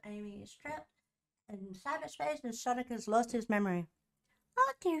story is Amy is trapped in cyberspace and Sonic has lost his memory.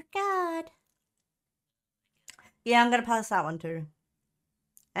 Oh dear God. Yeah, I'm gonna pass that one too.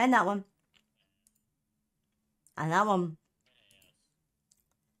 And that one. And that one.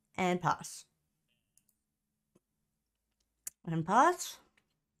 And pass. And pass.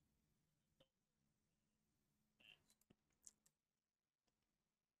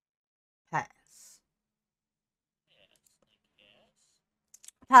 Pass.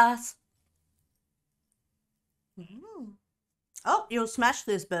 Pass. Mm. Oh, you'll smash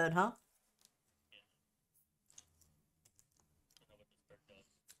this bird, huh?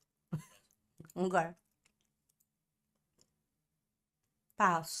 Okay.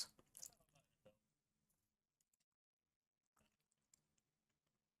 Pass.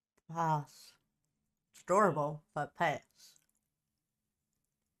 Pass. It's adorable, but pass.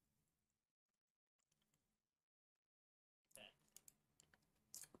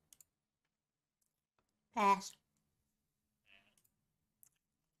 Pass.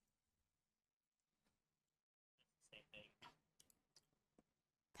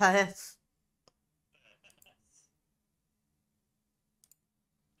 Pass.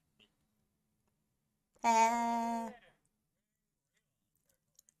 Pass.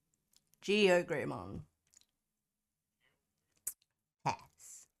 Geogramon.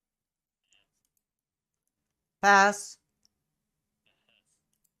 Pass. Pass.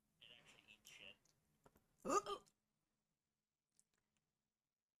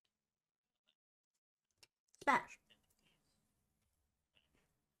 Smash.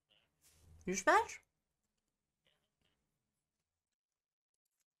 You smash?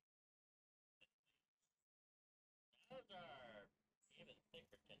 Those are even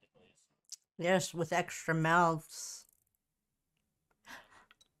thicker tentacles. Yes, with extra mouths.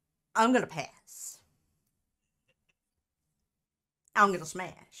 I'm gonna pass. I'm gonna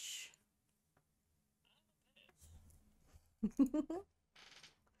smash.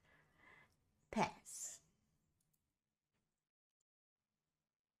 Pass.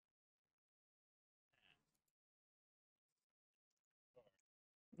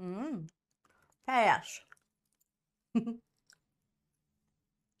 Mm. Pass.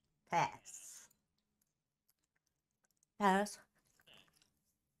 Pass. Pass.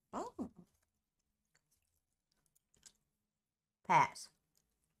 Oh. Pass.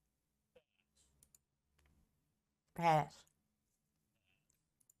 Pass.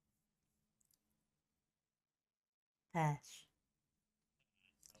 Pass.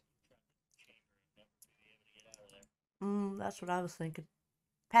 That's what I was thinking.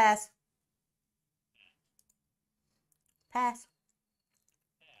 Pass. Pass.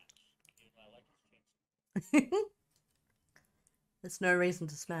 There's no reason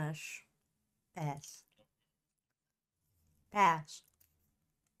to smash. Pass. Pass.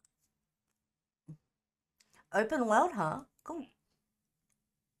 Open world, huh? Cool.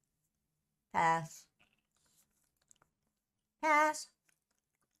 Pass. Pass.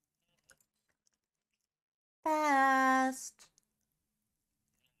 Fast.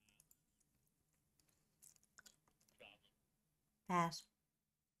 Pass.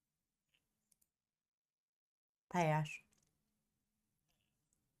 Pass.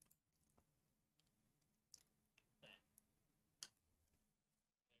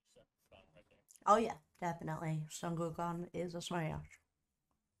 Oh yeah, definitely. Sun Gokon is a smash.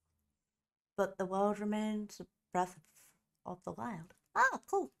 But the world remains a breath of the wild. Ah,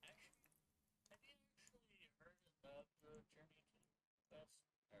 cool. Have you actually heard of the Journey to West?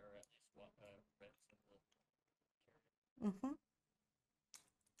 Or at least what, read some of the characters? Mm-hmm.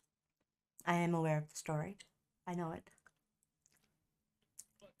 I am aware of the story. I know it.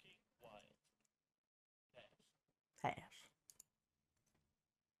 Fucking wild. Pass. Pass.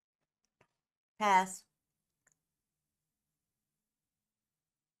 Pass.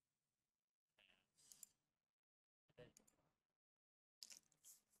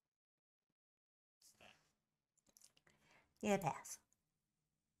 Yeah, pass.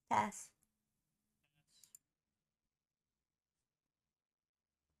 Pass.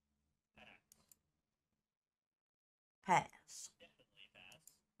 Pass. Definitely pass.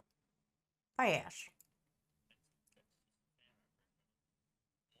 Pass.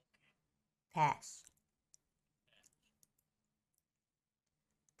 Pass.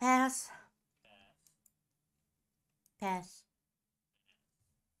 Pass. Pass. Pass.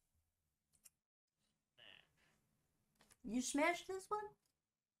 You smashed this one?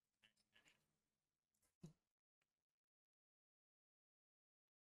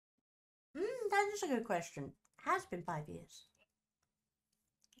 That is a good question. It has been 5 years.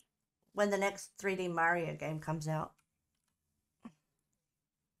 When the next 3D Mario game comes out.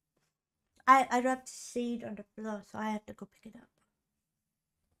 I dropped a seed on the floor, so I have to go pick it up.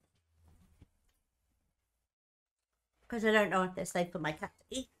 Because I don't know if they're safe for my cat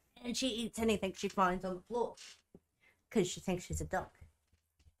to eat. And she eats anything she finds on the floor. Because she thinks she's a dog.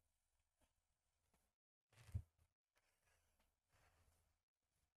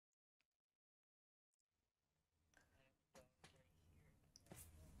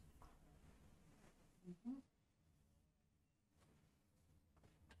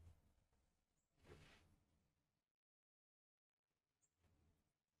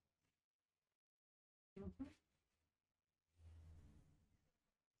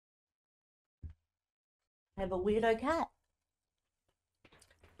 I have a weirdo cat.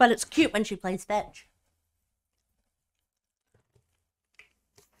 But it's cute when she plays fetch.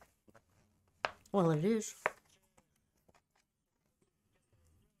 Well, it is.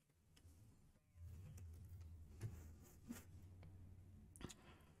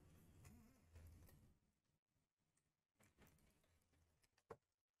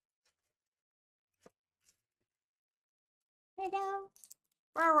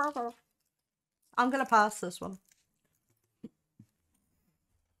 Hello. I'm gonna pass this one.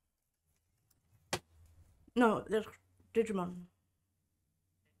 No, there's Digimon.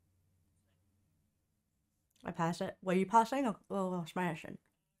 I pass it. Were you passing or smashing?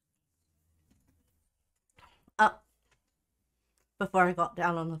 Up. Before I got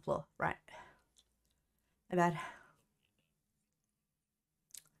down on the floor. Right. My bad.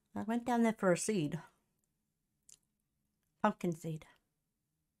 I went down there for a seed. Pumpkin seed.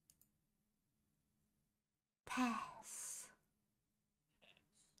 Pass.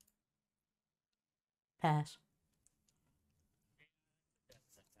 Pass.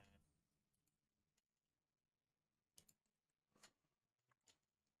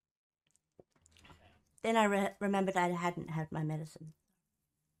 Then I remembered I hadn't had my medicine.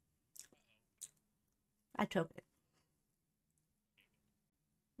 I took it.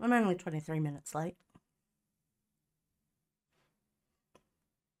 I'm only 23 minutes late.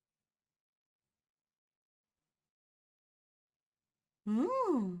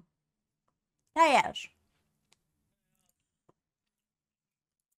 Mmm. Pass.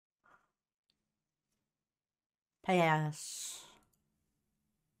 Pass.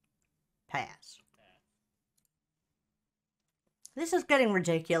 Pass. This is getting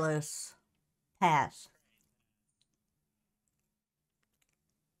ridiculous. Pass.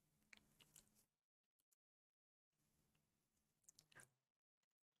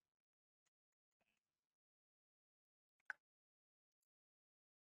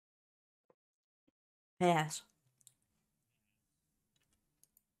 Pass.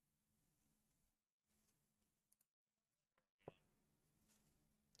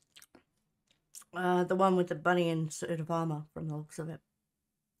 The one with the bunny and suit of armor from the looks of it.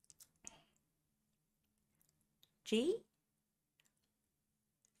 G?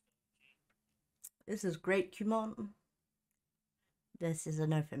 This is great, Kumon. This is a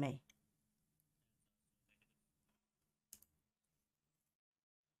no for me.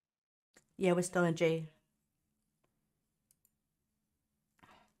 Yeah, we're still in G.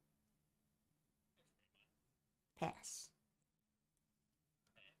 Pass.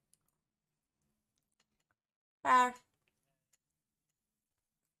 Pass.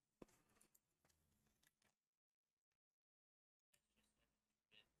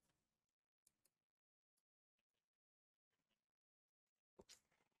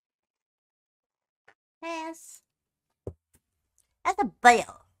 Pass. That's a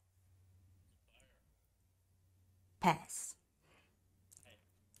bell. Pass.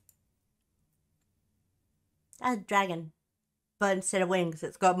 That's a dragon. But instead of wings,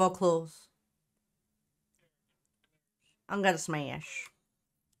 it's got more claws. I'm gonna smash.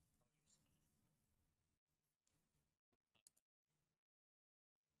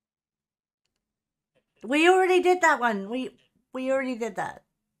 We already did that one. We already did that.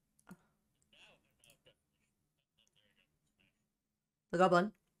 The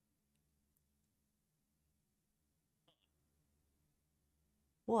goblin.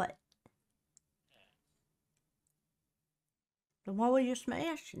 What? Then what were you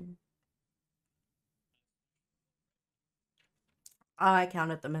smashing? Oh, I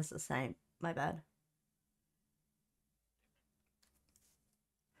counted them as the same. My bad.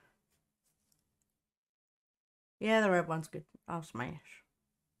 Yeah, the red one's good. I'll smash.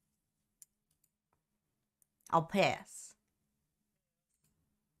 I'll pass.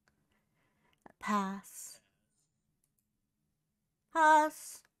 Pass.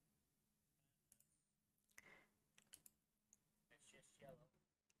 Pass.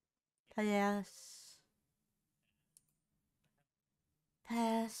 Pass.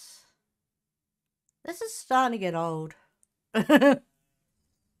 Pass. This is starting to get old. Oh,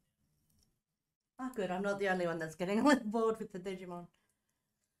 good. I'm not the only one that's getting a little bored with the Digimon.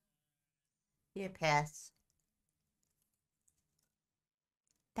 Yeah, pass.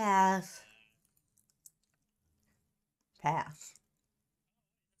 Pass. Pass.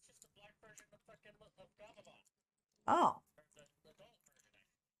 It's just a black version of fucking of Gabamon. Oh. Or the adult version, actually.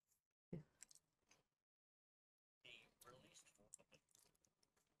 The released form of it.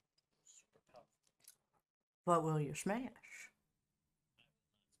 Super powerful. What will you smash?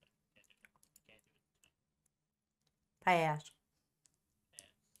 Can't do it. Pass.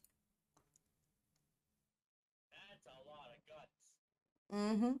 That's a lot of guts.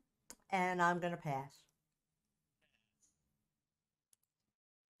 Mm-hmm. And I'm gonna pass.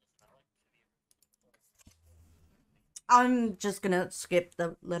 I'm just gonna skip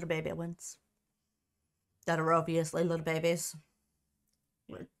the little baby ones that are obviously little babies.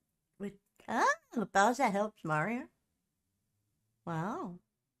 With oh, Bowser helps Mario. Wow.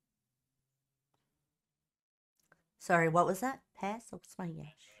 Sorry, what was that? Pass or smash?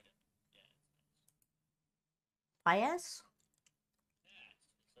 Pass?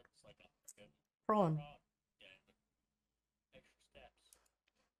 It's like a fucking Prawn. yeah, extra steps.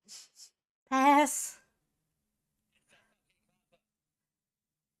 Pass.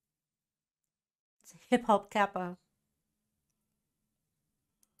 It's a hip hop kappa.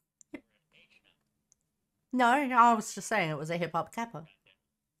 No, I was just saying it was a hip hop kappa.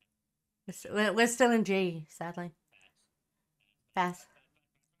 We're still in G, sadly. Pass.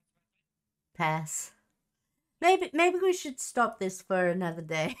 Pass. Maybe we should stop this for another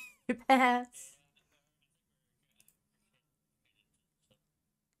day. Pass.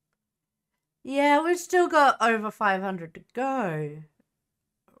 Yeah, we've still got over 500 to go.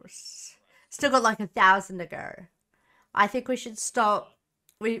 Still got like 1,000 to go. I think we should stop.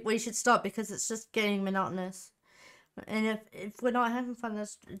 We should stop because it's just getting monotonous. And if we're not having fun,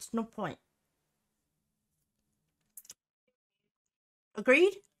 it's no point.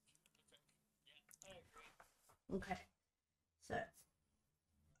 Agreed? Okay. So.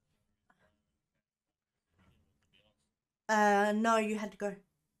 No, you had to go.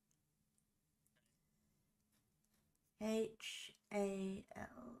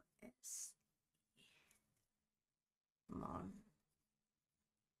 HALS. Mon.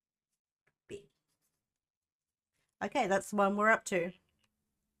 B. Okay, that's the one we're up to.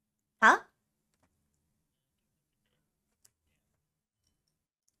 Huh?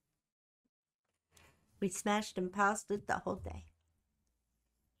 We smashed and passed it the whole day.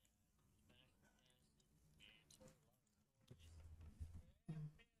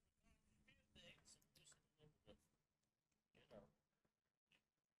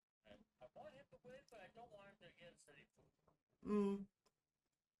 I want him to win, but I don't want him to get steady food. Mm.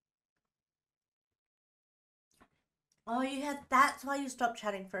 Oh, you had. That's why you stopped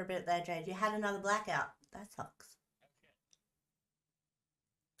chatting for a bit there, Jade. You had another blackout. That sucks.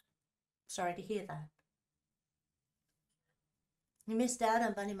 Sorry to hear that. You missed out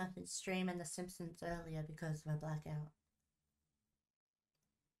on Bunny Muffin's stream and The Simpsons earlier because of a blackout.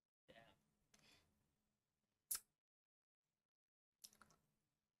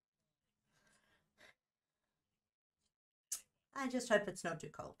 I just hope it's not too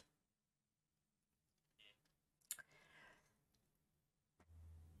cold.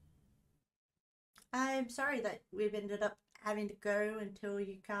 I'm sorry that we've ended up having to go until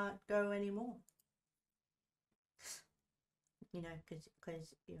you can't go anymore. You know, because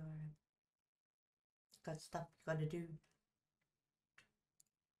you're got stuff you got to do.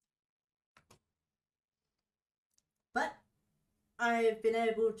 But I've been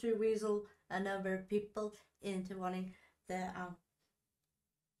able to weasel a number of people into wanting the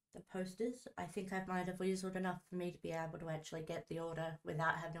posters. I think I might have weaseled enough for me to be able to actually get the order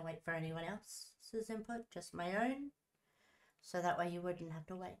without having to wait for anyone else's input, just my own. So that way you wouldn't have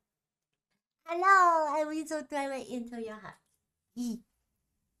to wait. Hello, I weaseled my way into your house.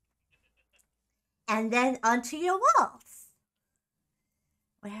 And then onto your walls.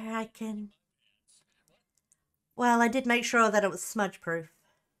 Where I can... Well, I did make sure that it was smudge proof.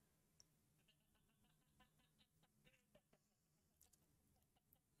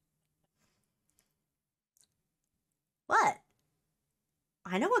 What?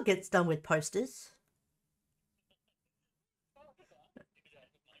 I know what gets done with posters.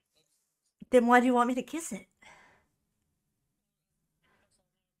 Then why do you want me to kiss it?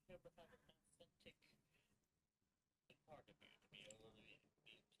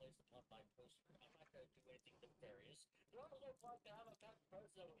 place them on my poster. I'm not going to do anything nefarious. You don't look like to have a pet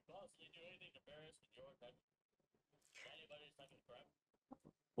person that would constantly do anything nefarious to your pet. Anybody's type of crap.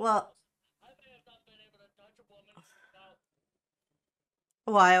 Well, I may have not been able to touch a woman now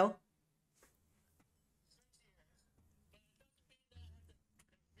a while.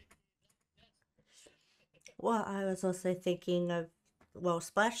 6 years. Well, I was also thinking of, well,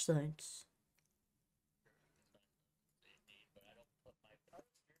 splash zones. But I don't put my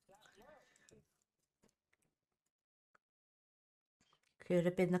posters that low. Could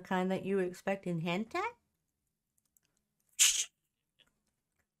have been the kind that you expect in hentai?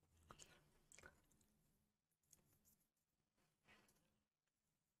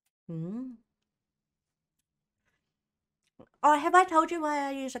 Hmm. Oh, have I told you why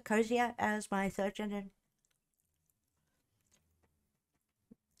I use a Cozier as my search engine?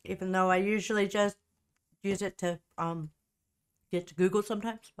 Even though I usually just use it to get to Google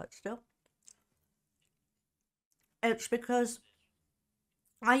sometimes, but still. It's because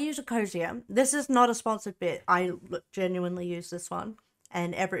I use a Cozier. This is not a sponsored bit. I genuinely use this one,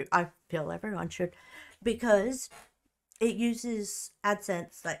 and I feel everyone should, because it uses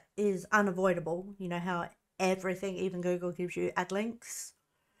AdSense that is unavoidable. You know how everything, even Google, gives you ad links.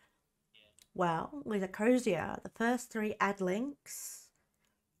 Well, with a Cozier, the first 3 ad links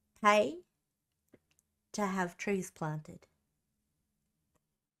pay to have trees planted.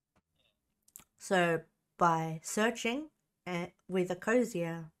 So by searching with a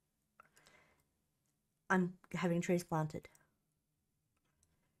Cozier, I'm having trees planted.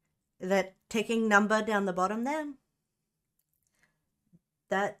 That ticking number down the bottom there,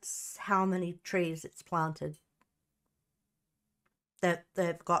 that's how many trees it's planted. That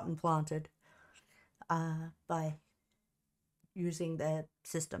they've gotten planted by using their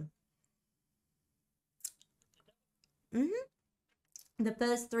system. The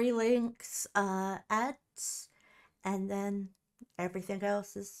first 3 links are ads, and then everything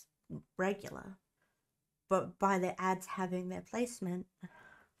else is regular. But by the ads having their placement,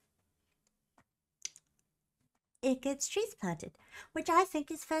 it gets trees planted, which I think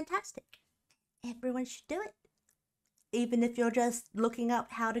is fantastic. Everyone should do it. Even if you're just looking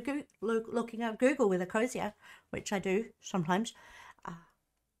up how to looking up Google with a Cozier, which I do sometimes.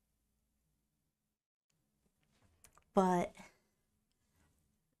 But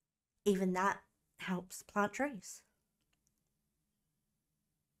even that helps plant trees.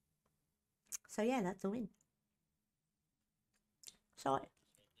 So yeah, that's a win. So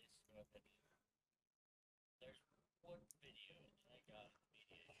There's one video that I got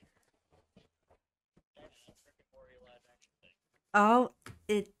mediation. That's a freaking Mori live action thing. oh,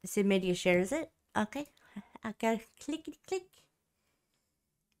 it's in media share, is it? Okay, I go clickety click.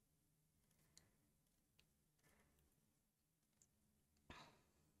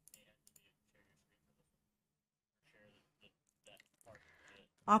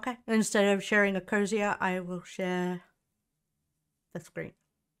 Okay, instead of sharing a Cozier, I will share the screen.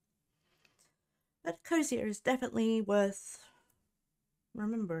 But Cozier is definitely worth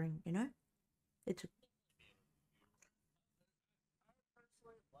remembering, you know? It's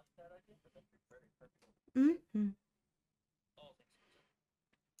mm-hmm.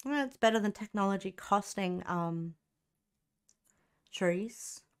 Well, it's better than technology costing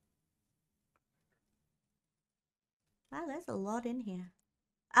trees. Wow, there's a lot in here.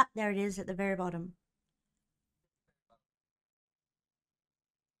 Ah, there it is at the very bottom.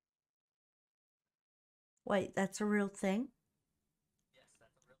 Wait, that's a real thing? Yes,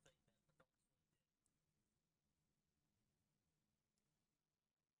 that's a real thing.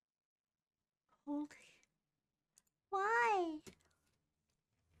 Holy. Why?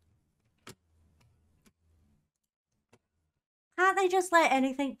 Can't they just let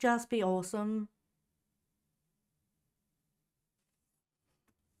anything just be awesome?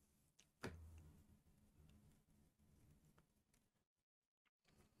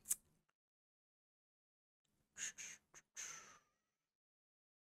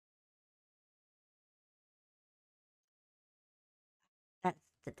 That's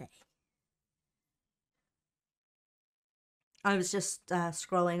the day. I was just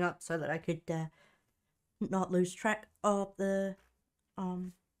scrolling up so that I could not lose track of the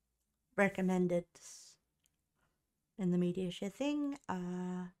recommended in the media share thing.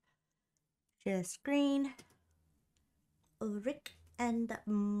 Share screen. Rick and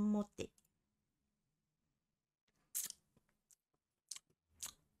Morty.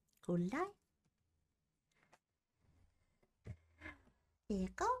 Cool. There you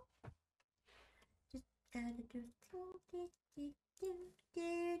go. Just gotta do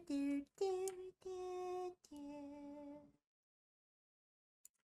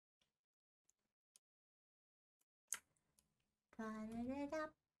it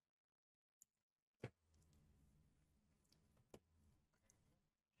up.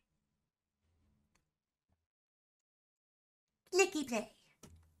 Clicky play.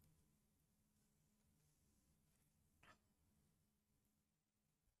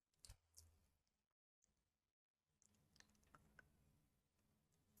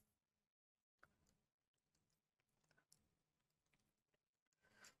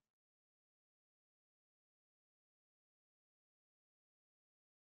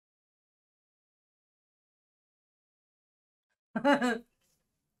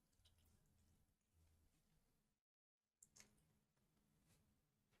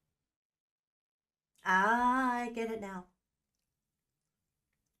 Ah, I get it now.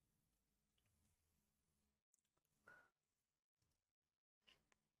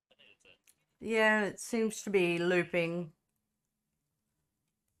 Yeah, it seems to be looping.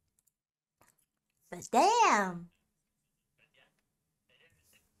 But damn!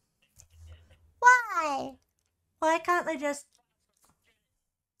 Why? Why can't they just...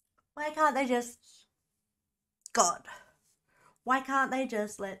 Why can't they just... God. Why can't they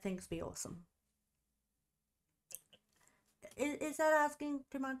just let things be awesome? Is that asking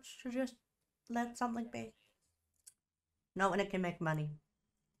too much to just let something be? Not when it can make money.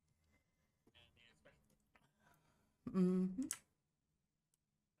 Mm-hmm.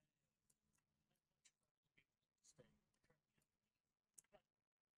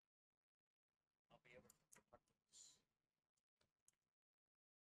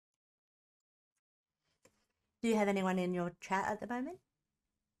 Do you have anyone in your chat at the moment?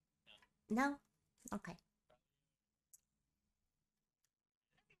 No? Okay.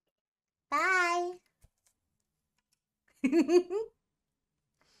 Bye!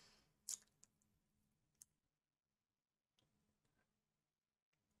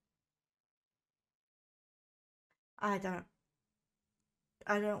 I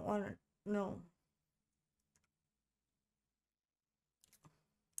don't want to, no.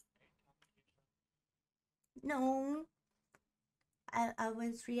 No. I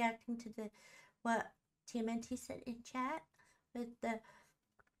was reacting to what TMNT said in chat with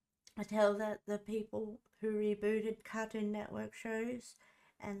I tell that the people who rebooted Cartoon Network shows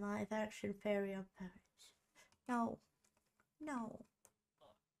and live action fairy parodies. No. No.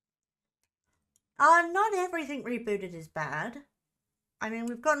 Not everything rebooted is bad. I mean,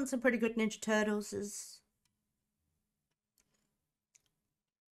 we've gotten some pretty good Ninja Turtles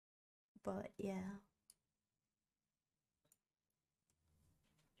but yeah.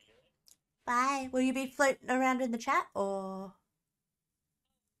 Bye. Will you be floating around in the chat or?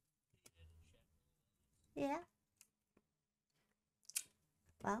 Yeah.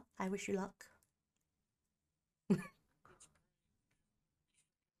 Well, I wish you luck.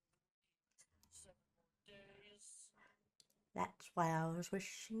 That's why I was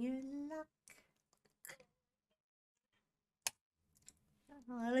wishing you luck.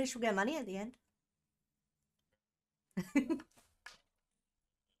 Well, at least we'll get money at the end.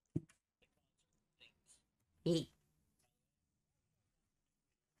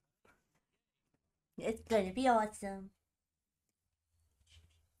 It's gonna be awesome.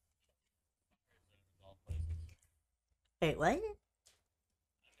 Wait, what?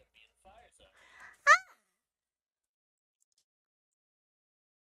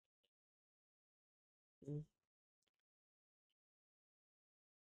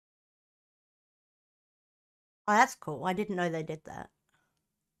 Oh, that's cool. I didn't know they did that.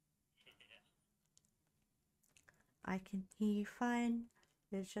 I can hear you fine.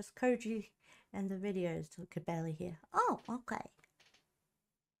 There's just Koji and the videos could barely hear. Oh, okay.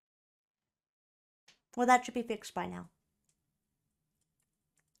 Well, that should be fixed by now.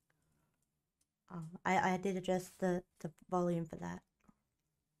 I did adjust the volume for that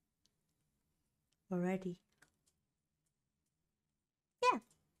already. Yeah.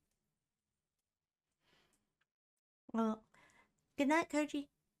 Well, good night, Koji.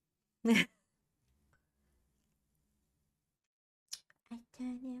 I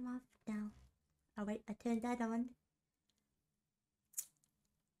turn him off now. Oh wait, I turned that on.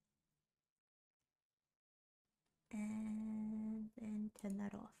 And then turn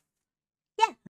that off.